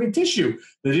surrounded by living tissue?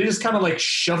 Did they just kind of like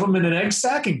shove them in an egg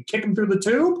sack and kick them through the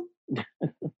tube?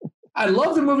 I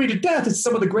love the movie to death. It's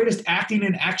some of the greatest acting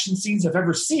and action scenes I've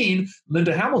ever seen.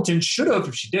 Linda Hamilton should have,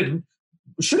 if she didn't,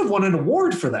 should have won an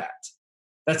award for that.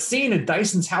 That scene in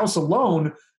Dyson's house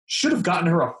alone should have gotten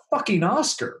her a fucking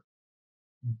Oscar.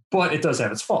 But it does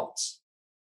have its faults.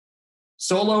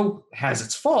 Solo has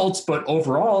its faults, but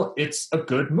overall, it's a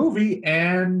good movie,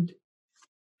 and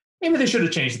maybe they should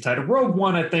have changed the title. Rogue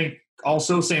One, I think,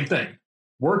 also same thing.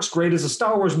 Works great as a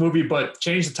Star Wars movie, but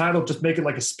change the title, just make it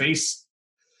like a space.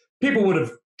 People would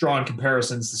have drawn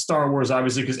comparisons to Star Wars,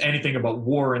 obviously, because anything about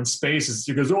war and space is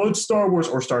because, oh, it's Star Wars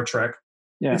or Star Trek.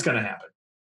 Yeah. It's going to happen.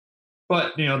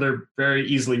 But, you know, they're very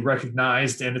easily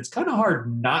recognized, and it's kind of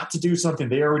hard not to do something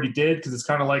they already did, because it's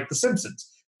kind of like The Simpsons.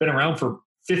 Been around for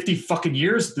 50 fucking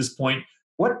years at this point.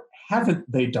 What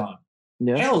haven't they done?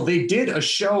 Yeah. Hell, they did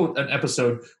an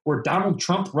episode where Donald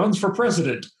Trump runs for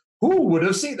president. Who would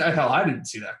have seen that? Hell, I didn't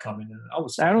see that coming.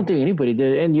 I don't think anybody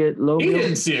did, and yet Logan, he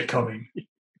didn't see it coming.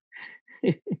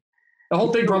 The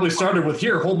whole thing probably started with,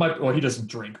 here, hold my, well, he doesn't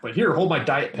drink, but here, hold my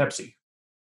Diet Pepsi.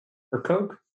 Or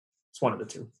Coke? It's one of the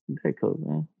two. Very Coke,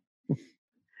 man.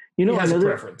 You know, he has a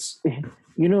preference.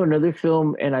 You know, another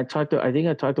film, and I think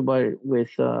I talked about it with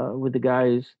the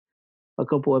guys a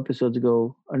couple episodes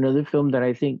ago. Another film that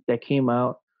I think that came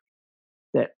out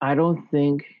that I don't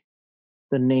think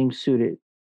the name suited.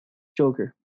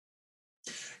 Joker.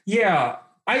 Yeah,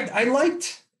 I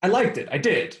liked it. I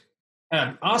did.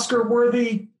 Oscar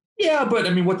worthy, yeah, but I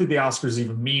mean, what did the Oscars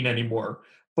even mean anymore?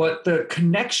 But the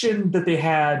connection that they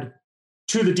had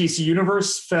to the DC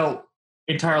universe felt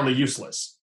entirely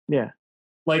useless. Yeah.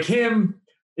 Like him,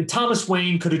 Thomas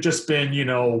Wayne could have just been, you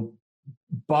know,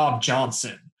 Bob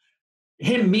Johnson.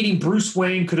 Him meeting Bruce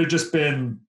Wayne could have just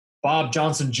been Bob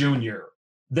Johnson Jr.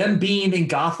 Them being in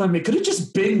Gotham, it could have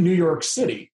just been New York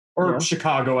City or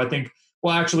Chicago, I think.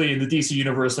 Well, actually, in the DC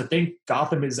universe, I think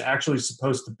Gotham is actually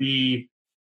supposed to be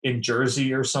in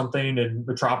Jersey or something, and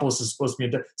Metropolis is supposed to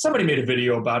be in... Somebody made a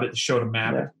video about it, showed a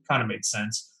map. Yeah. It kind of made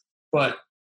sense. But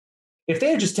if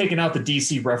they had just taken out the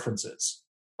DC references,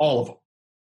 all of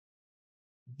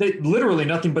them, literally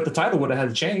nothing but the title would have had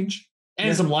to change.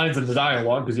 And some lines in the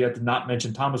dialogue, because you have to not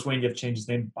mention Thomas Wayne, you have to change his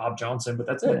name to Bob Johnson, but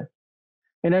that's it. Yeah.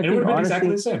 And I think, it would have been honestly,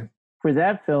 exactly the same. For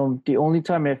that film, the only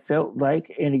time it felt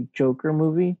like any Joker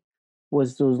movie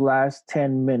was those last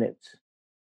 10 minutes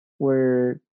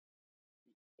where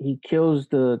he kills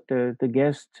the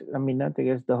guest, I mean, not the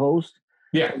guest, the host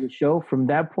of the show. From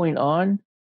that point on,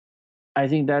 I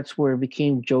think that's where it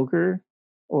became Joker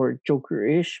or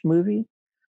Joker-ish movie.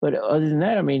 But other than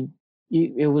that, I mean,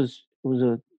 it was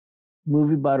a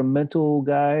movie about a mental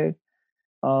guy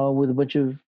with a bunch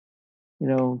of,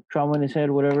 trauma in his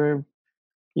head, whatever.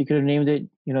 You could have named it,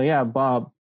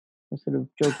 Bob instead of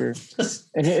Joker.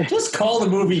 Just call the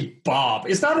movie Bob.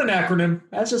 It's not an acronym.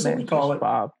 That's just what we call it.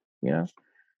 Bob,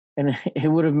 and it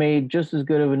would have made just as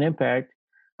good of an impact,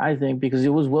 I think, because it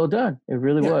was well done. It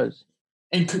really was.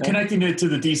 And connecting it to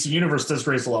the DC universe does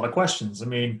raise a lot of questions. I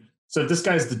mean, so this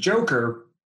guy's the Joker.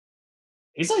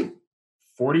 He's like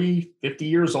 40, 50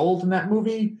 years old in that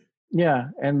movie. Yeah,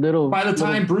 and by the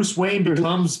time Bruce Wayne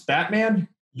becomes Batman,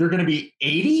 you're going to be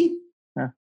 80? Yeah.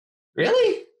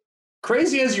 Really?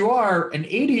 Crazy as you are, an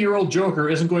 80-year-old Joker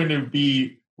isn't going to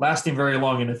be lasting very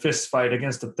long in a fist fight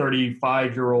against a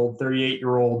 35-year-old,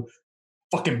 38-year-old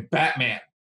fucking Batman.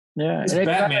 Yeah, it's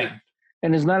Batman.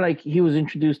 And it's not like he was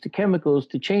introduced to chemicals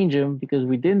to change him, because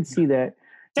we didn't see that.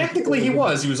 Technically, he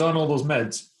was. He was on all those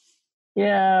meds.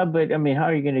 Yeah, but I mean, how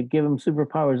are you going to give him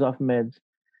superpowers off meds?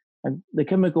 And the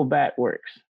chemical bat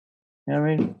works. You know what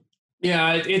I mean?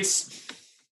 Yeah, it's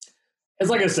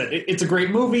like I said, it's a great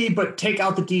movie, but take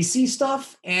out the DC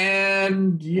stuff,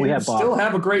 and you still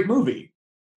have a great movie.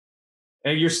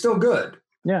 And you're still good.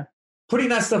 Yeah. Putting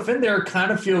that stuff in there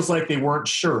kind of feels like they weren't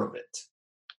sure of it.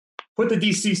 Put the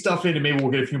DC stuff in and maybe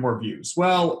we'll get a few more views.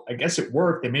 Well, I guess it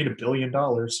worked. They made $1 billion.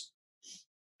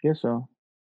 Guess so.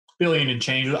 Billion and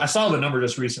change. I saw the number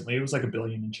just recently. It was like $1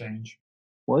 billion and change.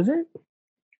 Was it?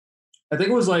 I think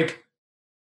it was like,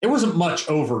 it wasn't much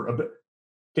over a bit.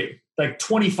 Okay, like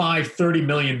 $25-30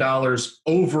 million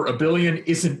over $1 billion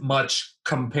isn't much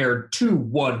compared to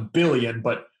 $1 billion,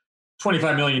 but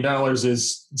 $25 million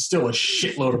is still a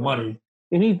shitload of money.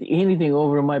 Anything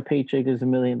over my paycheck is $1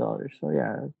 million. So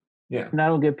yeah. Yeah. And I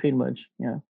don't get paid much.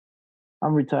 Yeah.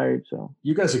 I'm retired, so.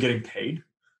 You guys are getting paid?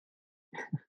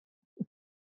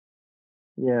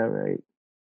 Yeah, right.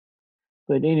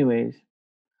 But anyways.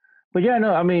 But yeah,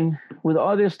 no, I mean, with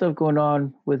all this stuff going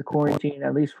on with quarantine,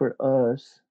 at least for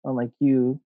us, unlike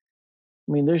you,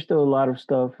 I mean, there's still a lot of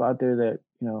stuff out there that,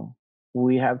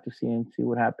 we have to see and see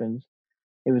what happens.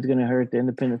 If it's going to hurt the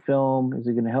independent film, is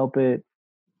it going to help it?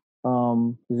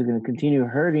 Is it going to continue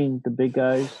hurting the big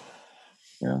guys?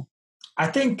 I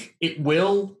think it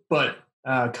will, but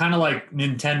kind of like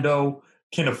Nintendo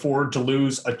can afford to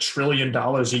lose $1 trillion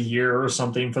a year or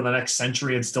something for the next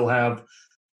century and still have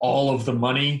all of the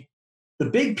money. The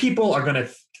big people they're going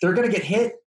to get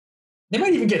hit. They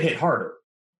might even get hit harder,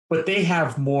 but they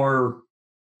have more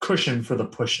cushion for the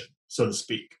pushing, so to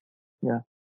speak. Yeah.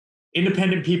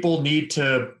 Independent people need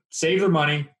to save their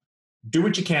money, do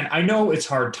what you can. I know it's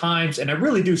hard times, and I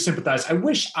really do sympathize. I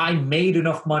wish I made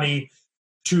enough money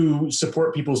to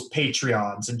support people's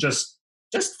Patreons and just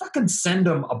fucking send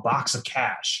them a box of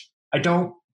cash.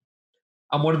 I'm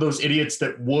one of those idiots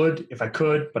that would if I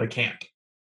could, but I can't.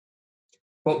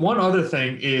 But one other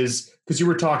thing is, because you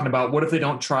were talking about what if they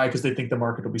don't try because they think the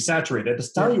market will be saturated.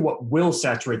 Just tell you what will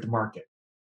saturate the market.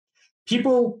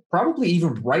 People, probably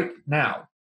even right now,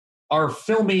 are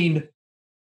filming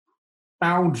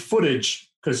found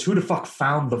footage, because who the fuck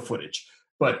found the footage?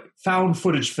 But found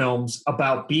footage films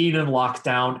about being in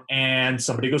lockdown and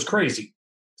somebody goes crazy,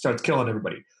 starts killing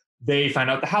everybody. They find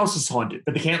out the house is haunted,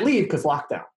 but they can't leave because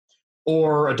lockdown.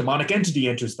 Or a demonic entity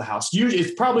enters the house.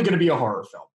 It's probably going to be a horror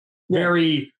film.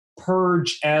 Very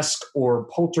Purge-esque or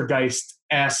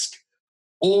Poltergeist-esque.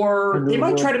 Or they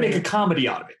might try to make a comedy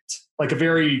out of it. Like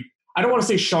I don't want to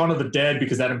say Shaun of the Dead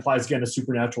because that implies, again, a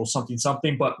supernatural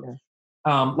something, but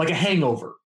like a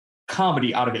Hangover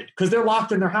comedy out of it. Because they're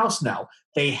locked in their house now.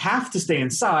 They have to stay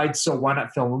inside, so why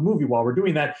not film a movie while we're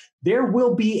doing that? There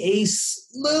will be a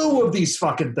slew of these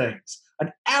fucking things.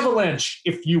 An avalanche,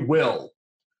 if you will.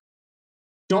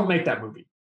 Don't make that movie.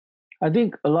 I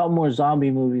think a lot more zombie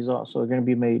movies also are going to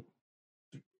be made.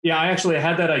 Yeah, I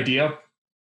had that idea.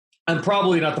 I'm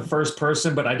probably not the first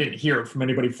person, but I didn't hear it from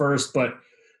anybody first. But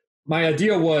my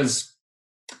idea was,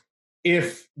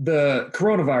 if the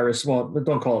coronavirus, well,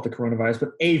 don't call it the coronavirus,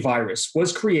 but a virus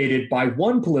was created by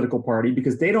one political party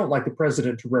because they don't like the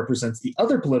president who represents the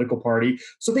other political party,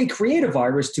 so they create a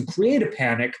virus to create a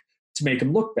panic to make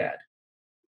them look bad.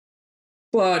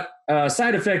 But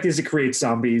side effect is it creates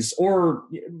zombies, or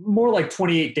more like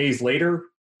 28 days later,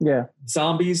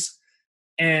 zombies,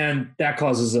 and that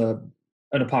causes an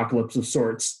apocalypse of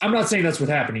sorts. I'm not saying that's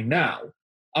what's happening now.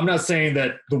 I'm not saying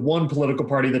that the one political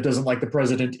party that doesn't like the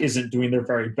president isn't doing their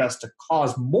very best to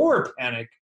cause more panic.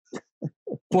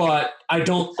 But I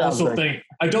don't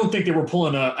think they were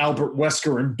pulling a Albert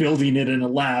Wesker and building it in a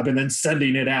lab and then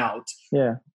sending it out.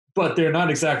 Yeah. But they're not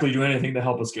exactly doing anything to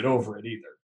help us get over it either.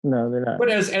 No, they're not. But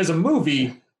as a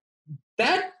movie,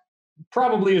 that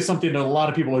probably is something that a lot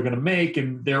of people are going to make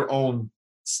in their own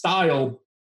style.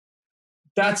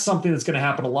 that's something that's going to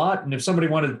happen a lot. And if somebody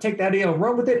wanted to take that idea and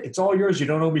run with it, it's all yours. You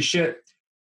don't owe me shit.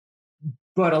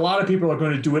 But a lot of people are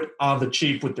going to do it on the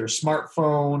cheap with their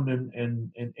smartphone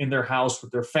and in their house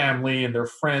with their family and their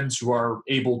friends who are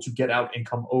able to get out and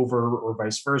come over, or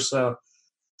vice versa.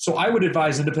 So I would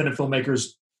advise independent filmmakers,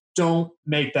 don't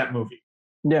make that movie.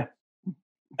 Yeah.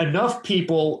 Enough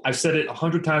people, I've said it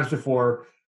 100 times before,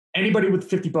 anybody with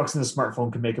 $50 in a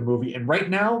smartphone can make a movie. And right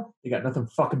now, they got nothing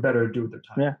fucking better to do with their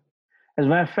time. Yeah. As a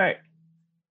matter of fact,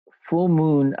 Full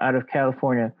Moon out of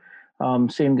California,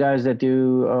 same guys that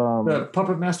do the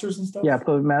Puppet Masters and stuff. Yeah,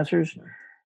 Puppet Masters. Yeah.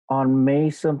 On May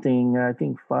something, I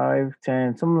think 5,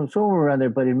 10, somewhere around there.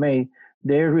 But in May,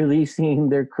 they're releasing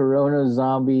their Corona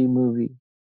zombie movie.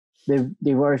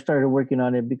 They've already started working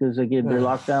on it because again they're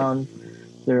locked down.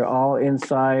 They're all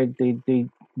inside. They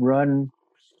run.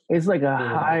 It's like a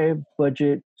high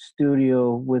budget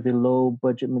studio with a low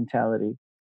budget mentality.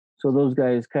 So those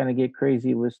guys kind of get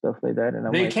crazy with stuff like that,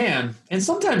 and they can. And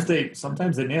sometimes they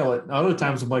nail it. Other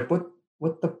times I'm like, what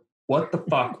the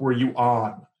fuck were you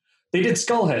on? They did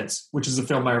Skullheads, which is a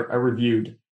film I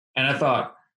reviewed, and I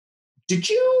thought, did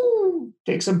you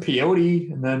take some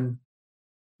peyote and then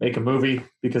make a movie?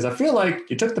 Because I feel like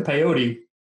you took the peyote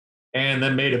and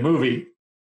then made a movie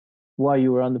while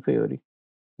you were on the peyote.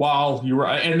 While you were,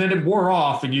 and then it wore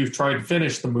off, and you tried to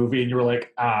finish the movie, and you were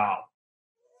like, "Oh,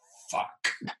 fuck."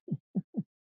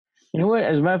 You know what?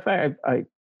 As a matter of fact,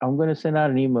 I'm going to send out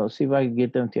an email, see if I can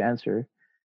get them to answer,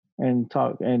 and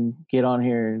talk and get on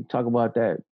here and talk about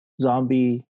that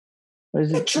zombie. What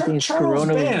is it? Charles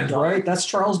Band, right? That's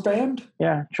Charles Band?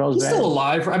 Yeah, Charles Band. He's still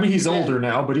alive. I mean, he's older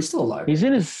now, but he's still alive. He's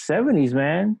in his 70s,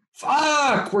 man.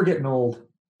 Fuck, we're getting old.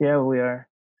 Yeah, we are.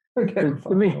 We're getting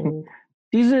old.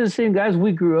 These are the same guys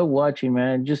we grew up watching,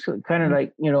 man. Just kind of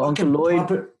like, Uncle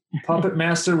Lloyd. Puppet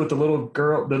Master with the little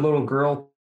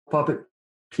girl puppet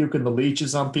puking the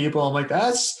leeches on people. I'm like,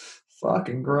 that's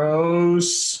fucking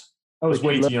gross. I was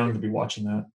way too young to be watching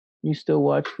that. You still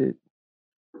watched it.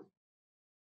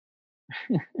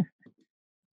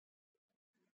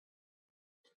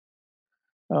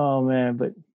 Oh man,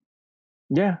 but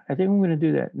yeah, I think I'm going to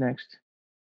do that next.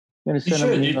 I'm going to send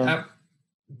them an email.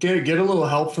 Get a little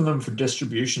help from them for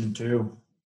distribution too.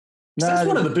 That's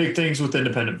one of the big things with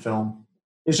independent film.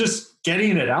 It's just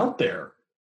getting it out there.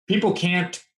 People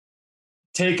can't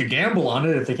take a gamble on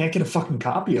it if they can't get a fucking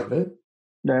copy of it.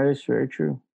 That is very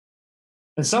true.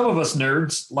 And some of us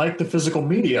nerds like the physical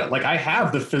media. Like I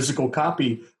have the physical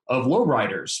copy of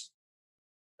Lowriders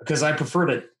because I prefer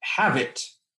to have it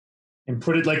and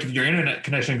put it, like if your internet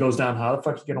connection goes down, how the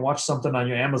fuck are you going to watch something on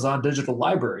your Amazon digital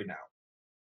library now?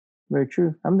 Very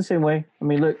true. I'm the same way. I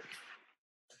mean, look.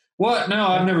 What? No,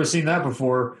 I've never seen that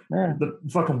before. Yeah. The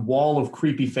fucking wall of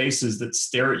creepy faces that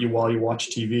stare at you while you watch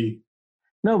TV.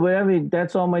 No, but I mean,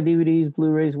 that's all my DVDs,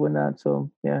 Blu-rays, whatnot.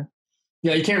 So, yeah.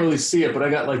 Yeah, you can't really see it, but I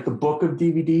got like the book of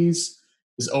DVDs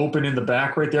is open in the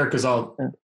back right there because I've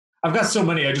got so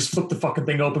many. I just flip the fucking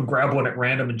thing open, grab one at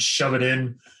random, and shove it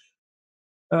in.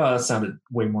 Oh, that sounded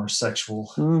way more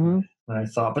sexual than I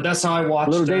thought. But that's how I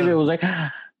watched. Little David was like,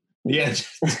 yeah,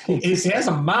 he has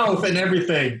a mouth and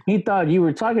everything. He thought you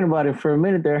were talking about it for a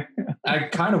minute there. I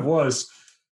kind of was.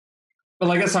 But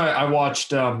like that's how I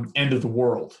watched End of the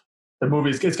World. The movie,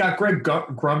 it's got Greg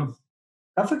Grum.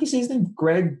 How the fuck you say his name?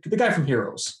 Greg, the guy from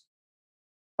Heroes.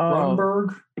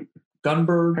 Gunberg?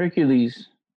 Hercules.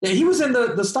 Yeah, he was in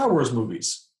the Star Wars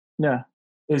movies. Yeah.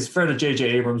 His friend of J.J.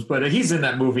 Abrams, but he's in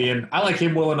that movie, and I like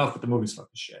him well enough, but the movie's fucking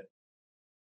shit.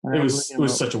 It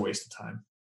was such a waste of time.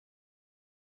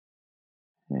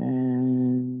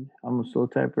 And I'm a slow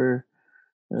typer.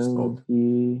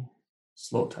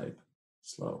 Slow type.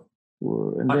 Slow.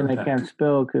 And then I can't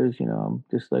spell because, I'm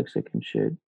dyslexic and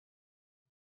shit.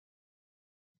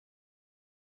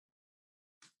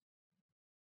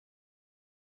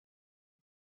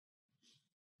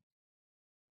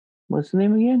 What's the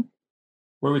name again?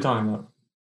 What are we talking about?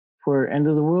 For End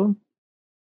of the World?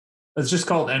 It's just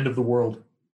called End of the World.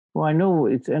 Well, I know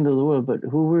it's End of the World, but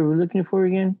who were we looking for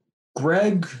again?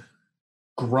 Greg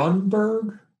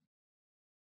Grunberg?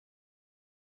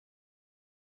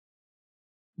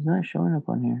 He's not showing up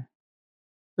on here.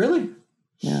 Really?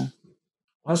 Yeah.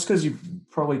 That's because you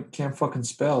probably can't fucking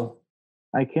spell.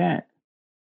 I can't.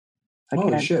 I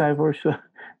can't type or spell.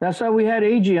 That's why we had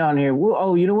AJ on here.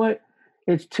 Oh, you know what?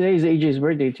 Today's AJ's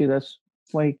birthday too. That's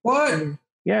why. What?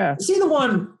 Yeah. Is he the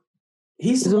one?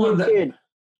 He's the one that. Kid.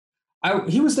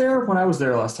 He was there when I was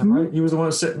there last time, right? He was the one who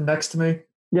was sitting next to me.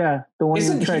 Yeah, the one.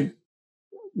 Isn't he?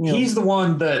 He's the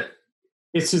one that.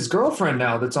 It's his girlfriend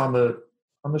now that's on the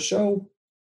show.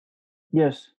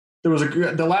 Yes. There was I think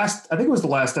it was the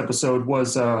last episode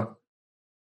was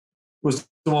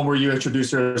The one where you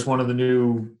introduced her as one of the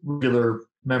new regular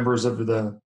members of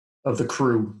the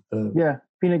crew.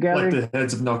 Peanut Gallery. Like the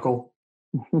heads of Knuckle.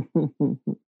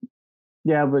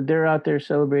 Yeah, but they're out there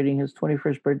celebrating his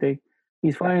 21st birthday.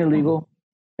 He's finally legal,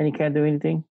 and he can't do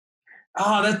anything.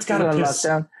 Oh, that's gotta piss.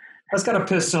 That's gotta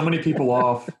piss so many people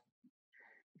off.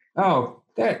 Oh,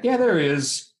 there he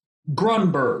is.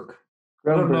 Grunberg.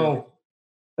 I don't know.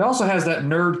 It also has that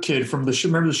nerd kid from the show.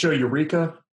 Remember the show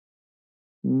Eureka?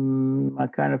 I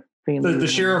kind of think the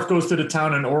sheriff goes to the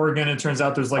town in Oregon. And it turns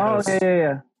out there's like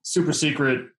super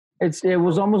secret. It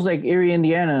was almost like Erie,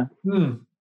 Indiana.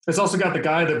 It's also got the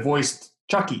guy that voiced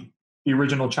Chucky, the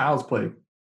original Child's Play.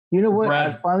 You know what?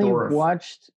 I finally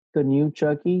watched the new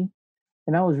Chucky,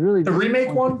 and I was really the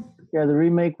remake one. Yeah, the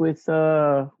remake with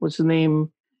what's the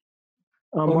name?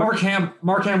 Mark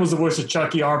Hamill was the voice of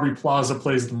Chucky. Aubrey Plaza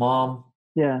plays the mom.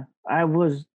 Yeah, I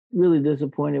was really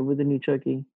disappointed with the new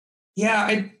Chucky.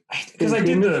 Yeah, because I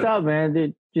did missed out, man.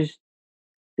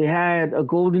 They had a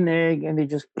golden egg, and they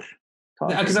just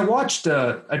because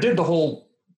I did the whole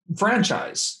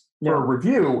franchise for a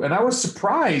review, and I was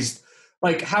surprised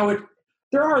like how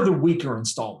there are the weaker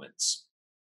installments.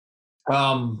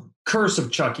 Curse of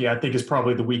Chucky, I think, is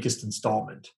probably the weakest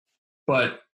installment,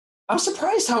 but I'm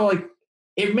surprised how like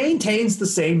it maintains the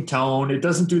same tone. It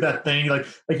doesn't do that thing like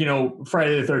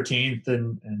Friday the 13th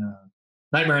and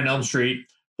Nightmare on Elm Street.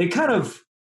 They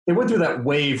went through that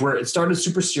wave where it started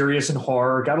super serious and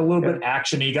horror, got a little bit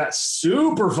actiony, got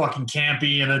super fucking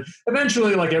campy, and then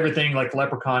eventually like everything like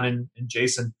Leprechaun and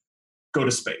Jason go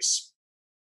to space.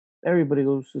 Everybody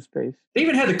goes to space. They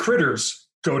even had the Critters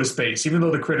go to space, even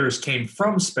though the Critters came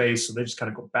from space, so they just kind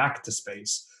of go back to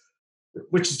space,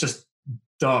 which is just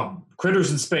dumb.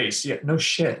 Critters in space. Yeah, no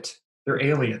shit. They're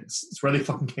aliens. It's where they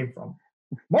fucking came from.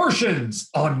 Martians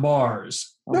on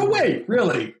Mars. No way,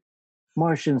 really.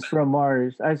 Martians from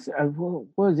Mars.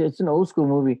 What is it? It's an old school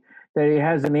movie that it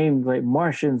has a name like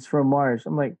Martians from Mars.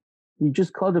 I'm like, you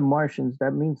just called them Martians.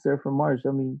 That means they're from Mars.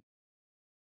 I mean,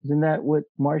 isn't that what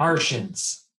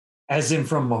Martians, as in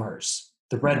from Mars,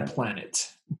 the red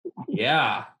planet.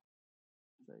 Yeah.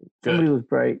 Somebody was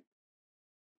bright.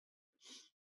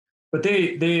 But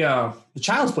the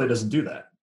Child's Play doesn't do that.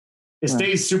 It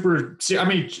stays super. I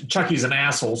mean, Chucky's an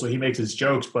asshole, so he makes his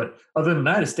jokes. But other than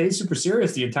that, it stays super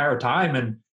serious the entire time.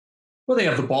 And they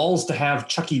have the balls to have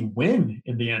Chucky win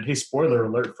in the end. Hey, spoiler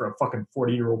alert for a fucking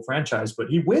 40-year-old franchise, but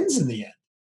he wins in the end.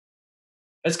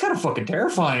 It's kind of fucking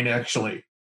terrifying, actually,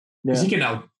 because he can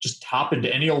now just hop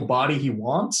into any old body he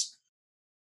wants.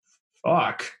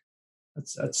 Fuck,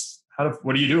 that's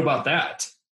what do you do about that?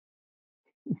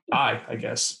 I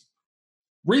guess.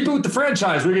 Reboot the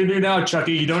franchise. We're going to do now,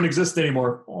 Chucky. You don't exist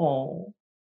anymore. Oh.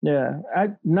 Yeah.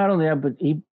 Not only that, but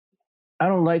I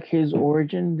don't like his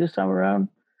origin this time around.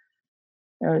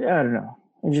 I don't know.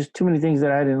 There's just too many things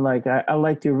that I didn't like. I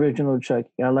like the original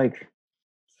Chucky. I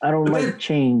don't like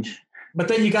change. But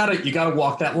then you gotta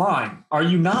walk that line. Are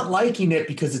you not liking it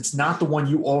because it's not the one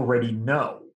you already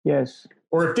know? Yes.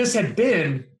 Or if this had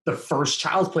been the first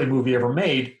Child's Play movie ever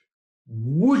made,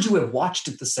 would you have watched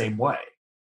it the same way?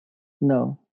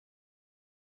 No.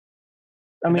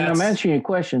 I mean, I'm answering your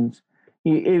questions.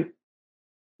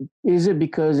 Is it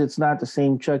because it's not the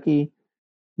same Chucky?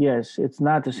 Yes, it's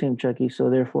not the same Chucky,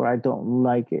 so therefore I don't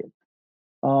like it.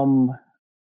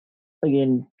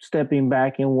 Again, stepping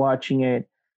back and watching it,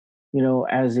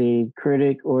 as a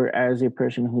critic or as a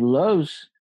person who loves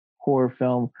horror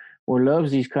film or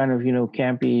loves these kind of,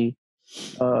 campy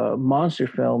monster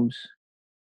films,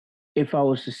 if I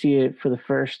was to see it for the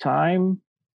first time,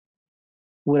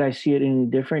 would I see it any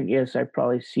different? Yes, I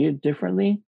probably see it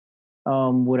differently.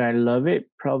 Would I love it?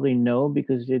 Probably no,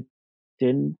 because it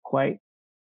didn't quite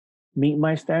meet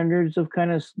my standards of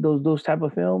kind of those type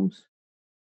of films.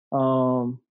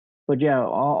 But yeah,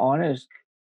 all honest,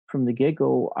 from the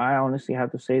get-go, I honestly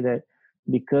have to say that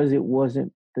because it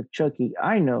wasn't the Chucky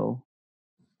I know,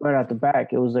 right out the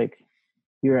back, it was like,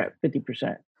 you're at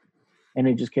 50%. And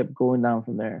it just kept going down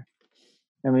from there.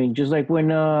 I mean, just like when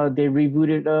they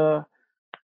rebooted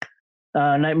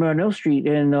Nightmare on Elm Street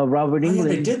and Robert Englund.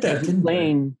 They did that, didn't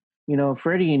playing,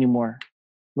 Freddy anymore.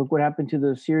 Look what happened to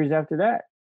the series after that.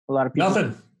 A lot of people.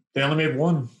 Nothing. They only made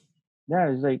one. Yeah,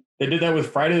 it's like they did that with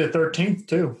Friday the 13th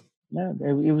too. Yeah,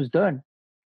 it was done.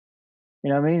 You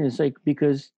know what I mean? It's like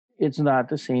because it's not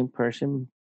the same person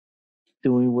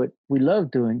doing what we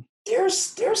love doing.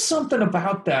 There's something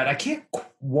about that. I can't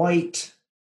quite.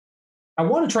 I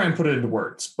want to try and put it into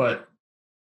words, but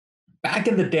back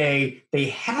in the day, they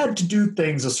had to do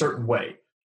things a certain way.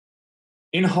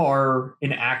 In horror,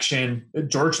 in action,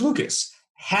 George Lucas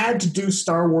had to do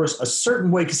Star Wars a certain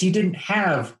way because he didn't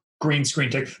have green screen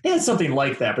tech. They had something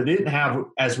like that, but they didn't have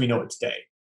as we know it today.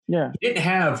 Yeah. They didn't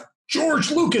have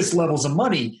George Lucas levels of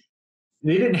money.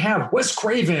 They didn't have Wes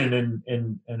Craven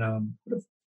and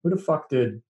who the fuck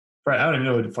did Friday? I don't even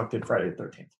know who the fuck did Friday the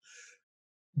 13th.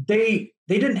 They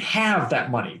didn't have that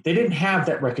money. They didn't have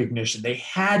that recognition. They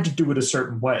had to do it a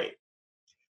certain way.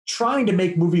 Trying to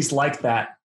make movies like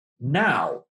that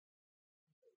now,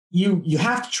 you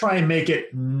have to try and make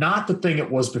it not the thing it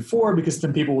was before, because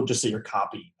then people will just say you're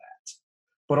copying that.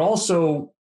 But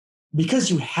also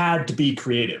because you had to be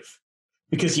creative,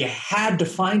 because you had to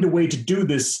find a way to do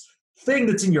this thing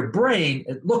that's in your brain.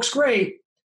 It looks great,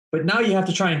 but now you have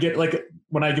to try and get, like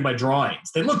when I do my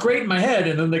drawings, they look great in my head,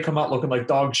 and then they come out looking like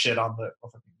dog shit on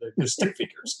the stick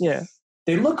figures. Yeah.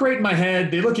 They look great in my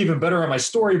head. They look even better on my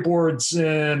storyboards,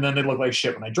 and then they look like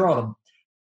shit when I draw them.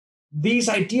 These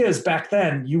ideas back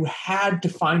then, you had to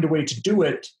find a way to do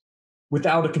it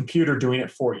without a computer doing it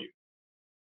for you.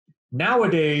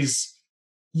 Nowadays,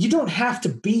 you don't have to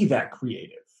be that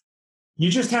creative. You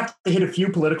just have to hit a few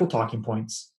political talking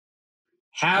points,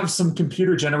 have some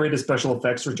computer-generated special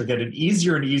effects, which are getting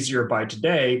easier and easier by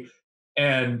today.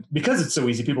 And because it's so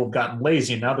easy, people have gotten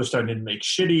lazy, and now they're starting to make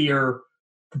shittier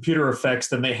computer effects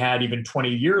than they had even 20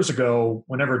 years ago,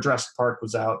 whenever Jurassic Park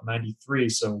was out in 93.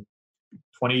 So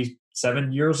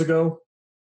 27 years ago.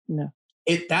 Yeah.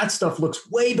 That stuff looks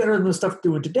way better than the stuff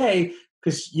doing today,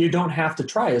 because you don't have to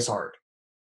try as hard.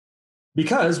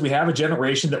 Because we have a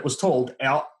generation that was told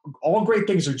all great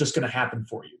things are just going to happen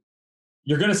for you.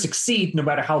 You're going to succeed no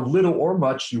matter how little or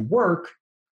much you work.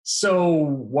 So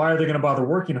why are they going to bother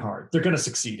working hard? They're going to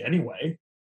succeed anyway.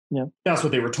 Yeah. That's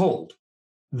what they were told.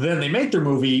 Then they make their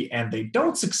movie and they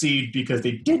don't succeed because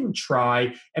they didn't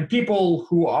try. And people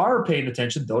who are paying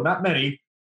attention, though not many,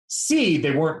 see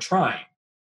they weren't trying.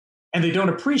 And they don't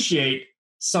appreciate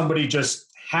somebody just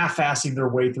half-assing their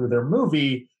way through their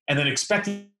movie and then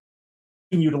expecting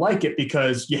you to like it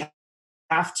because you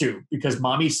have to, because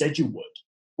mommy said you would.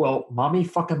 Well, mommy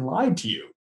fucking lied to you.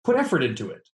 Put effort into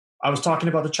it. I was talking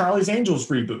about the Charlie's Angels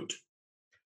reboot.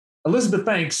 Elizabeth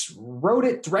Banks wrote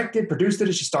it, directed, produced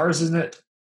it, she stars in it.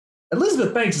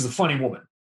 Elizabeth Banks is a funny woman.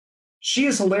 She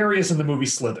is hilarious in the movie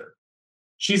Slither.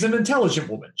 She's an intelligent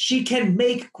woman. She can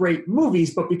make great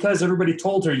movies, but because everybody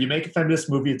told her, you make a feminist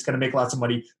movie, it's going to make lots of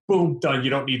money, boom, done, you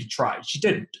don't need to try. She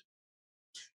didn't.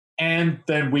 And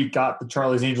then we got the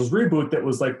Charlie's Angels reboot that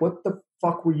was like, what the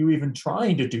fuck were you even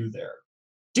trying to do there?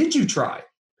 Did you try?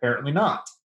 Apparently not.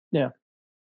 Yeah.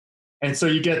 And so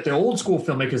you get the old school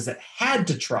filmmakers that had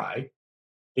to try.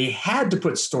 They had to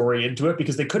put story into it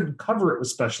because they couldn't cover it with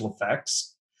special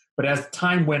effects. But as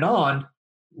time went on,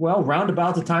 well, round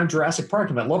about the time Jurassic Park,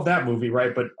 and I love that movie,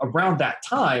 right? But around that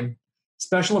time,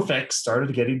 special effects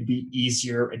started getting to be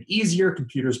easier and easier.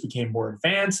 Computers became more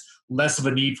advanced, less of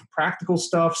a need for practical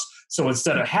stuffs. So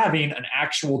instead of having an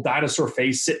actual dinosaur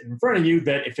face sitting in front of you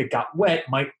that if it got wet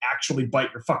might actually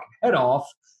bite your fucking head off,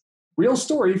 real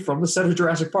story from the set of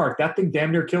Jurassic Park, that thing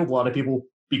damn near killed a lot of people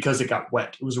because it got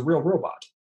wet. It was a real robot.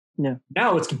 Yeah.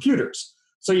 Now it's computers.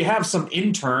 So you have some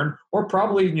intern, or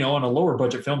probably, on a lower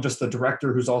budget film, just the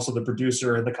director who's also the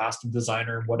producer and the costume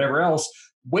designer and whatever else,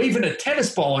 waving a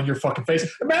tennis ball in your fucking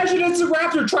face. Imagine it's a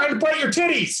raptor trying to bite your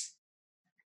titties.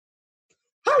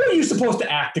 How are you supposed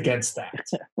to act against that?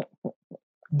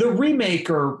 The remake,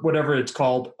 or whatever it's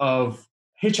called, of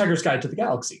Hitchhiker's Guide to the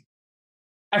Galaxy.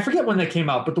 I forget when that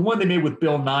came out, but the one they made with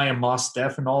Bill Nye and Mos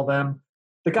Def and all them.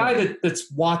 The guy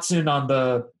that's Watson on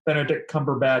the Benedict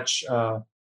Cumberbatch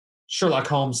Sherlock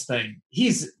Holmes thing,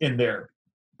 he's in there.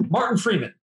 Martin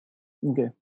Freeman. Okay.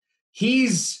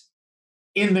 He's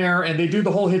in there, and they do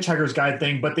the whole Hitchhiker's Guide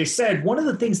thing, but they said one of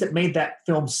the things that made that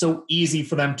film so easy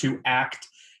for them to act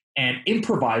and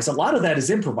improvise, a lot of that is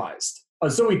improvised.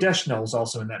 Zooey Deschanel is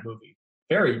also in that movie.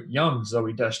 Very young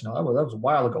Zooey Deschanel. That was a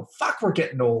while ago. Fuck, we're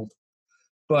getting old.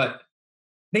 But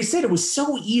they said it was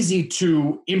so easy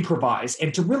to improvise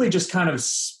and to really just kind of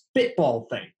spitball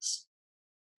things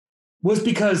was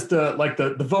because the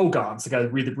Vogons, the guys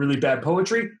that read the really bad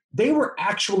poetry, they were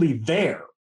actually there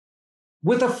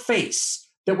with a face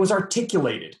that was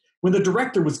articulated. When the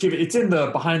director was given, it's in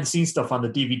the behind the scenes stuff on the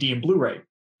DVD and Blu-ray.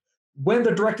 When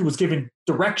the director was given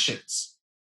directions,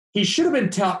 he should have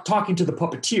been talking to the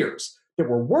puppeteers that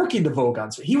were working the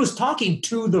Vogons. He was talking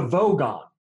to the Vogon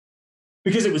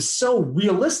because it was so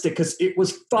realistic because it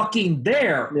was fucking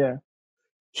there. Yeah.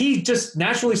 He just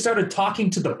naturally started talking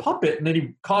to the puppet, and then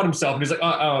he caught himself, and he's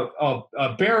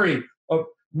like, Barry,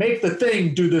 make the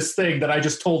thing do this thing that I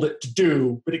just told it to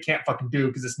do, but it can't fucking do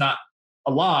because it's not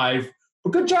alive.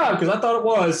 But good job, because I thought it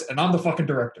was, and I'm the fucking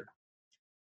director.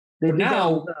 They but did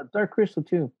now, that with, Dark Crystal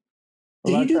too.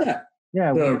 Did he do that?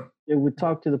 Yeah, They would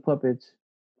talk to the puppets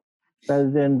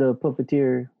rather than the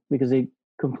puppeteer because they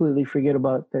completely forget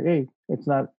about that. Hey, it's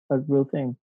not a real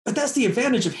thing. But that's the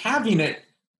advantage of having it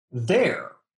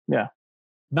there. Yeah.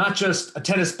 Not just a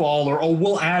tennis ball or, oh,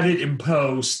 we'll add it in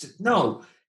post. No,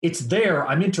 it's there.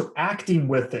 I'm interacting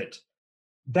with it.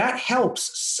 That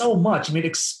helps so much. I mean,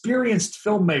 experienced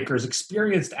filmmakers,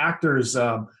 experienced actors.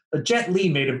 Jet Li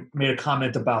made a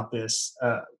comment about this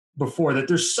before, that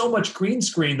there's so much green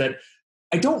screen that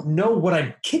I don't know what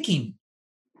I'm kicking.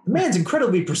 The man's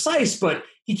incredibly precise, but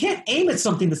he can't aim at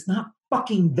something that's not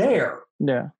fucking there.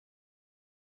 Yeah.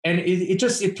 And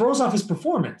it throws off his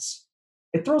performance.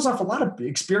 It throws off a lot of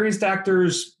experienced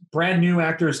actors, brand new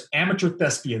actors, amateur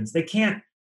thespians. They can't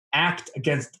act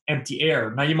against empty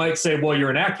air. Now you might say, well, you're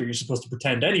an actor. You're supposed to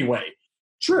pretend anyway.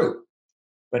 True.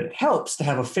 But it helps to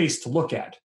have a face to look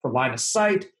at for line of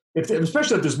sight,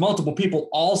 especially if there's multiple people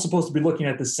all supposed to be looking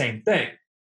at the same thing.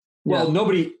 Well, Yeah.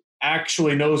 Nobody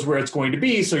actually knows where it's going to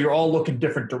be, so you're all looking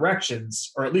different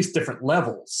directions, or at least different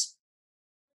levels.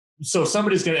 So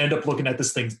somebody's going to end up looking at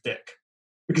this thing's dick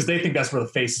because they think that's where the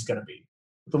face is going to be.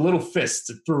 The little fists,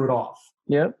 it threw it off.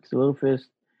 Yep, it's a little fist.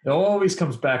 It always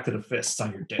comes back to the fists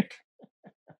on your dick.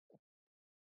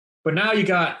 But now you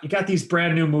got these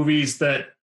brand new movies that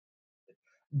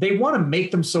they want to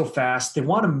make them so fast. They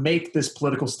want to make this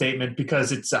political statement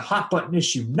because it's a hot button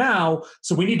issue now.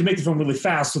 So we need to make the film really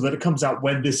fast so that it comes out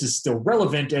when this is still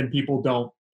relevant and people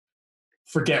don't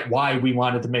forget why we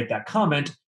wanted to make that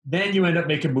comment. Then you end up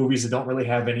making movies that don't really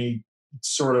have any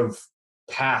sort of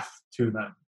path to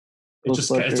them.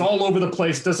 It's all over the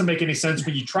place. It doesn't make any sense.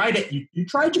 But you tried it. You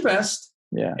tried your best.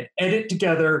 Yeah. And edit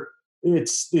together.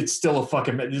 It's still a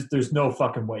fucking. There's no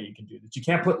fucking way you can do this. You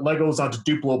can't put Legos onto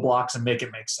Duplo blocks and make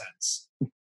it make sense.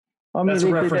 I mean, that's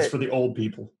a reference for the old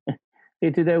people. They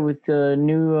did that with the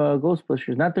new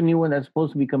Ghostbusters, not the new one that's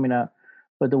supposed to be coming out,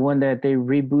 but the one that they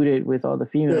rebooted with all the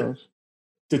females.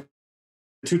 The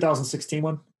 2016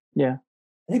 one. Yeah,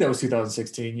 I think that was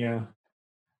 2016. Yeah,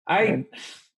 God,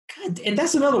 and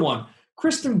that's another one.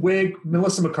 Kristen Wiig,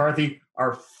 Melissa McCarthy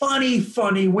are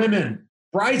funny women.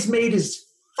 Bridesmaid is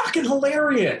fucking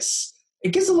hilarious.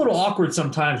 It gets a little awkward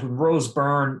sometimes when Rose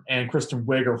Byrne and Kristen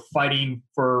Wiig are fighting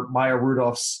for Maya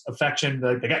Rudolph's affection.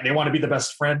 They want to be the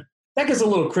best friend. That gets a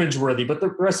little cringeworthy, but the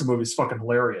rest of the movie is fucking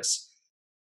hilarious.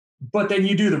 But then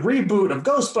you do the reboot of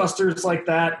Ghostbusters like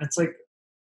that, and it's like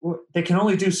they can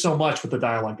only do so much with the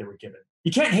dialogue they were given.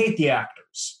 You can't hate the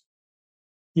actors.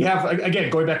 You have, again,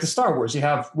 going back to Star Wars, you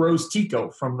have Rose Tico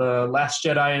from The Last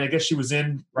Jedi, and I guess she was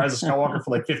in Rise of Skywalker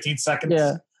for like 15 seconds.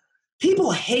 Yeah.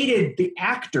 People hated the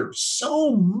actor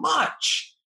so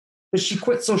much that she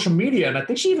quit social media, and I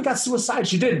think she even got suicidal.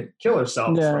 She didn't kill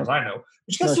herself, as far as I know.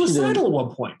 But she got suicidal at one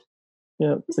point.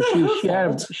 Yeah,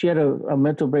 but she had a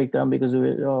mental breakdown because of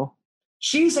it all.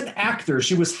 She's an actor.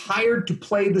 She was hired to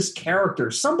play this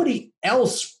character. Somebody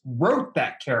else wrote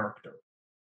that character.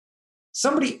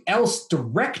 Somebody else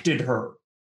directed her.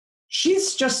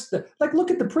 She's just like, look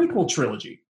at the prequel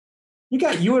trilogy. You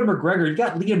got Ewan McGregor, you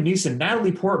got Liam Neeson,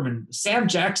 Natalie Portman, Sam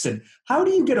Jackson. How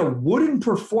do you get a wooden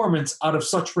performance out of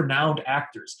such renowned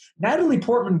actors? Natalie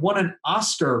Portman won an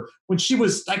Oscar when she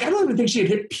was, like, I don't even think she had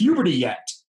hit puberty yet.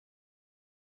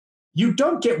 You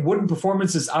don't get wooden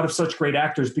performances out of such great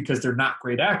actors because they're not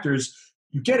great actors.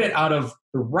 You get it out of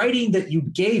the writing that you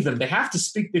gave them. They have to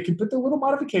speak. They can put their little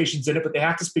modifications in it, but they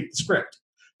have to speak the script.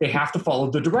 They have to follow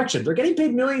the direction. They're getting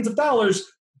paid millions of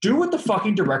dollars. Do what the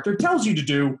fucking director tells you to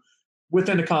do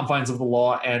within the confines of the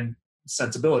law and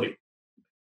sensibility.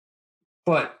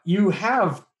 But you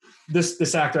have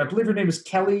this actor, I believe her name is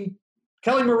Kelly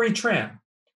Marie Tran,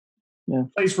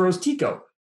 plays Rose Tico.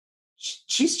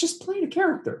 She's just playing a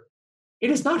character. It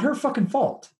is not her fucking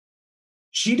fault.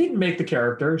 She didn't make the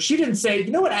character. She didn't say,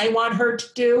 you know what I want her to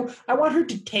do? I want her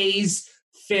to tase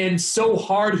Finn so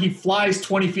hard he flies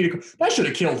 20 feet across. That should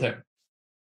have killed him.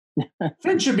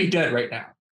 Finn should be dead right now.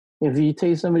 If you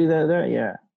tase somebody that,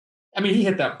 yeah. I mean, he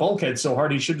hit that bulkhead so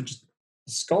hard his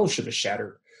skull should have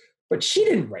shattered. But she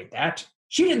didn't write that.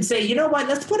 She didn't say, you know what,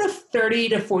 let's put a 30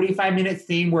 to 45-minute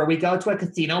scene where we go to a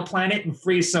casino planet and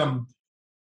free some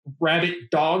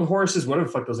rabbit dog horses, whatever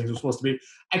the fuck those things were supposed to be.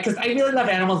 Because I really love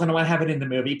animals and I want to have it in the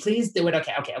movie. Please do it.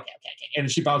 Okay.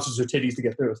 And she bounces her titties to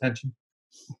get their attention.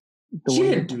 She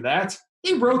didn't do that.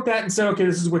 They wrote that and said, okay,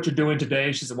 this is what you're doing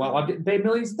today. She said, well, I'm getting paid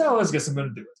millions of dollars. I guess I'm going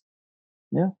to do it.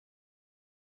 Yeah.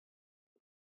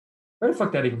 Where the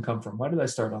fuck did that even come from? Why did I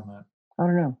start on that? I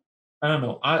don't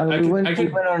know. I went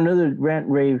on another rant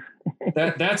rave.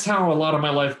 That's how a lot of my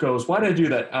life goes. Why did I do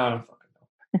that? I don't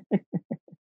fucking know.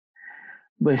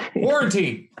 But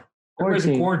quarantine. Everybody's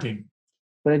in quarantine.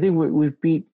 But I think we've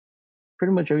beat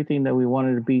pretty much everything that we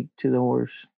wanted to beat to the horse.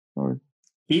 Or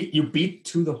beat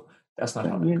to the. That's not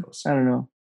how that goes. I don't know.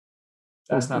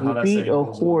 That's not how that saying goes.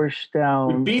 We beat a horse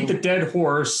down. We beat the dead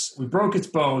horse. We broke its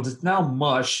bones. It's now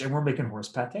mush, and we're making horse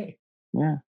pate.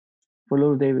 Yeah, for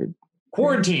little David.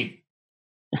 Quarantine.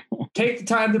 Take the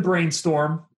time to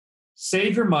brainstorm.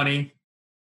 Save your money.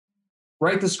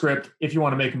 Write the script if you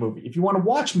want to make a movie. If you want to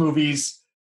watch movies,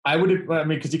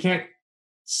 because you can't.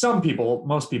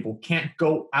 Most people can't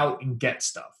go out and get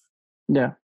stuff.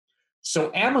 Yeah.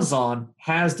 So Amazon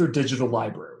has their digital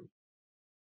library.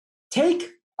 Take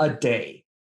a day.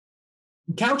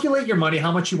 Calculate your money,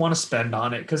 how much you want to spend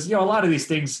on it. Because, a lot of these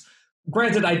things,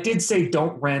 granted, I did say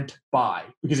don't rent, buy.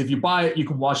 Because if you buy it, you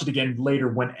can watch it again later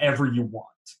whenever you want.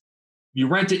 If you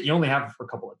rent it, you only have it for a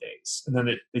couple of days. And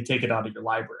then they take it out of your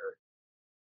library.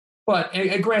 But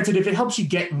granted, if it helps you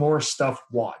get more stuff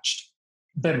watched,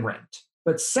 then rent.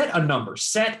 But set a number.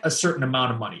 Set a certain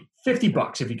amount of money.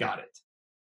 $50 if you got it.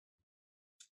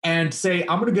 And say,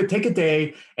 I'm going to go take a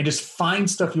day and just find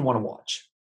stuff you want to watch.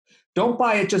 Don't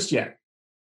buy it just yet.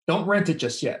 Don't rent it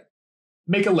just yet.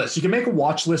 Make a list. You can make a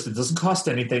watch list. It doesn't cost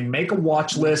anything. Make a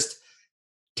watch list.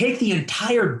 Take the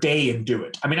entire day and do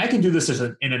it. I mean, I can do this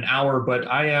in an hour, but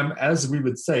I am, as we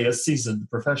would say, a seasoned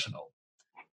professional.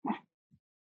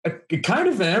 I kind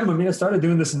of am. I mean, I started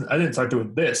doing this, I didn't start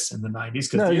doing this in the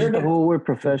 90s. No, the whole word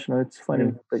professional. It's funny.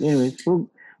 Yeah. But anyways,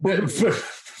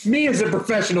 me as a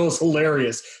professional is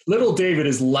hilarious. Little David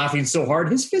is laughing so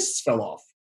hard, his fists fell off.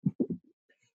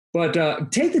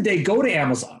 But take the day, go to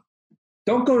Amazon.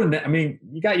 Don't go to,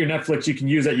 you got your Netflix, you can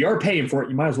use it. You are paying for it,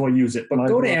 you might as well use it. But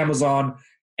go to Amazon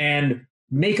and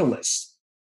make a list.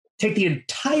 Take the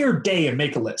entire day and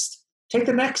make a list. Take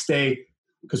the next day,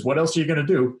 because what else are you going to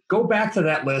do? Go back to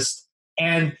that list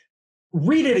and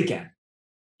read it again.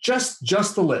 Just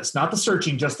the list, not the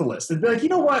searching, just the list. And be like, you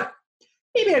know what?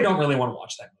 Maybe I don't really want to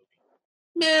watch that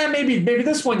movie. Maybe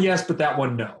this one, yes, but that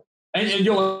one, no. And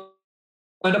you'll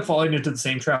end up falling into the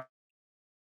same trap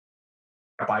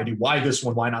I do. Why this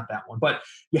one? Why not that one? But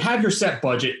you have your set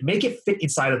budget. Make it fit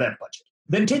inside of that budget.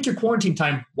 Then take your quarantine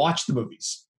time, watch the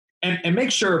movies. And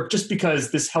make sure, just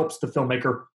because this helps the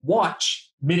filmmaker,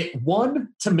 watch minute 1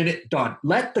 to minute done.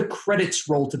 Let the credits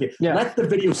roll to the Let the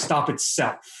video stop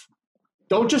itself.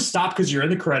 Don't just stop because you're in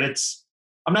the credits.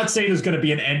 I'm not saying there's going to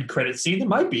be an end credit scene. There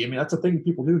might be. I mean, that's a thing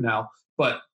people do now.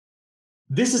 But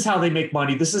this is how they make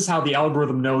money. This is how the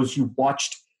algorithm knows you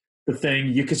watched the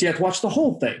thing, because you have to watch the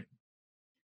whole thing.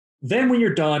 Then when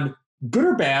you're done, good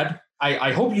or bad,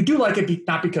 I hope you do like it,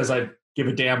 not because I give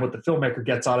a damn what the filmmaker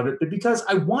gets out of it, but because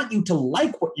I want you to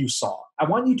like what you saw. I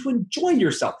want you to enjoy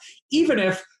yourself. Even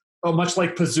if, much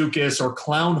like Pazookas or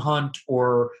Clown Hunt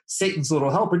or Satan's Little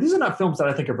Helper, these are not films that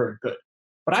I think are very good.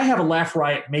 But I have a laugh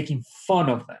riot making fun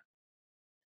of them.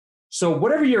 So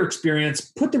whatever your experience,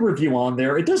 put the review on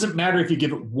there. It doesn't matter if you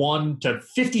give it 1 to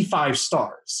 55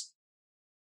 stars.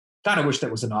 God, I wish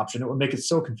that was an option. It would make it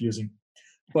so confusing.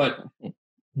 But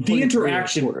the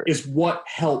interaction is what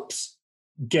helps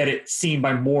get it seen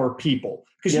by more people.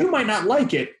 Because you might not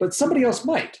like it, but somebody else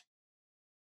might.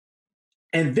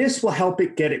 And this will help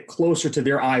it get it closer to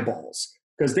their eyeballs.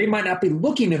 Because they might not be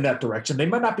looking in that direction. They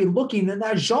might not be looking in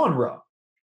that genre.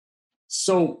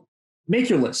 So make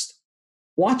your list.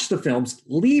 Watch the films.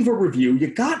 Leave a review. You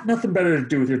got nothing better to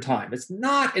do with your time. It's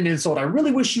not an insult. I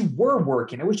really wish you were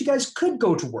working. I wish you guys could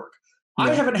go to work. Yeah.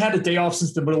 I haven't had a day off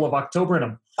since the middle of October, and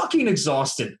I'm fucking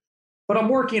exhausted. But I'm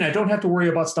working. I don't have to worry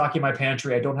about stocking my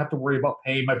pantry. I don't have to worry about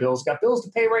paying my bills. Got bills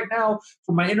to pay right now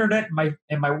for my internet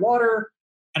and my water,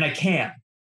 and I can.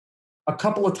 A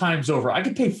couple of times over. I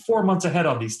could pay 4 months ahead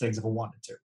on these things if I wanted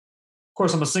to. Of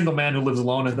course, I'm a single man who lives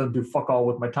alone and doesn't do fuck all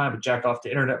with my time but jack off to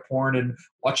internet porn and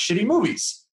watch shitty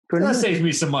movies. That saves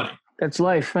me some money. That's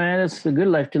life, man. That's the good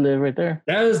life to live right there.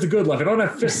 That is the good life. I don't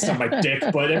have fists on my dick,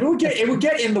 but it would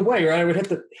get in the way, right? I would hit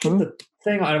the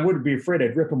thing. I wouldn't be afraid.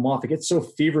 I'd rip them off. I get so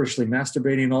feverishly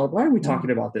masturbating and all. Why are we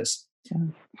talking about this?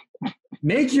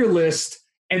 Make your list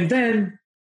and then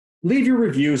leave your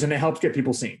reviews, and it helps get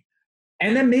people seen.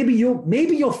 And then maybe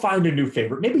you'll find a new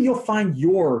favorite. Maybe you'll find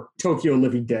your Tokyo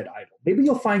Living Dead idol. Maybe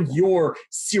you'll find your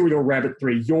Serial Rabbit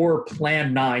 3, your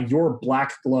Plan 9, your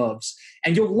Black Gloves,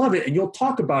 and you'll love it and you'll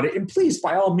talk about it. And please,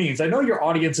 by all means, I know your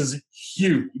audience isn't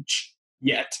huge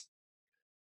yet.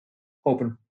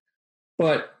 Hoping.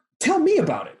 But tell me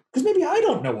about it, because maybe I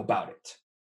don't know about it.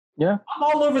 Yeah. I'm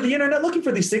all over the internet looking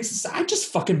for these things. I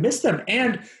just fucking miss them.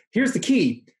 And here's the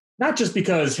key. Not just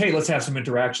because, hey, let's have some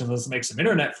interaction, let's make some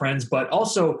internet friends, but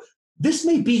also this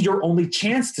may be your only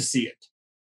chance to see it.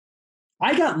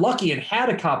 I got lucky and had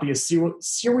a copy of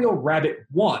Serial Rabbit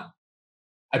 1.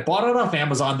 I bought it off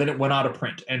Amazon, then it went out of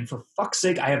print. And for fuck's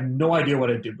sake, I have no idea what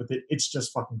I did with it. It's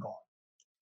just fucking gone.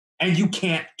 And you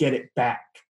can't get it back.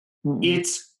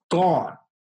 It's gone.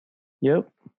 Yep.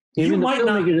 Even the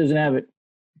filmmaker doesn't have it.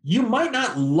 You might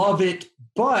not love it,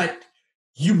 but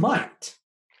you might.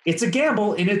 It's a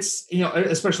gamble, and it's,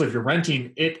 especially if you're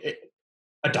renting it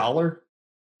 $1,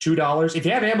 $2. If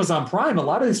you have Amazon Prime, a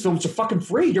lot of these films are fucking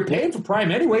free. You're paying for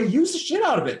Prime anyway. Use the shit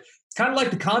out of it. It's kind of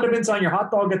like the condiments on your hot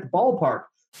dog at the ballpark.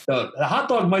 The hot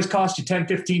dog might cost you $10,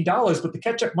 $15, but the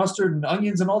ketchup, mustard, and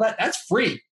onions and all that, that's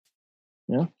free.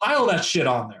 Yeah. Pile that shit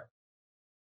on there.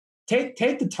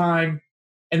 Take the time,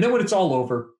 and then when it's all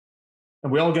over,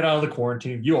 and we all get out of the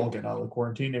quarantine, you all get out of the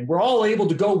quarantine, and we're all able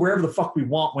to go wherever the fuck we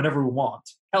want, whenever we want.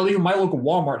 Hell, even my local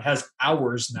Walmart has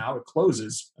hours now. It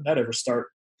closes, when that ever start.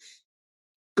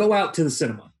 Go out to the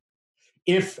cinema.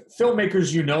 If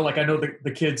filmmakers like I know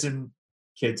the kids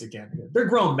again, they're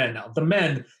grown men now. The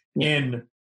men in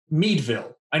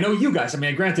Meadville. I know you guys. I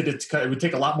mean, granted, it would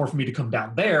take a lot more for me to come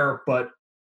down there, but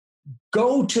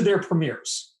go to their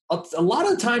premieres. A lot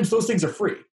of times, those things are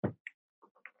free.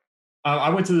 I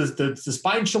went to the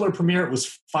Spine Chiller premiere. It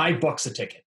was $5 a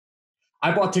ticket.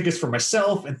 I bought tickets for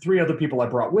myself and 3 other people I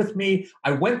brought with me.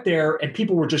 I went there, and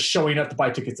people were just showing up to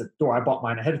buy tickets at the door. I bought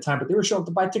mine ahead of time, but they were showing up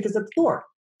to buy tickets at the door.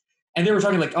 And they were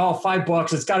talking like, oh,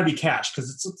 $5, it's got to be cash,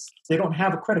 because they don't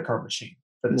have a credit card machine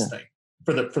for this thing,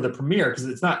 for the premiere, because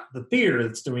it's not the theater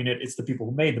that's doing it. It's the people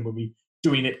who made the movie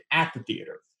doing it at the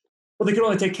theater. Well, they could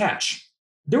only take cash.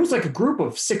 There was like a group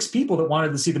of 6 people that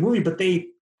wanted to see the movie, but they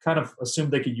kind of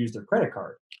assumed they could use their credit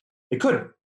card. They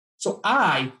couldn't. So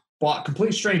I bought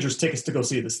complete strangers tickets to go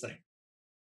see this thing.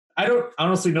 I don't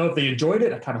honestly know if they enjoyed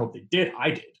it. I kind of hope they did. I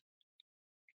did.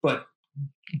 But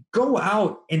go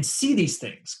out and see these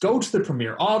things. Go to the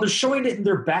premiere. Oh, they're showing it in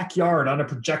their backyard on a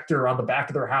projector on the back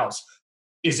of their house.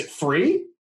 Is it free?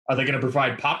 Are they going to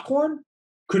provide popcorn?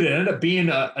 Could it end up being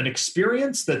an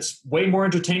experience that's way more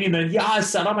entertaining than, I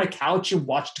sat on my couch and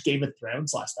watched Game of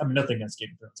Thrones last time? I mean, nothing against Game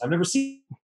of Thrones. I've never seen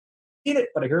it,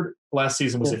 but I heard the last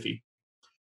season was iffy.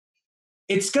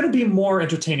 It's going to be more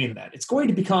entertaining than that. It's going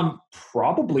to become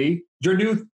probably your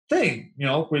new thing.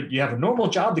 When you have a normal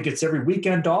job that gets every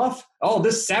weekend off. Oh,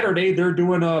 this Saturday they're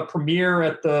doing a premiere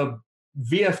at the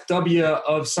VFW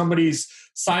of somebody's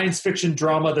science fiction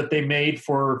drama that they made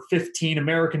for $15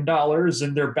 American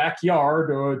in their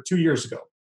backyard 2 years ago.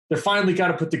 They finally got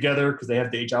it put together because they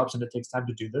have day jobs and it takes time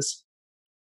to do this.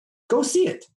 Go see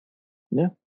it. Yeah.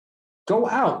 Go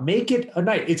out. Make it a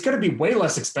night. It's going to be way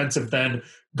less expensive than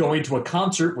going to a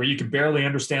concert where you can barely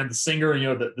understand the singer.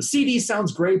 The CD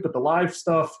sounds great, but the live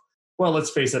stuff, well, let's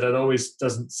face it, it always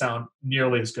doesn't sound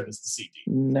nearly as good as the CD.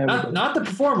 Not the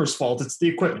performer's fault. It's the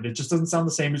equipment. It just doesn't sound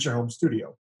the same as your home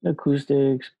studio.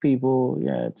 Acoustics, people,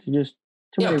 it's just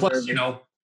too many. Plus,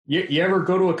 you ever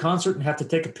go to a concert and have to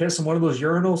take a piss in one of those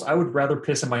urinals? I would rather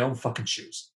piss in my own fucking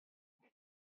shoes.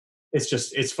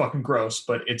 It's fucking gross,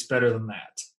 but it's better than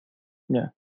that. Yeah.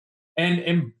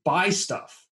 And buy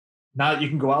stuff. Now that you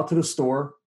can go out to the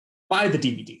store, buy the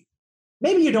DVD.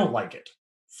 Maybe you don't like it.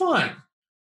 Fine.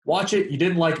 Watch it. You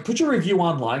didn't like it. Put your review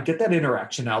online. Get that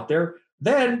interaction out there.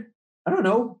 Then, I don't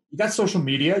know, you got social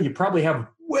media. You probably have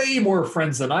way more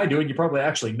friends than I do, and you probably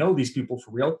actually know these people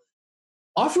for real.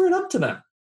 Offer it up to them.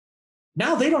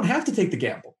 Now they don't have to take the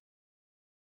gamble.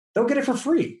 They'll get it for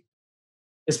free.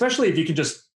 Especially if you can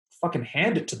just fucking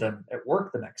hand it to them at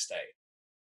work the next day.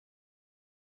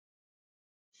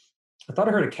 I thought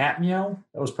I heard a cat meow.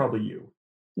 That was probably you.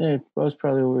 Yeah, it was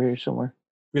probably over here somewhere.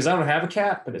 Because I don't have a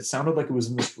cat, but it sounded like it was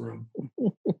in this room.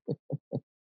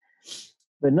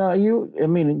 But no,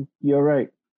 you're right.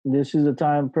 This is the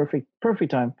time, perfect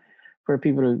time for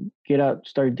people to get out,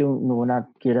 start doing, well, not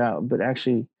get out, but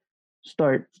actually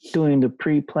start doing the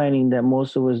pre-planning that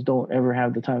most of us don't ever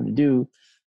have the time to do.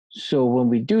 So when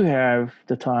we do have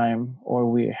the time, or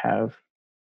we have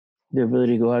the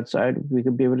ability to go outside, we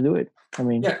could be able to do it.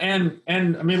 And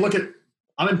look at,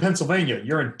 I'm in Pennsylvania.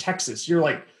 You're in Texas. You're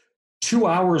like 2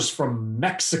 hours from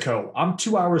Mexico. I'm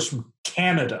 2 hours from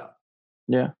Canada.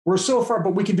 Yeah. We're so far,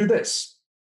 but we can do this.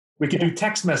 We can do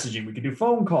text messaging. We can do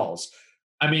phone calls.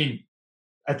 I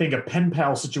think a pen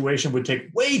pal situation would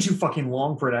take way too fucking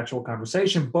long for an actual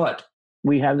conversation, but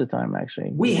we have the time,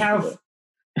 actually. We have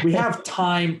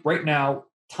time right now.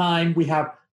 We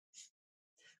got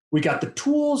the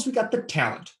tools. We got the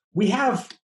talent. We have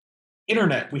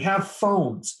internet. We have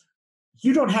phones.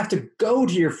 You don't have to go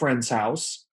to your friend's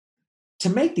house to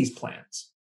make these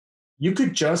plans. You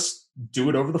could just do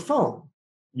it over the phone.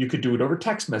 You could do it over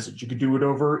text message. You could do it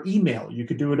over email. You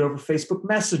could do it over Facebook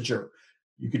Messenger.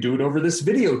 You could do it over this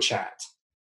video chat.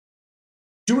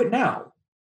 Do it now.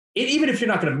 even if you're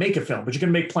not going to make a film, but you're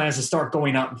going to make plans to start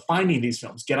going out and finding these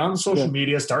films, get on social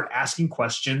media, start asking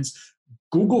questions,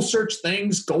 Google search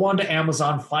things, go onto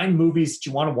Amazon, find movies that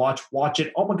you want to watch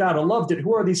it. Oh my God, I loved it.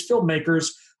 Who are these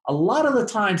filmmakers? A lot of the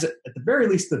times, at the very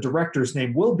least, the director's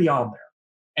name will be on there,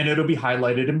 and it'll be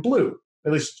highlighted in blue.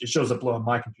 At least it shows up blue on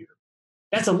my computer.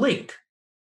 That's a link.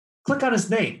 Click on his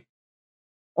name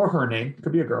or her name. It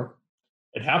could be a girl.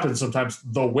 It happens sometimes.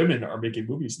 The women are making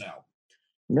movies now.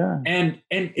 Yeah. And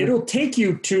it'll take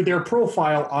you to their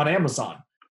profile on Amazon.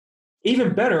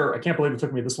 Even better, I can't believe it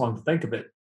took me this long to think of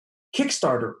it,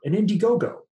 Kickstarter and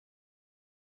Indiegogo.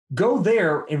 Go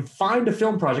there and find a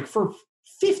film project for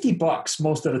 $50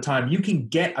 most of the time. You can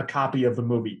get a copy of the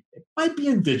movie. It might be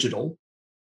in digital,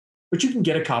 but you can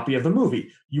get a copy of the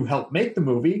movie. You help make the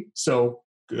movie, so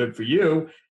good for you,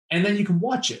 and then you can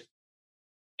watch it.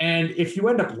 And if you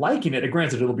end up liking it,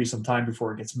 granted, it'll be some time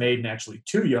before it gets made and actually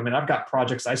to you. I mean, I've got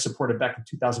projects I supported back in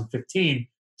 2015,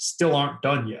 still aren't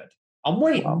done yet. I'm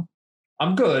waiting. Wow.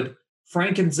 I'm good.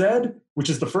 Frank and Zed, which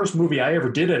is the first movie I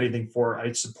ever did anything for,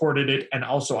 I supported it, and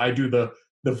also I do the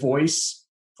voice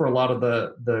for a lot of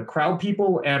the crowd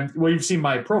people. And well, you've seen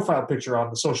my profile picture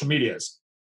on the social medias,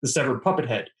 the severed puppet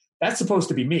head. That's supposed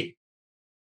to be me.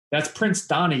 That's Prince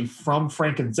Donnie from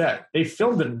Frank and Zed. They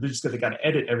filmed it, and they got to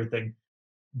edit everything.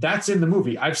 That's in the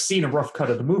movie. I've seen a rough cut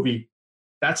of the movie.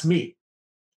 That's me.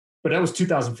 But that was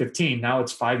 2015. Now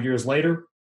it's 5 years later.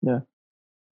 Yeah.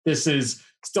 This is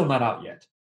still not out yet.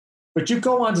 But you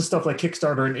go on to stuff like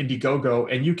Kickstarter and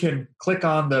Indiegogo, and you can click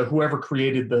on the whoever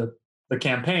created the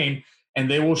campaign,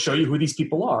 and they will show you who these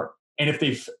people are. And if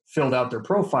they've filled out their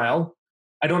profile,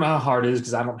 I don't know how hard it is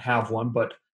because I don't have one,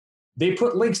 but they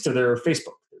put links to their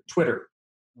Facebook, Twitter,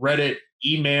 Reddit,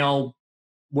 email,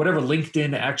 whatever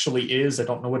LinkedIn actually is. I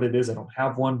don't know what it is. I don't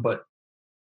have one, but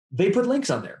they put links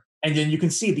on there. And then you can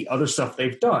see the other stuff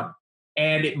they've done.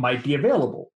 And it might be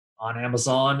available on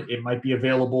Amazon. It might be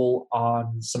available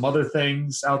on some other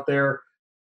things out there.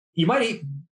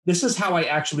 This is how I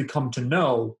actually come to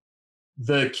know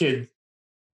the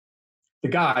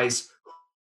guys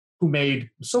who made,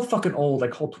 I'm so fucking old, I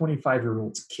call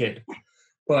 25-year-olds kid.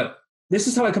 But this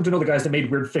is how I come to know the guys that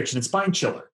made Weird Fiction and Spine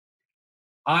Chiller.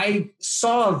 I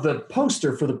saw the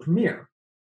poster for the premiere,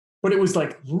 but it was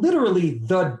like literally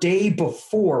the day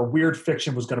before Weird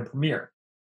Fiction was going to premiere.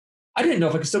 I didn't know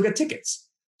if I could still get tickets.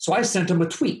 So I sent him a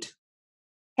tweet.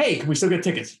 Hey, can we still get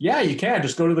tickets? Yeah, you can.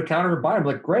 Just go to the counter and buy them. I'm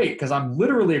like, great, because I'm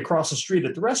literally across the street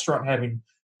at the restaurant having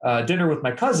dinner with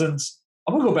my cousins.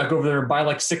 I'm going to go back over there and buy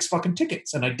like 6 fucking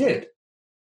tickets. And I did.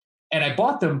 And I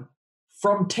bought them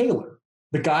from Taylor,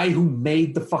 the guy who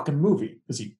made the fucking movie,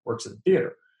 because he works in the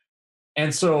theater.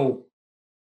 And so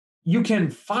you can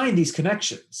find these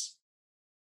connections.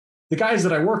 The guys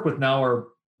that I work with now are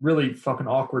really fucking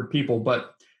awkward people,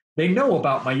 but they know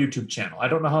about my YouTube channel. I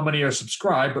don't know how many are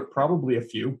subscribed, but probably a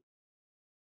few.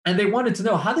 And they wanted to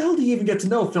know, how the hell do you even get to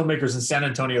know filmmakers in San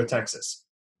Antonio, Texas?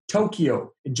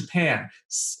 Tokyo, in Japan.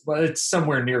 Well, it's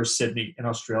somewhere near Sydney in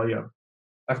Australia.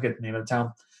 I forget the name of the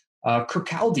town.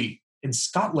 Kirkcaldy in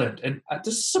Scotland. And there's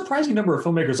a surprising number of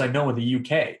filmmakers I know in the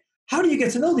UK. How do you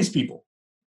get to know these people?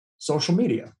 Social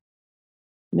media.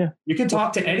 Yeah. You can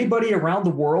talk to anybody around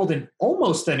the world in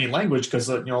almost any language because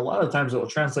a lot of times it will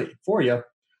translate it for you.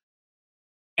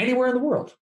 Anywhere in the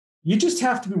world. You just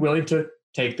have to be willing to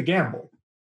take the gamble.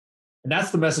 And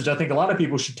that's the message I think a lot of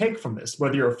people should take from this,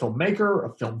 whether you're a filmmaker,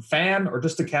 a film fan, or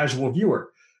just a casual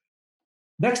viewer.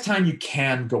 Next time you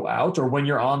can go out, or when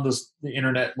you're on the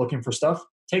internet looking for stuff,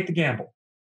 take the gamble.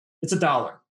 It's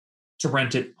 $1 to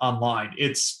rent it online.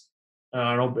 It's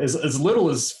as little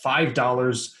as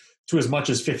 $5 to as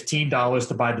much as $15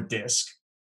 to buy the disc.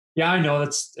 Yeah, I know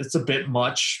it's a bit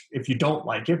much if you don't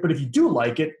like it, but if you do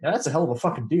like it, that's a hell of a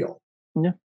fucking deal.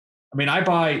 Yeah. I mean, I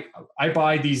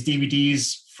buy these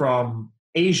DVDs from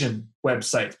Asian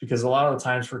websites because a lot of the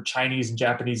times for Chinese and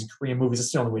Japanese and Korean movies,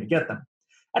 it's the only way to get them.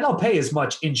 And I'll pay as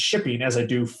much in shipping as I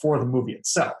do for the movie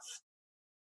itself.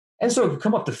 And so it could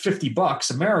come up to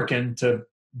 $50 American to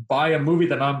buy a movie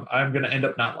that I'm going to end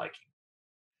up not liking.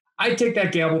 I take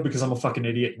that gamble because I'm a fucking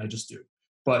idiot and I just do.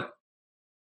 But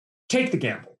take the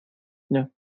gamble. Yeah.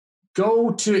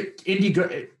 Go to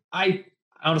Indiegogo. I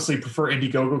honestly prefer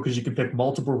Indiegogo because you can pick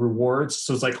multiple rewards.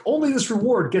 So it's like, only this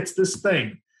reward gets this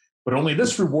thing, but only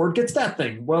this reward gets that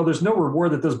thing. Well, there's no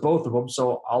reward that does both of them,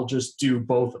 so I'll just do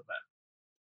both of them.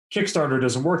 Kickstarter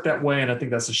doesn't work that way, and I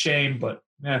think that's a shame, but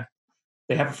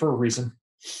they have it for a reason.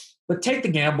 But take the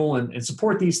gamble and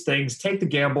support these things. Take the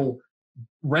gamble,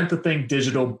 rent the thing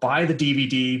digital, buy the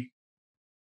DVD,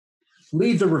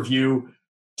 leave the review,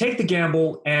 take the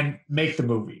gamble, and make the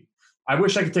movie. I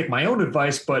wish I could take my own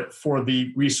advice, but for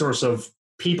the resource of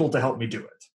people to help me do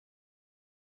it.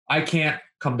 I can't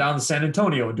come down to San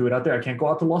Antonio and do it out there. I can't go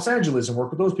out to Los Angeles and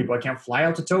work with those people. I can't fly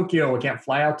out to Tokyo. I can't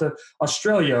fly out to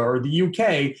Australia or the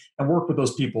UK and work with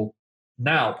those people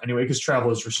now, anyway, because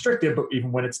travel is restricted. But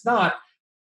even when it's not,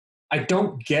 I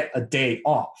don't get a day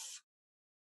off.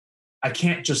 I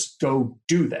can't just go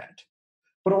do that.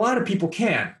 But a lot of people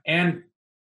can. And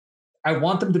I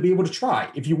want them to be able to try.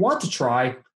 If you want to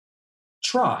try,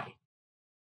 try.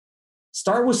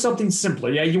 Start with something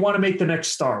simpler. Yeah, you want to make the next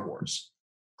Star Wars.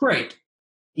 Great.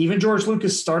 Even George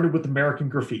Lucas started with American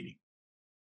Graffiti.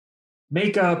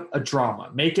 Make a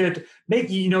drama.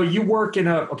 You work in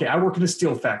I work in a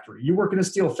steel factory. You work in a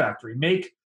steel factory.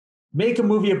 Make a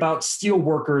movie about steel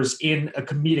workers in a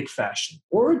comedic fashion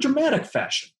or a dramatic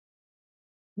fashion.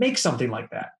 Make something like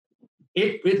that.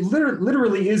 It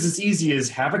literally is as easy as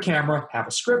have a camera, have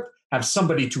a script, have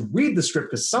somebody to read the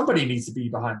script because somebody needs to be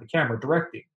behind the camera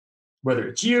directing, whether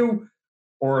it's you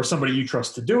or somebody you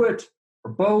trust to do it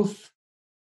or both.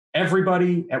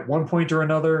 Everybody at one point or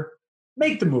another,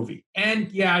 make the movie.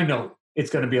 And yeah, I know it's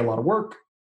going to be a lot of work.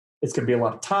 It's going to be a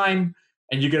lot of time.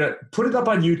 And you're going to put it up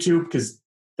on YouTube because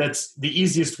that's the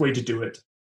easiest way to do it.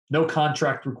 No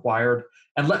contract required.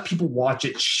 And let people watch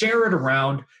it, share it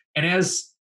around. And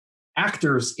as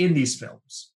actors in these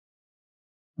films,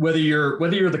 whether you're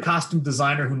the costume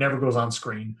designer who never goes on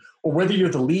screen, or whether you're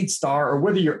the lead star, or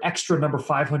whether you're extra number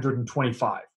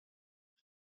 525,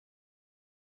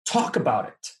 talk about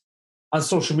it on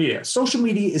social media. Social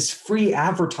media is free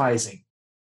advertising.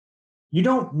 You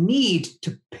don't need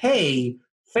to pay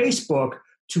Facebook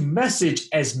to message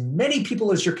as many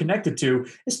people as you're connected to,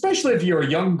 especially if you're a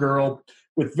young girl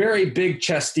with very big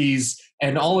chesties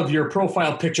and all of your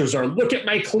profile pictures are, look at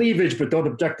my cleavage, but don't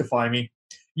objectify me.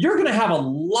 You're going to have a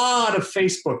lot of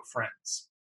Facebook friends.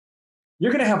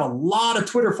 You're going to have a lot of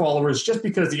Twitter followers just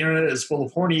because the internet is full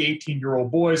of horny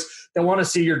 18-year-old boys that want to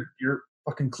see your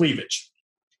fucking cleavage.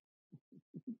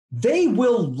 They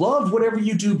will love whatever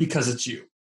you do because it's you.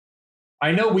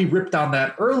 I know we ripped on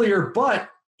that earlier, but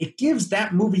it gives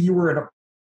that movie you were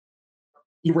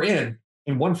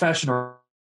in one fashion or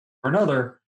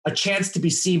another, a chance to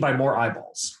be seen by more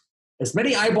eyeballs. As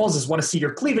many eyeballs as want to see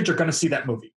your cleavage are going to see that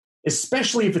movie,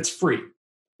 especially if it's free.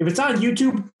 If it's on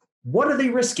YouTube, what are they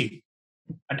risking?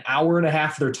 An hour and a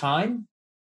half of their time?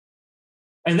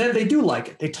 And then they do like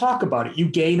it. They talk about it. You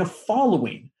gain a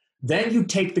following. Then you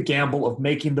take the gamble of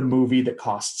making the movie that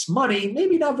costs money,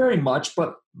 maybe not very much,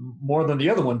 but more than the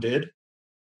other one did.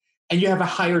 And you have a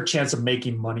higher chance of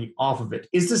making money off of it.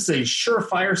 Is this a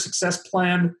surefire success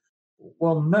plan?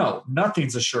 Well, no,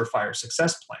 nothing's a surefire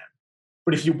success plan.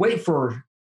 But if you wait for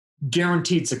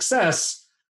guaranteed success,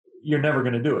 you're never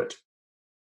going to do it.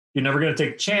 You're never going to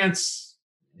take a chance,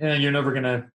 and you're never going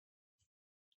to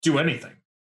do anything.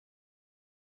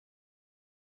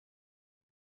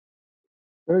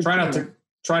 Try not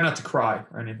to cry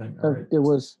or anything. Right? It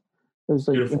was like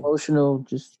beautiful. Emotional.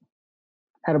 Just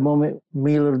had a moment.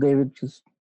 Me, little David, just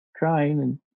crying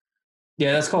and.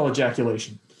 Yeah, that's called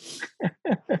ejaculation.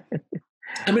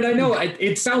 I mean, I know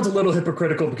it sounds a little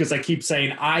hypocritical because I keep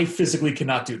saying I physically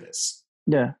cannot do this.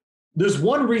 Yeah. There's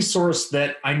one resource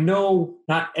that I know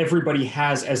not everybody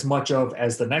has as much of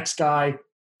as the next guy,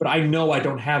 but I know I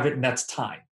don't have it, and that's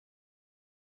time.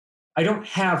 I don't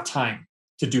have time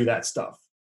to do that stuff.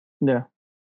 Yeah.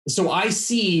 So I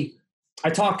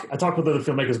talk with other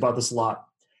filmmakers about this a lot.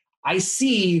 I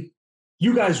see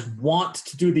you guys want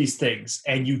to do these things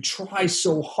and you try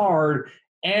so hard,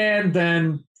 and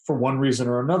then for one reason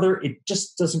or another, it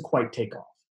just doesn't quite take off.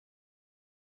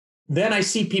 Then I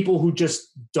see people who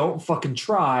just don't fucking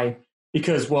try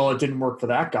because, well, it didn't work for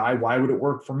that guy. Why would it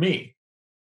work for me?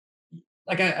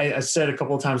 Like I said a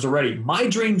couple of times already, my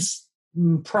dreams,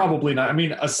 probably not. I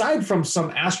mean, aside from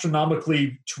some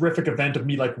astronomically terrific event of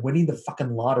me like winning the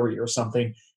fucking lottery or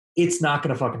something, it's not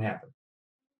going to fucking happen.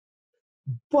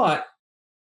 But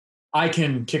I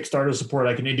can Kickstarter support,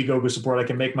 I can Indiegogo support, I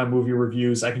can make my movie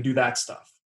reviews, I can do that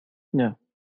stuff. Yeah.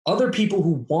 Other people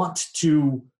who want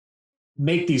to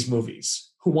make these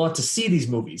movies, who want to see these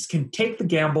movies, can take the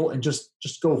gamble and just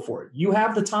go for it. You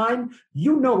have the time,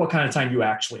 you know what kind of time you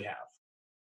actually have.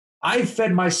 I've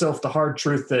fed myself the hard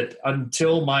truth that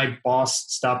until my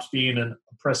boss stops being an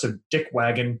oppressive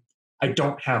dickwagon, I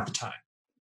don't have the time.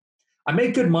 I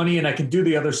make good money and I can do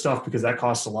the other stuff because that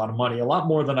costs a lot of money, a lot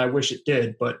more than I wish it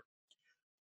did, but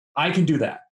I can do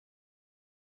that.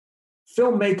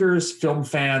 Filmmakers, film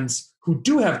fans who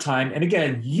do have time, and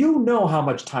again, you know how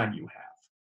much time you have.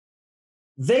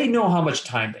 They know how much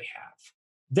time they have.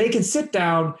 They can sit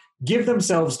down, give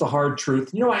themselves the hard truth.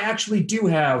 You know, I actually do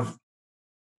have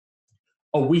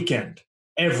a weekend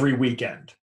every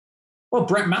weekend. Well,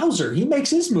 Brett Mauser, he makes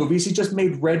his movies. He just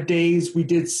made Red Days. We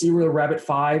did Serial Rabbit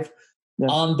 5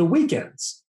 on the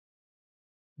weekends.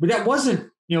 But that wasn't,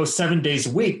 7 days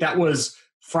a week. That was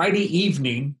Friday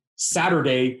evening,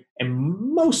 Saturday, and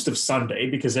most of Sunday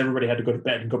because everybody had to go to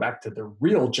bed and go back to their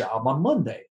real job on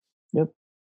Monday. Yep.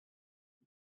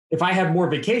 If I had more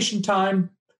vacation time,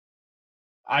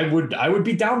 I would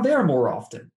be down there more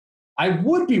often. I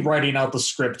would be writing out the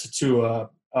script to a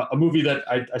movie that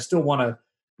I still want to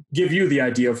give you the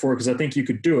idea for because I think you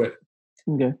could do it.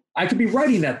 Okay. I could be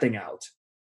writing that thing out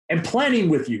and planning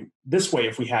with you this way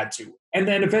if we had to. And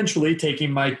then eventually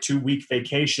taking my 2-week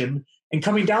vacation and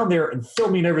coming down there and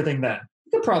filming everything then.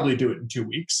 You could probably do it in 2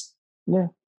 weeks. Yeah.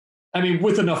 I mean,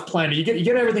 with enough planning. You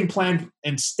get everything planned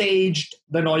and staged,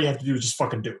 then all you have to do is just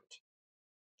fucking do it.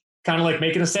 Kind of like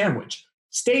making a sandwich.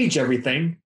 Stage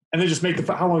everything, and then just make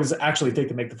how long does it actually take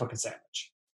to make the fucking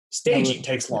sandwich? Staging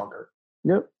takes longer.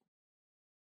 Yep.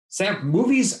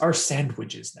 Movies are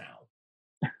sandwiches now.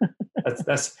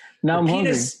 That's now I'm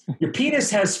penis, hungry. Your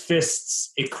penis has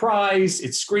fists. It cries.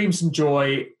 It screams in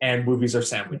joy. And movies are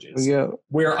sandwiches.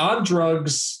 We're on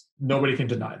drugs. Nobody can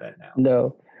deny that now.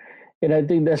 No, and I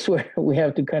think that's where we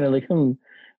have to kind of like,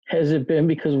 has it been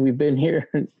because we've been here?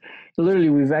 Literally,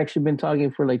 we've actually been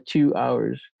talking for like 2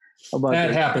 hours about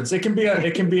that. Happens. It can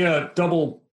be a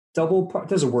double part.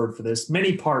 There's a word for this.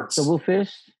 Many parts. Double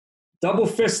fist. Double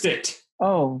fist it.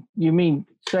 Oh, you mean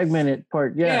segmented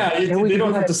part? Yeah. Yeah, they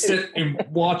don't have to sit and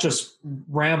watch us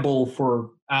ramble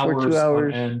for hours. For 2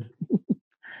 hours. On end.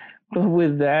 But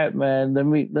with that, man, let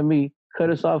me cut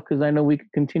us off because I know we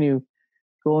could continue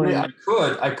going. Yeah,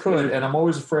 I could, and I'm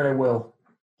always afraid I will.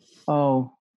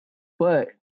 Oh, but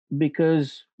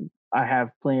because I have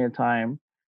plenty of time,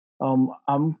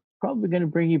 I'm probably going to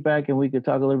bring you back and we could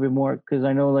talk a little bit more because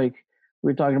I know like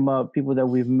we're talking about people that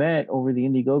we've met over the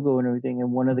Indiegogo and everything.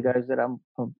 And one of the guys that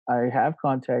I have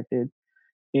contacted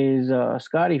is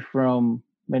Scotty from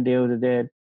Day of the Dead.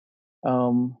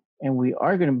 And we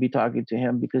are going to be talking to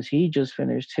him because he just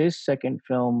finished his second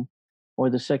film or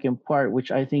the second part,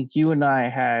 which I think you and I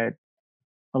had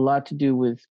a lot to do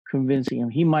with convincing him.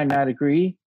 He might not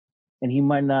agree and he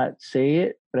might not say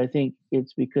it, but I think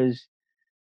it's because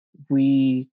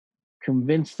we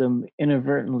convinced him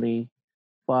inadvertently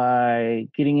by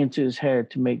getting into his head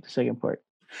to make the second part.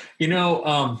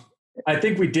 I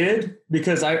think we did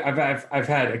because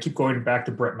I keep going back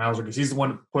to Brett Mauser because he's the one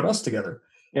that put us together.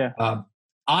 Yeah.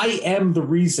 I am the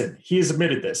reason, he has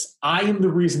admitted this, I am the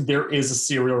reason there is a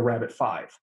Serial Rabbit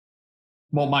 5.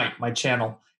 Well, my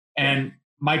channel. And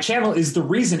my channel is the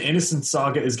reason Innocent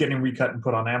Saga is getting recut and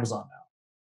put on Amazon now.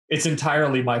 It's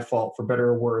entirely my fault, for better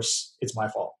or worse. It's my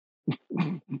fault.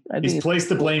 He's placed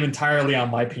the blame entirely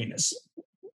on my penis.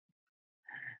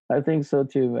 I think so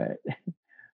too, man.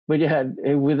 But yeah,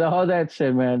 with all that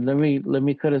said, man, let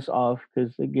me cut us off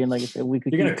because again, like I said, we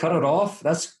could. You're gonna cut it off?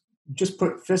 That's just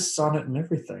put fists on it and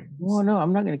everything. Well, no,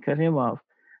 I'm not gonna cut him off.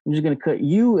 I'm just gonna cut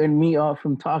you and me off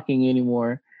from talking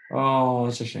anymore. Oh,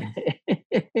 that's a shame.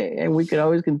 And we could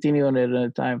always continue on it another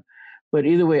time. But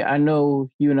either way, I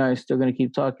know you and I are still gonna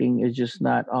keep talking. It's just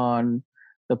not on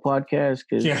the podcast.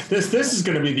 Cause yeah, this is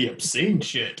gonna be the obscene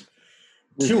shit.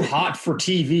 Too hot for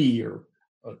TV or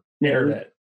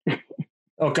internet.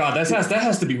 Oh God, that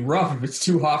has to be rough if it's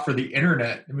too hot for the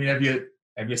internet. I mean, have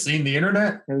you seen the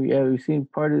internet? Yeah, we've seen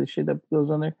part of the shit that goes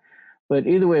on there. But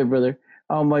either way, brother,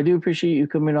 I do appreciate you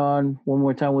coming on one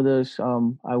more time with us.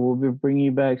 I will be bringing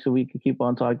you back so we can keep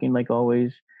on talking like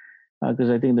always,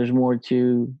 because I think there's more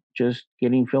to just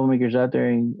getting filmmakers out there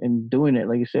and doing it,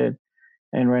 like you said.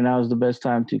 And right now is the best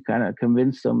time to kind of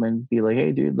convince them and be like,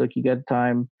 hey, dude, look, you got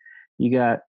time. You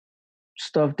got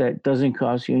stuff that doesn't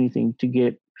cost you anything to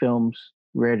get films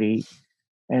ready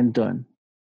and done.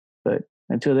 But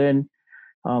until then,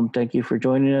 thank you for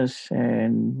joining us,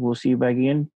 and we'll see you back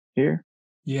again here.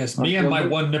 Yes, me and my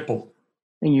one nipple.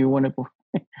 And your one nipple.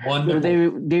 One nipple.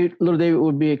 Little David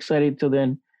would be excited till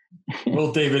then.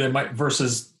 Little David and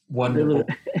versus one nipple.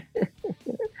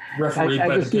 Refereed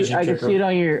by the pigeon kicker. I can see it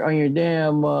on your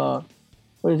damn what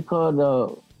is it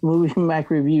called? Movie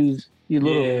Mac reviews.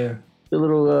 The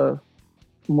little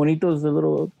monitos, the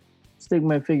little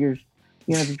stigma figures.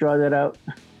 You have to draw that out.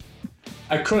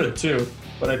 I could too,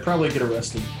 but I'd probably get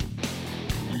arrested.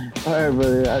 All right,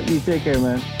 brother. You take care,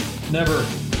 man. Never.